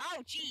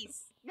 Oh,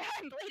 jeez. Now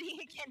I'm bleeding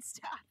again.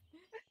 Stop.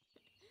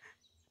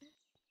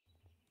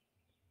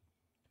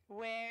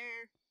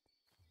 Where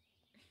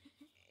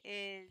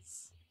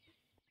is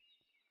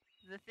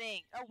the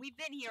thing? Oh, we've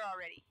been here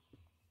already.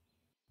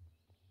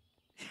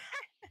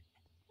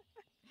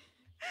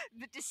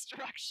 The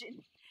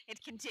destruction.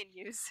 It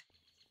continues.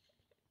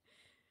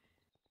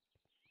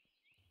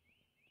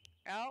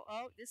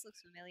 Oh, this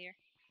looks familiar.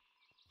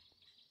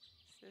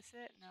 Is this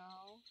it?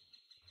 No.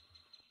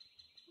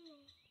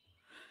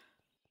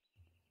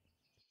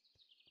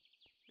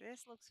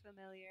 This looks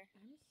familiar.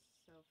 I'm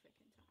so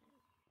freaking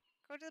tired.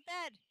 Go to the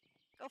bed.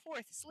 Go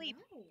forth. Sleep.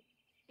 No.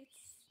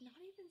 It's not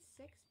even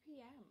 6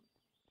 p.m.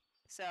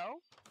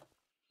 So?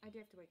 I do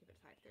have to wake up at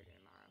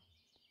 5:30 tomorrow.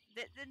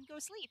 Then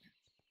go sleep.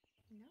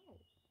 No.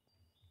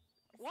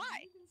 It's Why?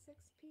 not even 6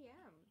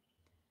 p.m.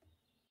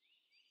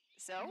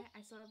 So?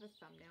 I still have a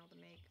thumbnail to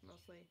make,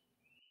 mostly.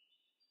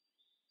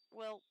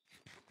 Well,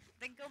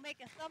 then go make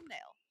a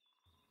thumbnail.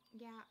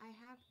 Yeah, I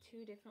have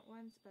 2 different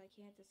ones, but I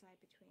can't decide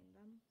between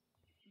them.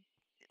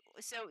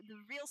 So, the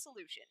real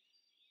solution,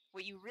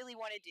 what you really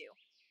want to do,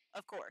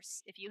 of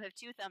course, if you have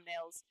 2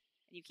 thumbnails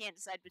and you can't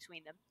decide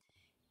between them,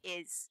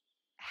 is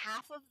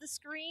half of the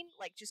screen,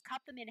 like just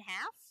cut them in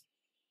half.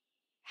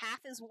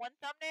 Half is one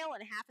thumbnail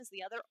and half is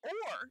the other,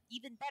 or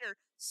even better,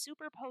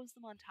 superpose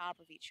them on top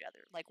of each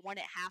other, like one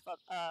at half of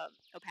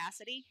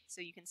opacity,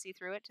 so you can see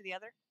through it to the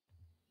other.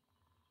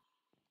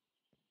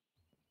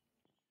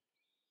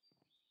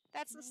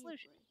 That's the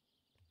solution.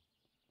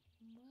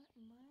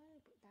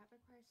 That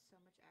requires so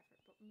much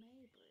effort, but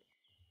maybe.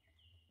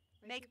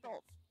 Make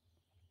both.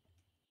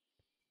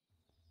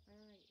 Where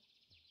are you?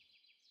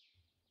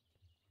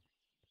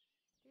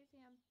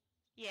 Museum.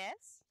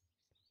 Yes?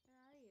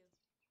 Where are you?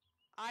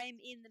 I'm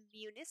in the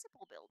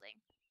municipal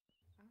building.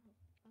 Oh,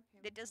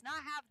 okay. That does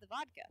not have the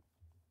vodka.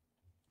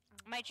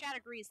 Oh. My chat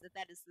agrees that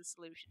that is the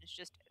solution. It's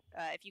just,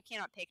 if you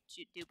cannot pick,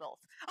 do both.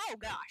 Oh,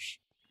 gosh!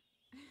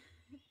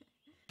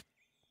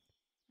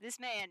 This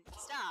man,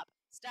 stop.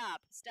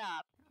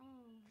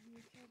 Oh,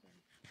 you killed him.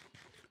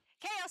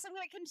 Chaos, I'm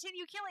going to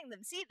continue killing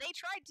them. See, they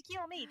tried to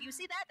kill me. Do you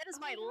see that? That is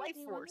my life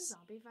force.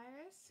 Do you want the zombie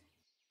virus?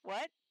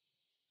 What?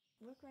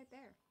 Look right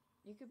there.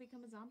 You could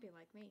become a zombie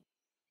like me.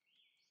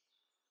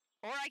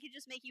 Or I could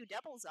just make you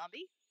double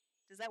zombie.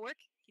 Does that work?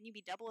 Can you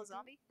be double a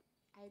zombie?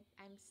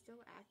 I'm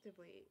still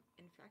actively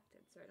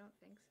infected, so I don't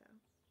think so.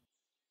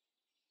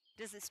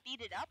 Does it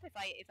speed it up if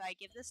I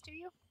give this to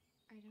you?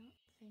 I don't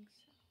think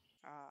so.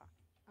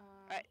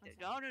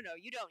 No,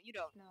 you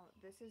don't. No,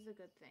 this is a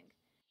good thing.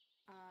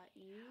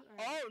 You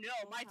are. Oh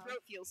no, my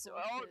throat feels so.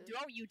 Oh,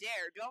 don't you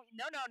dare! Don't.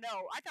 No.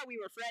 I thought we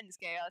were friends,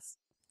 Chaos.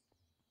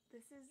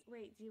 This is.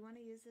 Wait, do you want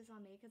to use this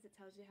on me? Because it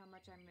tells you how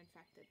much I'm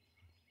infected.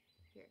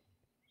 Here.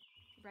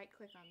 Right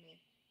click on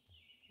me.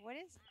 What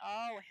is?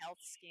 Oh, health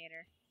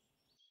scanner.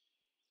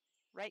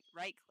 Right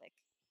click.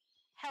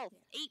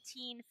 Health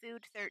 18,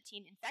 food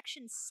 13,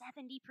 infection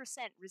 70%,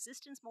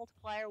 resistance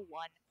multiplier 1,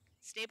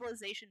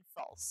 stabilization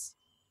false.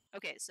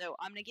 Okay, so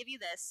I'm gonna give you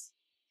this.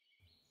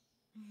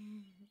 Do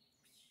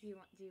you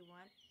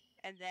want?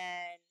 And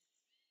then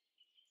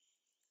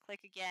click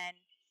again.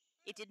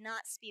 It did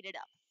not speed it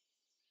up.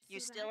 You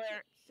still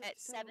are at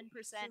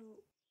 7%.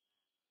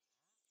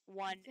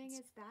 One. The thing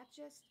is, that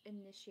just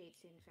initiates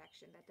the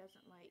infection. That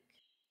doesn't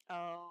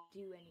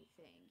do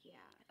anything.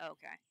 Yeah.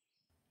 Okay.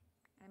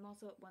 I'm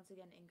also once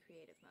again in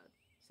creative mode.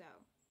 So.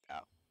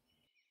 Oh.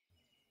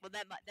 Well,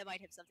 that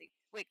might have something.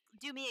 Wait,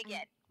 do me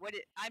again.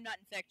 I'm not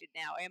infected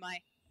now, am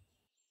I?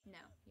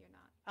 No, you're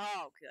not.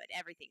 Oh, good.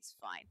 Everything's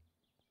fine.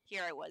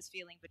 Here I was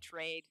feeling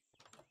betrayed.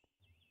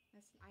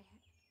 Listen,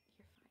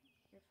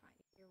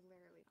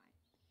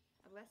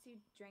 unless you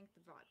drank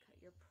the vodka,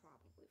 you're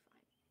probably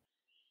fine.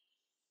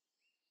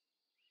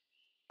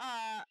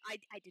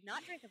 I did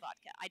not drink the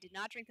vodka. I did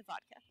not drink the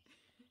vodka.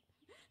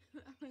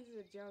 That was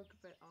a joke,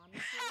 but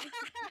honestly,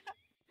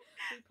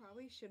 we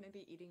probably shouldn't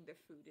be eating the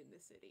food in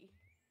the city.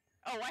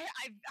 Oh, I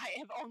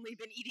have only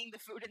been eating the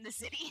food in the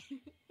city.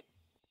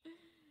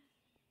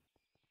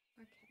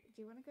 Okay, do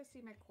you want to go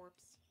see my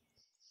corpse?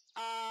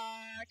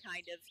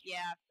 Kind of,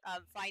 yeah.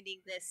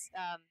 Finding this,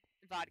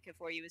 vodka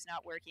for you is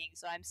not working,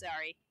 so I'm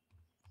sorry.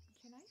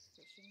 Can I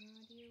fishing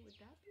rod you? Would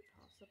that be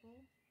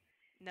possible?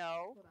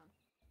 No. Hold on.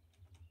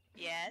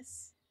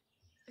 Yes.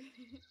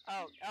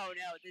 Oh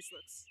no, this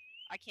looks...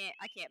 I can't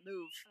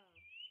move. Oh.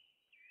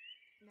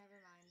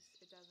 Never mind.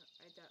 It doesn't...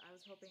 I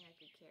was hoping I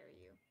could carry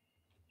you.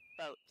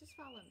 Boat. Just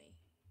follow me.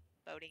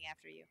 Boating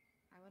after you.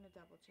 I want to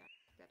double check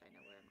that I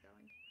know where I'm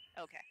going.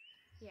 Okay.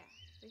 Yeah,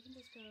 we can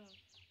just go... Do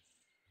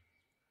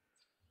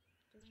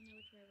I know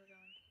which way we're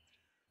going?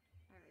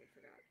 I already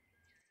forgot.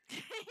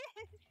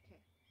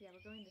 Okay, yeah,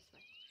 we're going this way.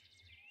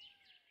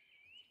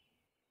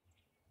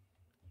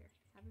 Here,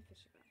 have a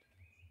fishing rod.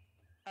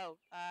 Oh,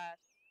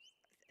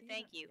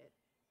 thank you.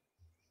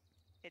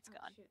 It's oh,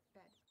 gone. Shoot,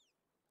 bed.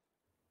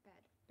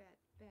 Bed, bed,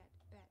 bed,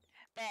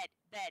 bed.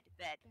 Bed.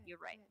 Bed, You're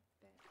right.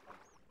 Bed.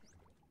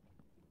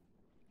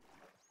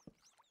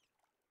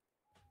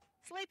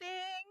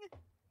 Sleeping!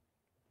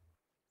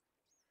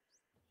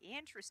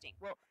 Interesting.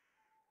 Well,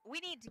 we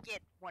need to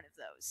get one of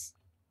those.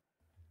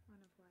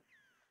 One of what?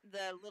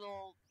 The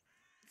little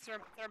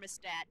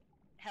thermostat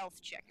health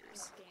A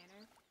checkers.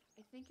 scanner?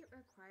 I think it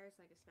requires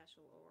like a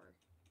special ore.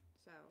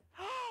 So,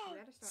 you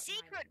better start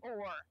Secret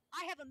mining. ore!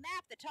 I have a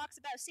map that talks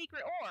about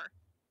secret ore.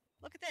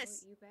 Look at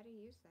this. Oh, you better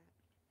use that.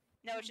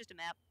 No, it's just a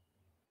map.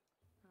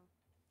 Oh.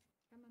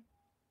 Come on.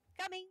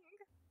 Coming!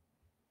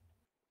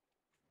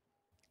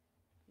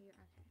 Okay,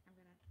 I'm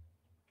gonna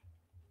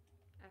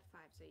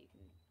F5 so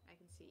I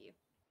can see you.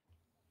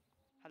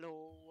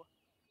 Hello.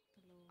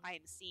 Hello. I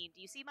am seen.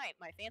 Do you see my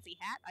fancy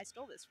hat? I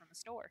stole this from a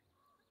store.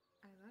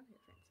 I love your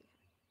fancy hat.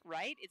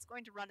 Right? It's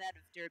going to run out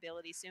of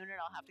durability soon, and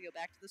I'll have to go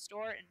back to the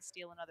store and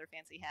steal another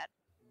fancy hat.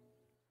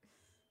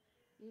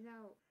 You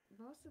know,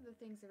 most of the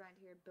things around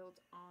here are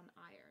built on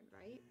iron,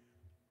 right?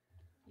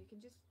 You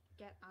can just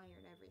get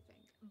iron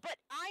everything.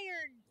 But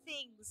iron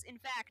things,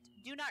 in fact,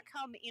 do not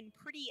come in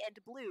pretty and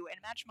blue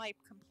and match my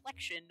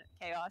complexion.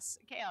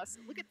 Chaos.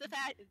 Look at the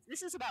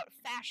this is about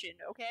fashion,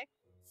 okay?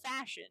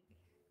 Fashion.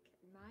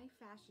 My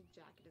fashion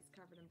jacket is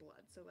covered in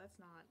blood, so let's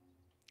not...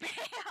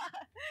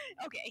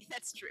 Okay,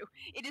 that's true.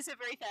 It is a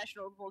very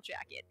fashionable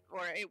jacket,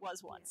 or it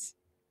was once.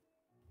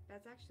 Yeah.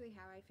 That's actually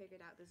how I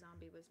figured out the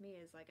zombie was me,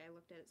 is like I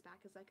looked at its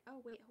back, is like, oh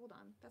wait, hold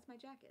on, that's my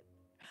jacket.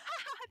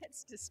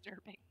 That's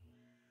disturbing.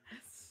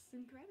 It's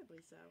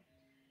incredibly so.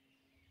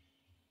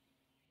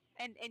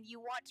 And you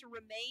want to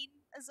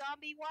remain a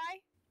zombie? Why?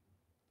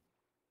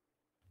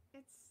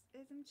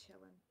 I'm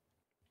chilling.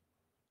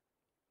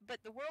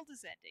 But the world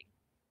is ending.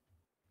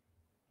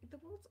 The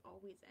world's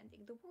always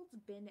ending. The world's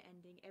been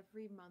ending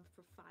every month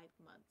for 5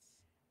 months.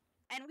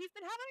 And we've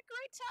been having a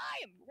great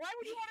time. Why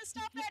would you want to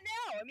stop that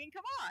now? I mean,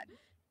 come on.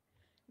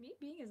 Me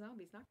being a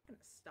zombie is not going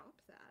to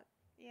stop that.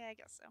 Yeah, I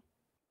guess so.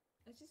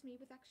 It's just me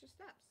with extra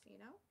steps, you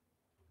know?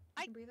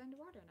 I can breathe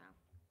underwater now.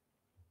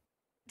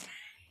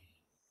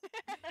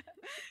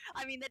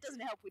 I mean, that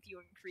doesn't help with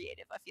you in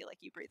creative. I feel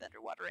like you breathe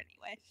underwater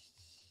anyway.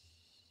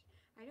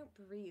 I don't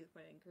breathe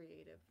when in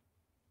creative.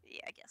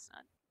 Yeah, I guess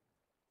not.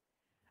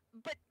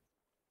 But,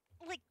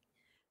 like,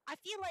 I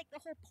feel like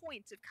the whole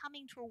point of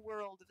coming to a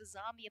world of a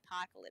zombie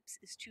apocalypse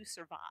is to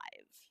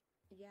survive.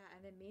 Yeah,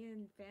 and then me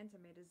and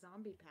Phantom made a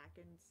zombie pack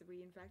and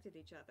we infected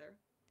each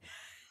other.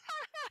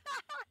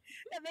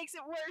 That makes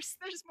it worse.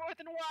 There's more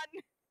than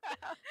one.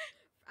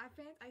 I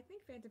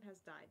think Phantom has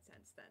died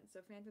since then,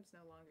 so Phantom's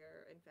no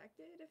longer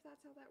infected, if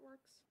that's how that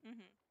works.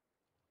 Mm-hmm.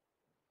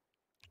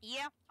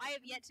 Yeah, I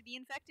have yet to be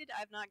infected.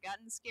 I've not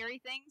gotten scary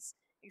things,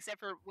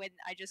 except for when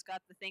I just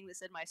got the thing that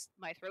said my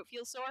throat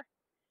feels sore.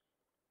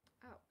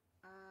 Oh,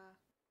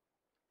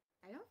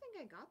 I don't think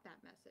I got that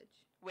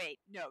message.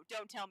 Wait, no,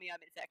 don't tell me I'm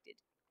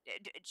infected.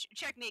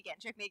 Check me again.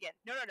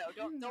 No,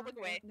 don't look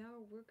away.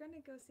 No, we're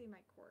gonna go see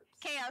my corpse.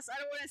 Chaos, I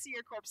don't want to see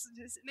your corpse.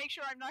 Just make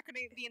sure I'm not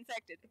gonna be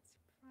infected. It's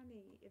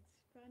funny. If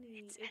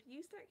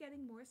you start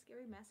getting more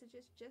scary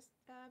messages, just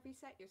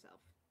reset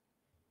yourself.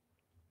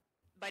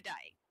 By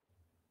dying.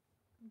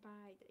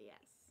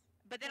 Yes.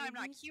 But then I'm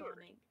not cured,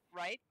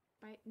 right?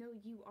 No,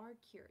 you are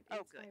cured.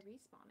 Oh, it's good. By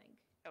respawning.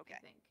 Okay.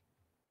 I think.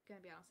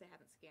 Gonna be honest, I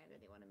haven't scanned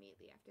anyone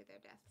immediately after their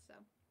death, so.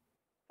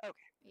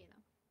 Okay. You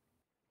know.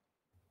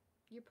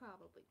 You're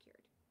probably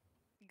cured.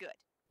 Good.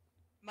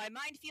 My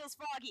mind feels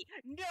foggy.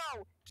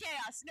 No!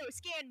 Chaos! No,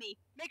 scan me!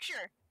 Make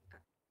sure!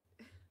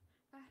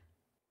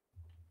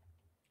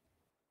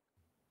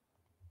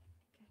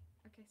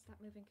 Okay,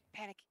 stop moving.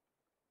 Panic.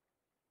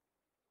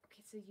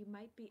 Okay, so you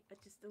might be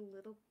just a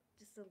little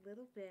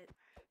bit.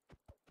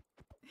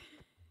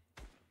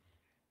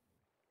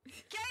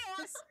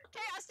 Chaos!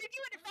 Chaos, did you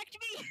infect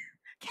me?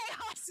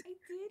 Chaos!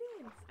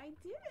 I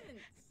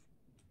didn't!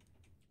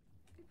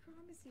 I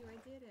promise you, I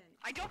didn't.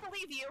 I don't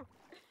believe you!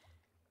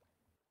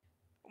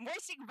 I'm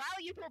wasting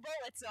valuable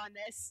bullets on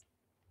this.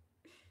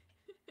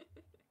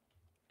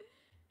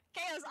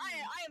 Chaos,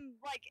 I am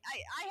like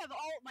I have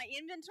all my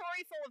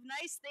inventory full of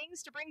nice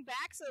things to bring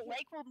back so that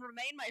Lake will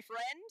remain my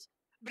friend.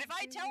 But if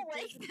I tell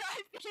Lake that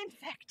I've been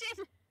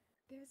infected,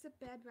 there's a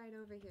bed right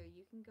over here.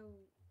 You can go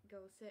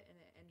sit in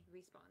it and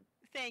respawn.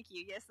 Thank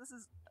you. Yes, this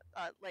is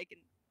Lake,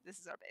 and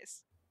this is our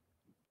base.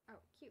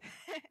 Oh, cute.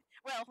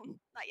 Well,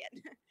 not yet.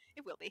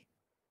 It will be.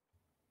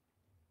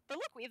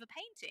 But look, we have a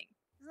painting.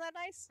 Isn't that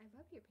nice? I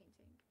love your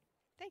painting.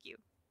 Thank you.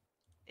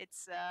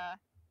 It's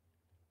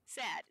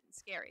sad and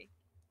scary.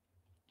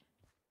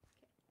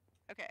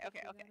 Okay. You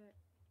gotta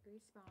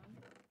respawn,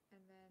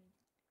 and then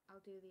I'll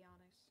do the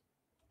honors.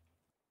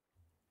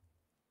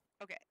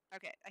 Okay.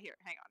 Here,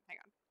 hang on.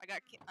 I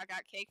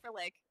got cake for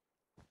Lake.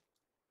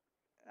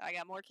 I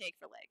got more cake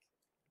for Lake.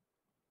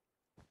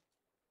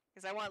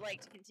 Because I want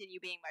Lake to continue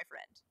being my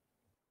friend.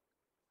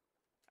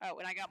 Oh,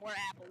 and I got more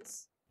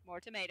apples, more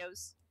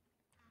tomatoes.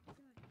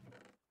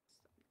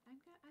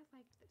 I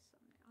like this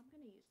one. I'm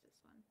gonna use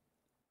this one.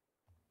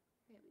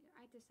 There we go.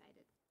 I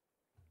decided.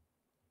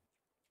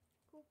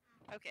 Cool.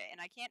 Okay,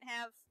 and I can't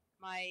have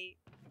my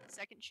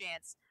second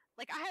chance.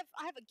 Like I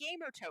have a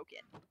gamer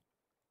token.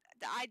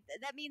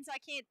 That means I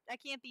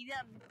can't be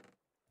them.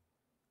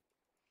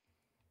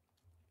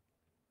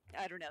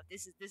 I don't know.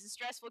 This is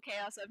stressful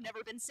chaos. I've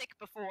never been sick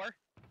before.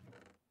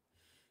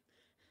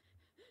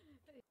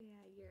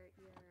 Yeah,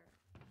 you're.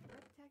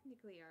 What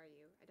technically are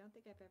you? I don't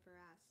think I've ever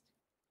asked.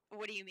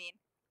 What do you mean?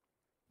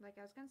 Like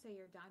I was gonna say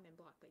you're diamond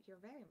block, but you're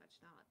very much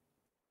not.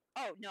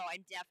 Oh no,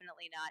 I'm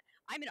definitely not.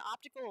 I'm an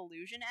optical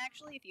illusion.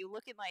 Actually, if you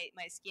look at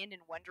my skin in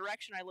one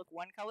direction, I look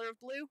one color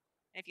of blue,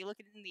 and if you look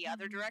at it in the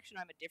other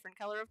direction, I'm a different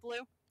color of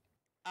blue.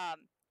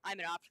 I'm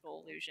an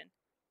optical illusion.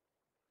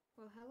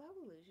 Well, hello,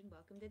 illusion.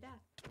 Welcome to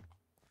death.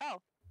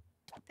 Oh,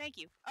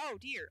 thank you. Oh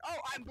dear. Oh,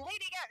 I'm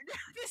bleeding out.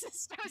 This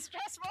is so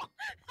stressful.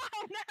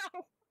 Oh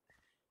no.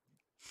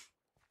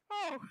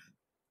 Oh.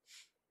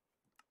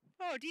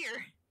 Oh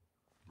dear.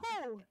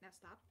 Oh. Now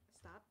stop.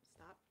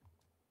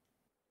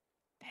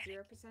 0%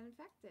 Panic.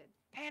 infected.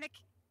 Panic.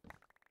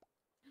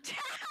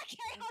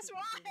 Chaos,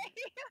 why?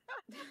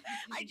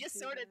 I just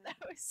sorted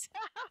those.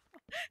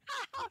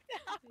 Oh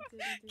no.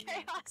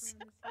 Chaos.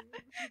 I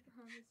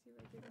promise you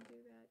I didn't do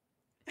that.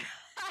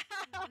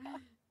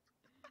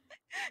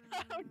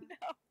 Oh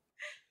no.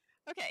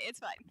 Okay, it's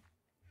fine.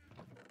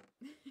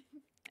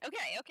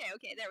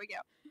 Okay, there we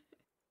go.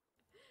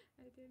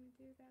 I didn't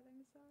do that,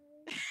 I'm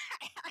sorry.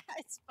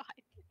 It's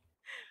fine.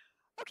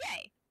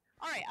 Okay.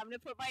 Alright, I'm gonna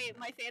put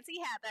my fancy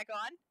hat back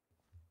on.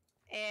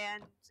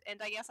 And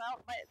I guess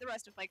I'll buy the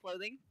rest of my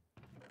clothing.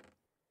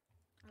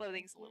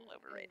 Clothing's a little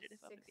overrated, if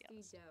I'm gonna be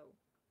honest. Dough.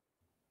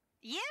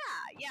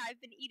 Yeah,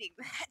 I've been eating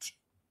that.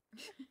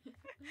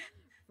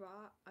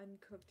 Raw,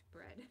 uncooked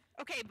bread.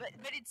 Okay, but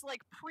it's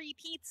like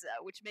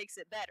pre-pizza, which makes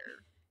it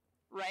better,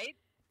 right?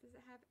 Does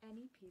it have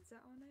any pizza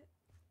on it?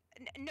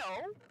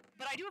 No,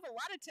 but I do have a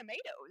lot of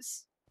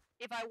tomatoes.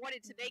 If I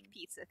wanted to make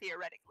pizza,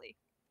 theoretically.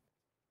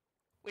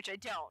 Which I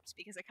don't,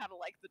 because I kind of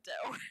like the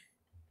dough.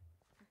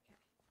 Okay.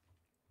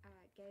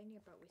 Get in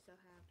your boat. We still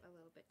have a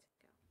little bit to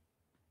go.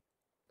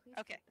 Please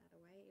put that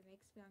away. It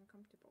makes me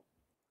uncomfortable.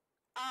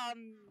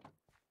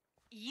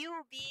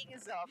 You being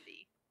a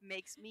zombie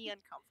makes me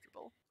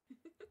uncomfortable.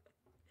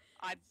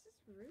 It's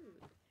just rude.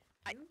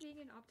 You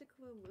being an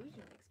optical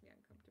illusion makes me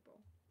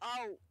uncomfortable.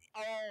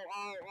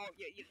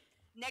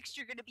 Next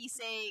you're gonna be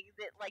saying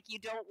that, like, you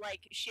don't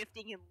like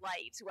shifting in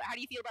light. How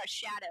do you feel about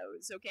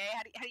shadows, okay?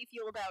 How do you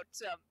feel about,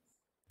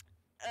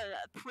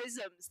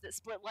 prisms that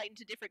split light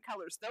into different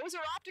colors? Those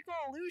are optical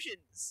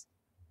illusions.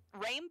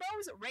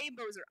 Rainbows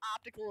are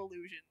optical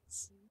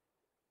illusions.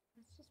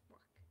 Let's just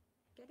walk.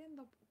 Get in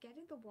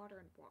the water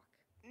and walk.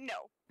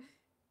 No.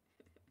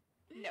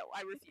 No,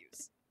 I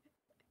refuse.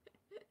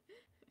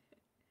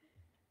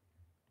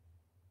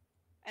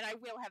 And I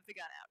will have the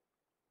gun out.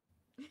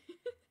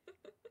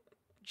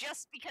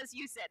 Just because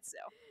you said so.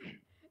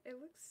 It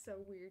looks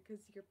so weird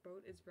because your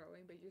boat is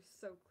rowing, but you're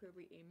so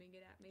clearly aiming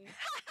it at me.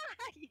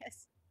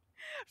 Yes.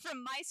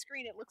 From my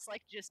screen, it looks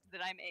like just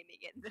that I'm aiming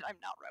it, and that I'm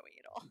not rowing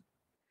at all.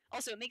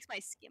 Also, it makes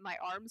my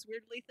arms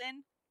weirdly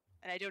thin,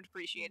 and I don't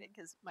appreciate it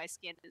because my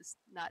skin is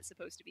not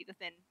supposed to be the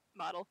thin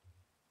model.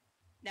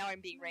 Now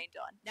I'm being rained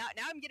on. Now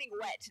I'm getting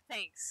wet.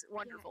 Thanks.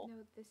 Wonderful. Yeah,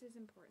 no, this is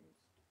important.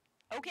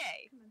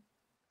 Okay. Come on.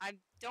 I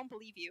don't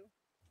believe you.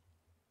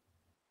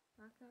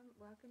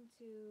 Welcome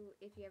to,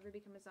 if you ever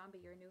become a zombie,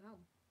 your new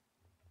home.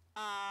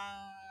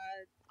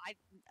 I'm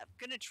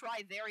gonna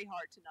try very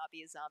hard to not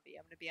be a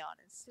zombie, I'm gonna be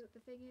honest. So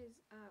the thing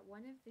is,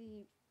 one of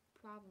the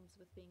problems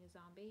with being a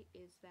zombie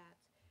is that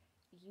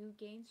you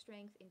gain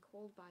strength in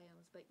cold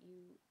biomes, but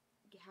you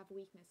have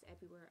weakness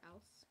everywhere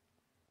else.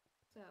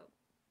 So,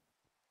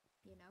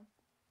 you know?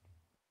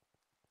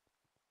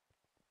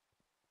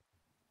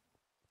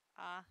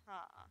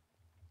 Uh-huh.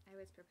 I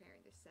was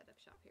preparing to set up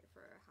shop here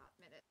for a hot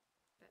minute.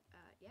 But,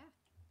 yeah.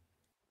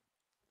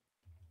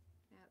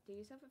 Now, do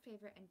yourself a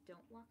favor and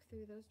don't walk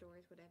through those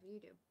doors, whatever you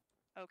do.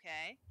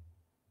 Okay.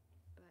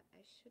 But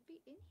I should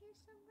be in here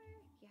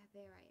somewhere? Yeah,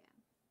 there I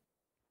am.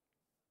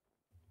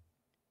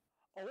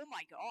 Oh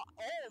my god!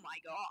 Oh my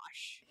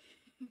gosh!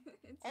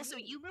 Also,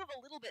 me. you move a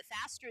little bit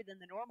faster than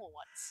the normal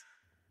ones.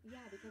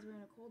 Yeah, because we're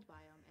in a cold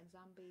biome, and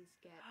zombies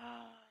get.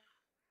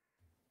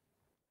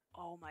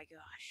 Oh my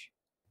gosh!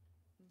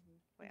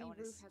 Wait, the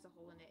roof has a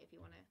hole in it. If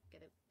you want to get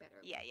a better.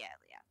 Yeah.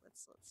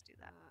 Let's do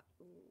that.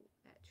 Ooh,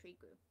 that tree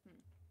grew.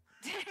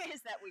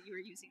 Is that what you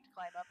were using to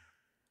climb up?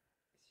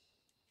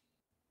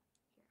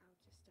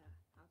 Here,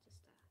 I'll just.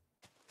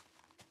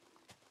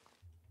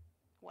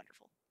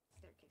 Wonderful.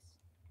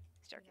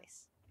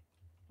 Staircase.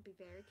 Be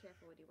very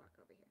careful when you walk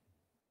over here.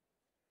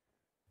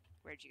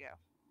 Where'd you go?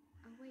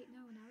 Oh wait,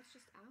 no. Now it's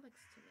just Alex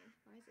to me.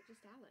 Why is it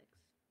just Alex?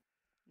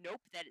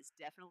 Nope, that is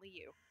definitely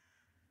you.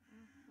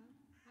 Oh well,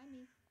 hi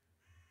me.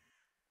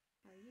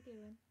 How are you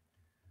doing?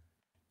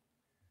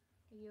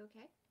 Are you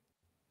okay?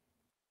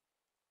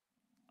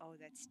 Oh,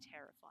 that's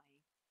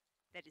terrifying.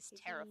 That is Say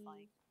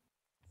terrifying.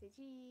 Cheese. Say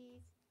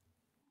cheese.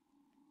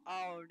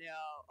 Oh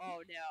no.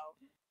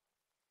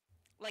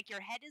 Like,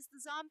 your head is the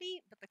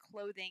zombie, but the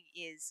clothing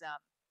is,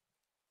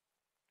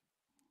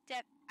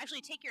 actually,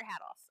 take your hat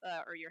off,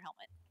 or your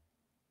helmet.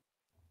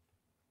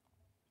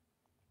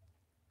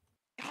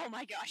 Oh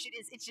my gosh, it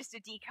is. It's just a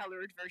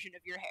decolored version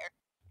of your hair.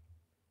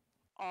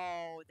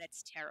 Oh,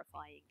 that's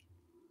terrifying.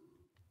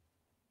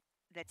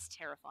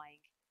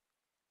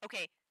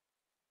 Okay.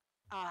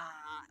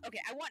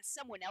 Okay, I want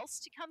someone else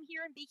to come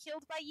here and be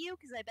killed by you,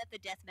 because I bet the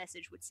death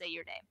message would say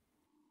your name.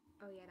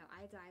 Oh yeah, no,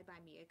 I died by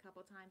me a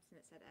couple times,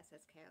 and it said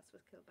SS Chaos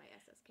was killed by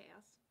SS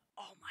Chaos.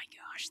 Oh my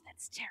gosh,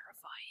 that's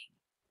terrifying.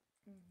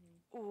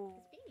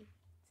 Ooh. It's me.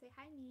 Say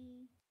hi,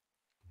 me.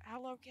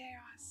 Hello,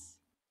 Chaos.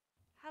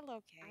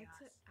 Sometimes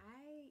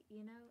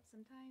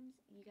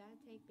you gotta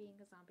take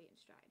being a zombie in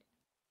stride.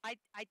 I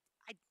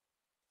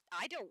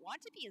don't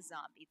want to be a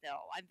zombie,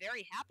 though. I'm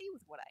very happy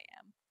with what I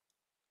am.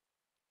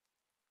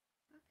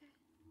 Okay.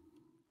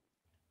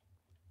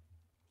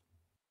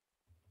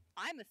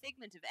 I'm a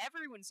figment of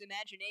everyone's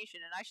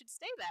imagination, and I should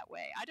stay that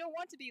way. I don't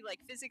want to be, like,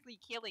 physically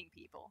killing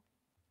people.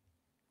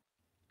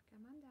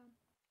 Come on down.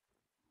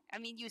 I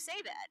mean, you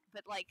say that,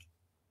 but, like,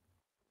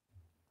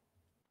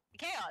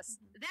 Chaos,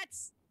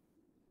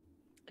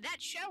 that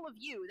shell of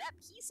you,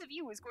 that piece of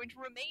you is going to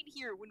remain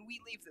here when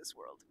we leave this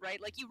world, right?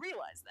 Like, you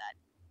realize that.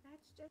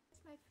 That's just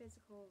my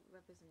physical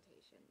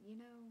representation, you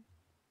know?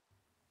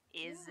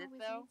 Is it,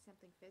 though? Need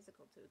something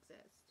physical to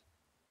exist.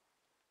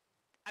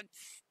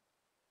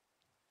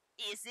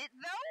 Is it,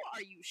 though?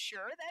 Are you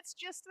sure that's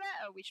just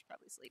that? Oh, we should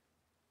probably sleep.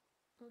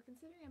 Well,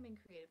 considering I'm in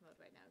creative mode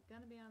right now,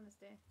 gonna be honest,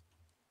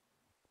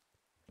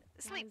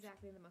 Sleep. Not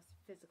exactly the most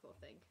physical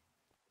thing.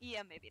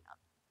 Yeah, maybe not.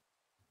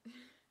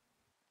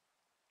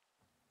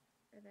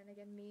 And then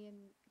again, me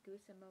and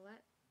Goose and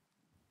Millette,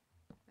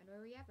 when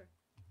were we ever?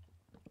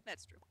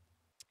 That's true.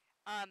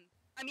 I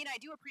mean, I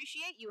do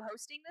appreciate you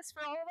hosting this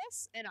for all of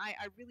us, and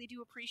I really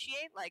do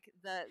appreciate, like,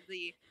 the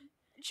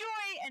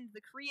joy and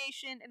the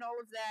creation and all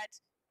of that,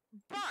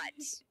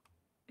 but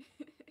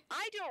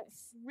I don't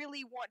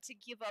really want to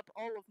give up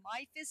all of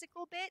my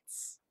physical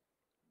bits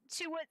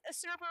to a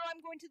server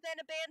I'm going to then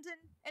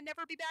abandon and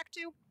never be back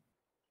to.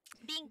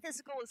 Being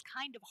physical is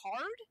kind of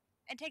hard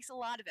and takes a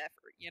lot of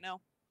effort, you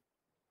know?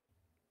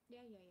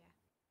 Yeah.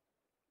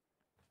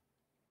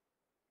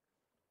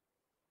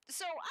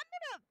 So I'm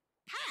gonna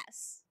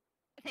pass.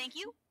 Thank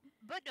you,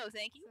 but no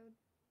thank you. So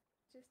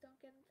just don't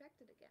get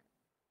infected again.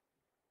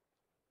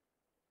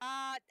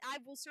 I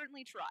will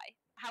certainly try.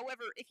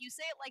 However, if you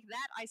say it like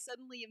that, I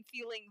suddenly am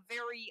feeling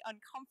very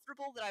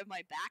uncomfortable that I have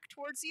my back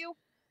towards you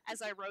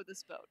as I row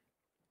this boat.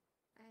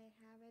 I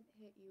haven't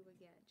hit you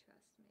again,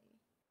 trust me.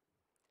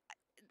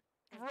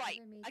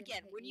 Right.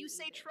 Again, when you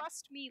say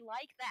trust me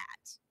like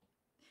that,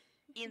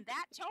 in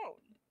that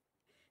tone,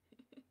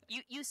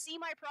 you see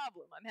my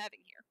problem I'm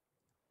having here.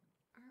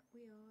 Aren't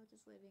we all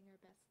just living our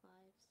best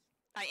lives?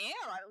 I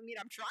am. I mean,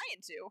 I'm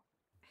trying to.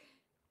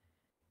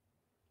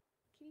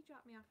 Can you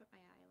drop me off at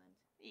my island?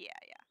 Yeah.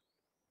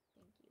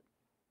 Thank you.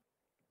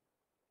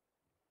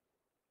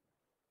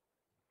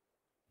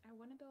 I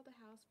want to build a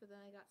house, but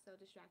then I got so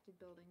distracted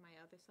building my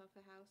other self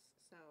a house,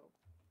 so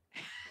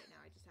right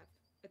now I just have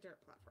a dirt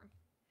platform.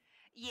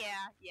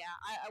 Yeah.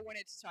 I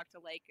wanted to talk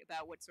to Lake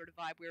about what sort of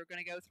vibe we were going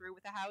to go through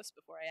with the house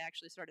before I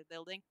actually started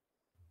building.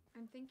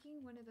 I'm thinking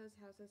one of those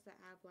houses that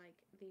have, like,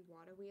 the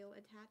water wheel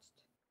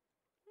attached.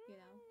 You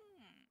know?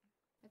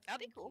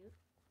 That'd be cool.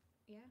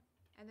 Cute. Yeah.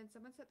 And then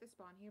someone set their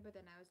spawn here, but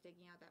then I was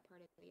digging out that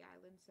part of the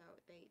island, so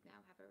they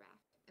now have a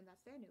raft. And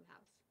that's their new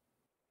house.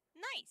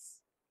 Nice.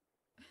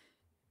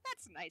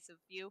 That's nice of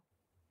you.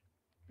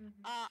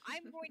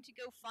 I'm going to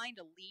go find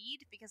a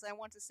lead because I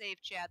want to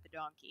save Chad the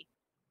donkey.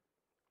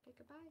 Okay,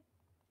 goodbye.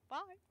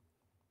 Bye.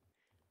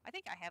 I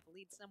think I have a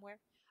lead somewhere.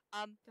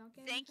 Don't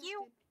get thank infected.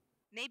 you.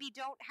 Maybe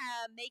don't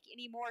make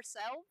any more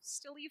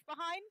selves to leave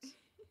behind.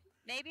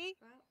 Maybe.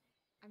 Well,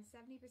 I'm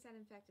 70%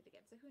 infected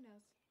again, so who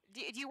knows?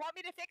 Do you want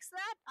me to fix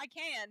that? I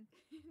can.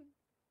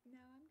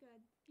 No, I'm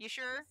good. You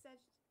sure?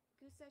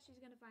 Goose says she's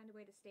gonna find a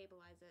way to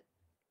stabilize it.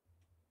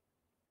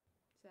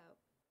 So.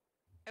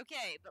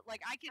 Okay, but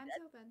like I could.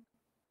 Until then.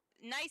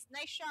 Nice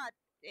shot.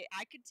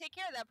 I could take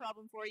care of that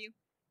problem for you.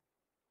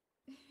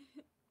 I'm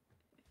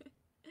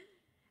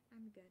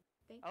good.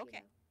 Thank you,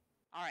 Okay.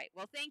 though. All right.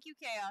 Well, thank you,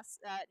 Chaos.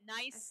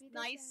 Nice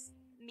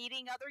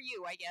meeting other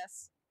you, I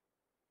guess.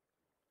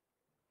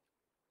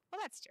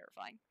 Well, that's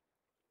terrifying.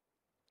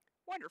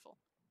 Wonderful.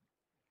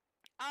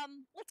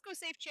 Let's go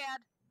save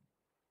Chad,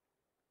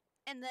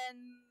 and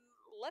then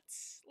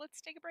let's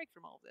take a break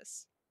from all of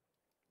this.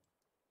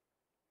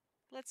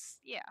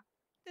 Yeah.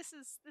 This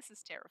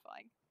is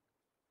terrifying.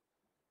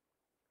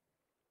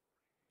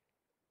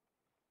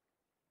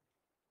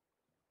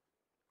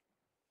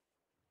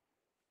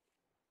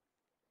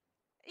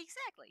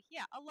 Exactly.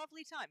 Yeah, a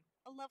lovely time.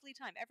 A lovely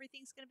time.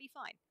 Everything's gonna be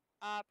fine.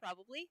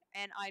 Probably.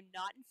 And I'm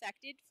not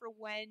infected for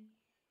when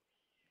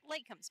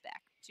Light comes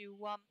back to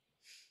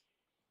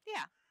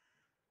yeah.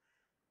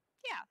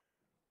 Yeah.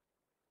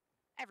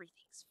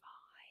 Everything's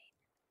fine.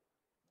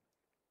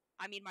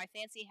 I mean, my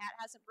fancy hat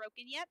hasn't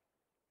broken yet.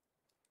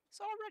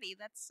 So already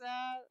that's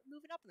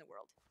moving up in the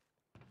world.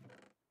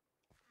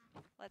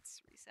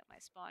 Let's reset my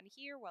spawn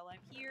here while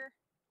I'm here.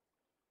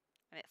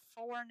 I'm at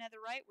 4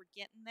 netherite. We're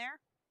getting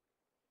there.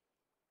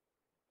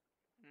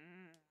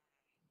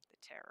 The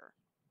terror.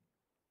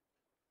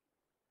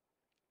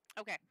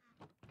 Okay.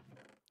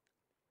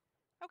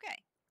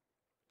 Okay.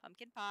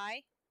 Pumpkin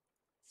pie.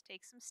 Let's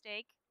take some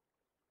steak.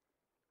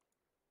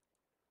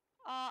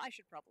 I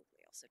should probably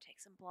also take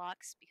some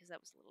blocks because that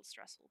was a little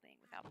stressful being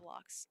without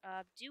blocks.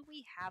 Do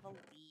we have a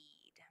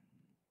lead?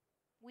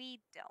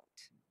 We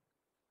don't.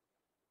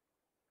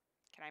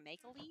 Can I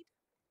make a lead?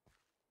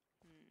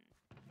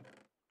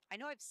 I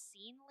know I've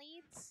seen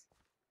leads.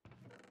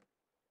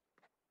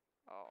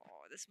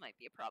 Oh, this might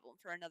be a problem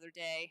for another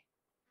day.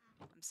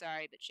 I'm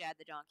sorry, but Chad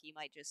the donkey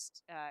might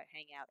just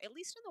hang out. At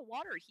least in the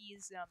water,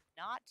 he's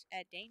not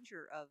at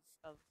danger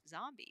of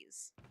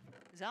zombies,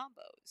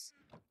 zombos,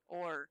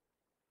 or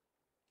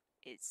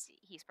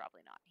he's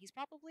probably not. He's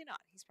probably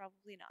not. He's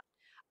probably not.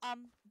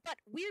 But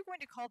we're going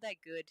to call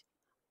that good.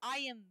 I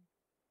am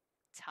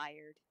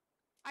tired.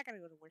 I gotta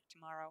go to work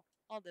tomorrow.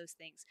 All those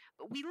things.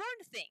 But we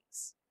learned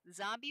things.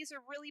 Zombies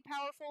are really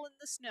powerful in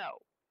the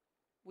snow.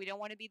 We don't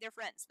want to be their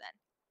friends then.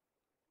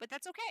 But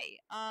that's okay.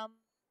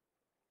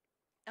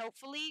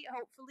 Hopefully,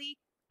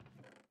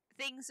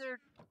 things are.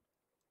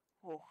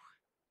 Oh,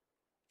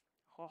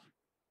 oh.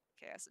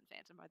 Chaos and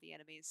Phantom are the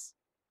enemies.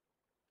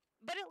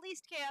 But at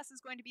least Chaos is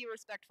going to be a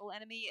respectful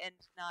enemy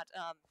and not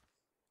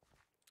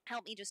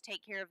help me just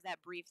take care of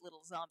that brief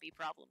little zombie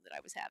problem that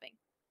I was having.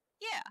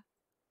 Yeah,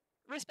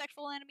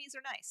 respectful enemies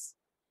are nice.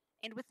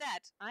 And with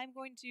that, I'm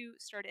going to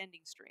start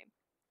ending stream.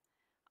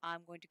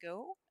 I'm going to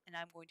go and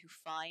I'm going to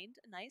find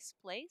a nice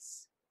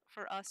place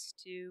for us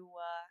to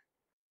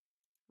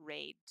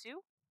raid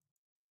to.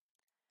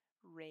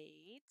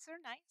 Raids are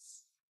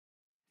nice.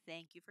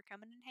 Thank you for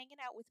coming and hanging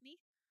out with me.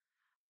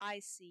 I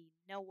see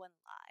no one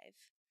live.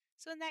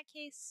 So in that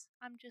case,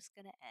 I'm just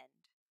going to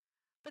end.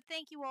 But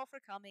thank you all for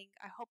coming.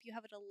 I hope you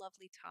have a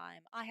lovely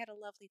time. I had a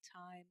lovely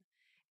time.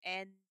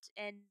 And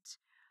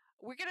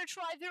we're going to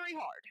try very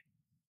hard.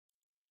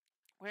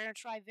 We're going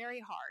to try very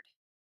hard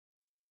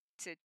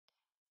to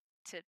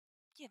to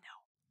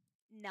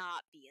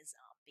not be a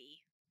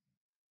zombie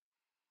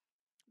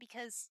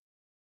because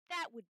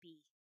that would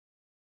be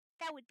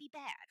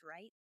bad,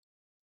 right?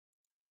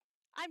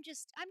 I'm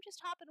just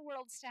hopping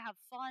worlds to have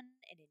fun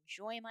and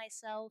enjoy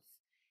myself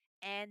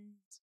and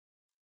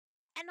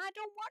I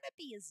don't want to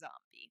be a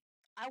zombie.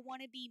 I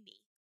want to be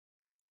me.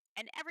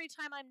 And every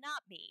time I'm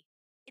not me,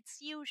 it's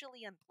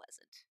usually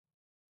unpleasant.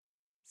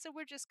 So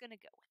we're just going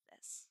to go with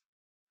this.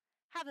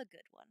 Have a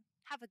good one.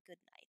 Have a good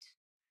night.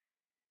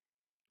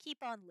 Keep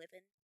on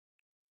living.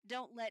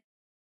 Don't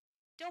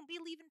be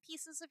leaving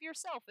pieces of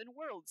yourself in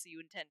worlds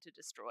you intend to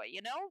destroy,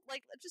 you know?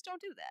 Like just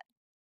don't do that.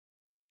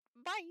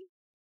 Bye.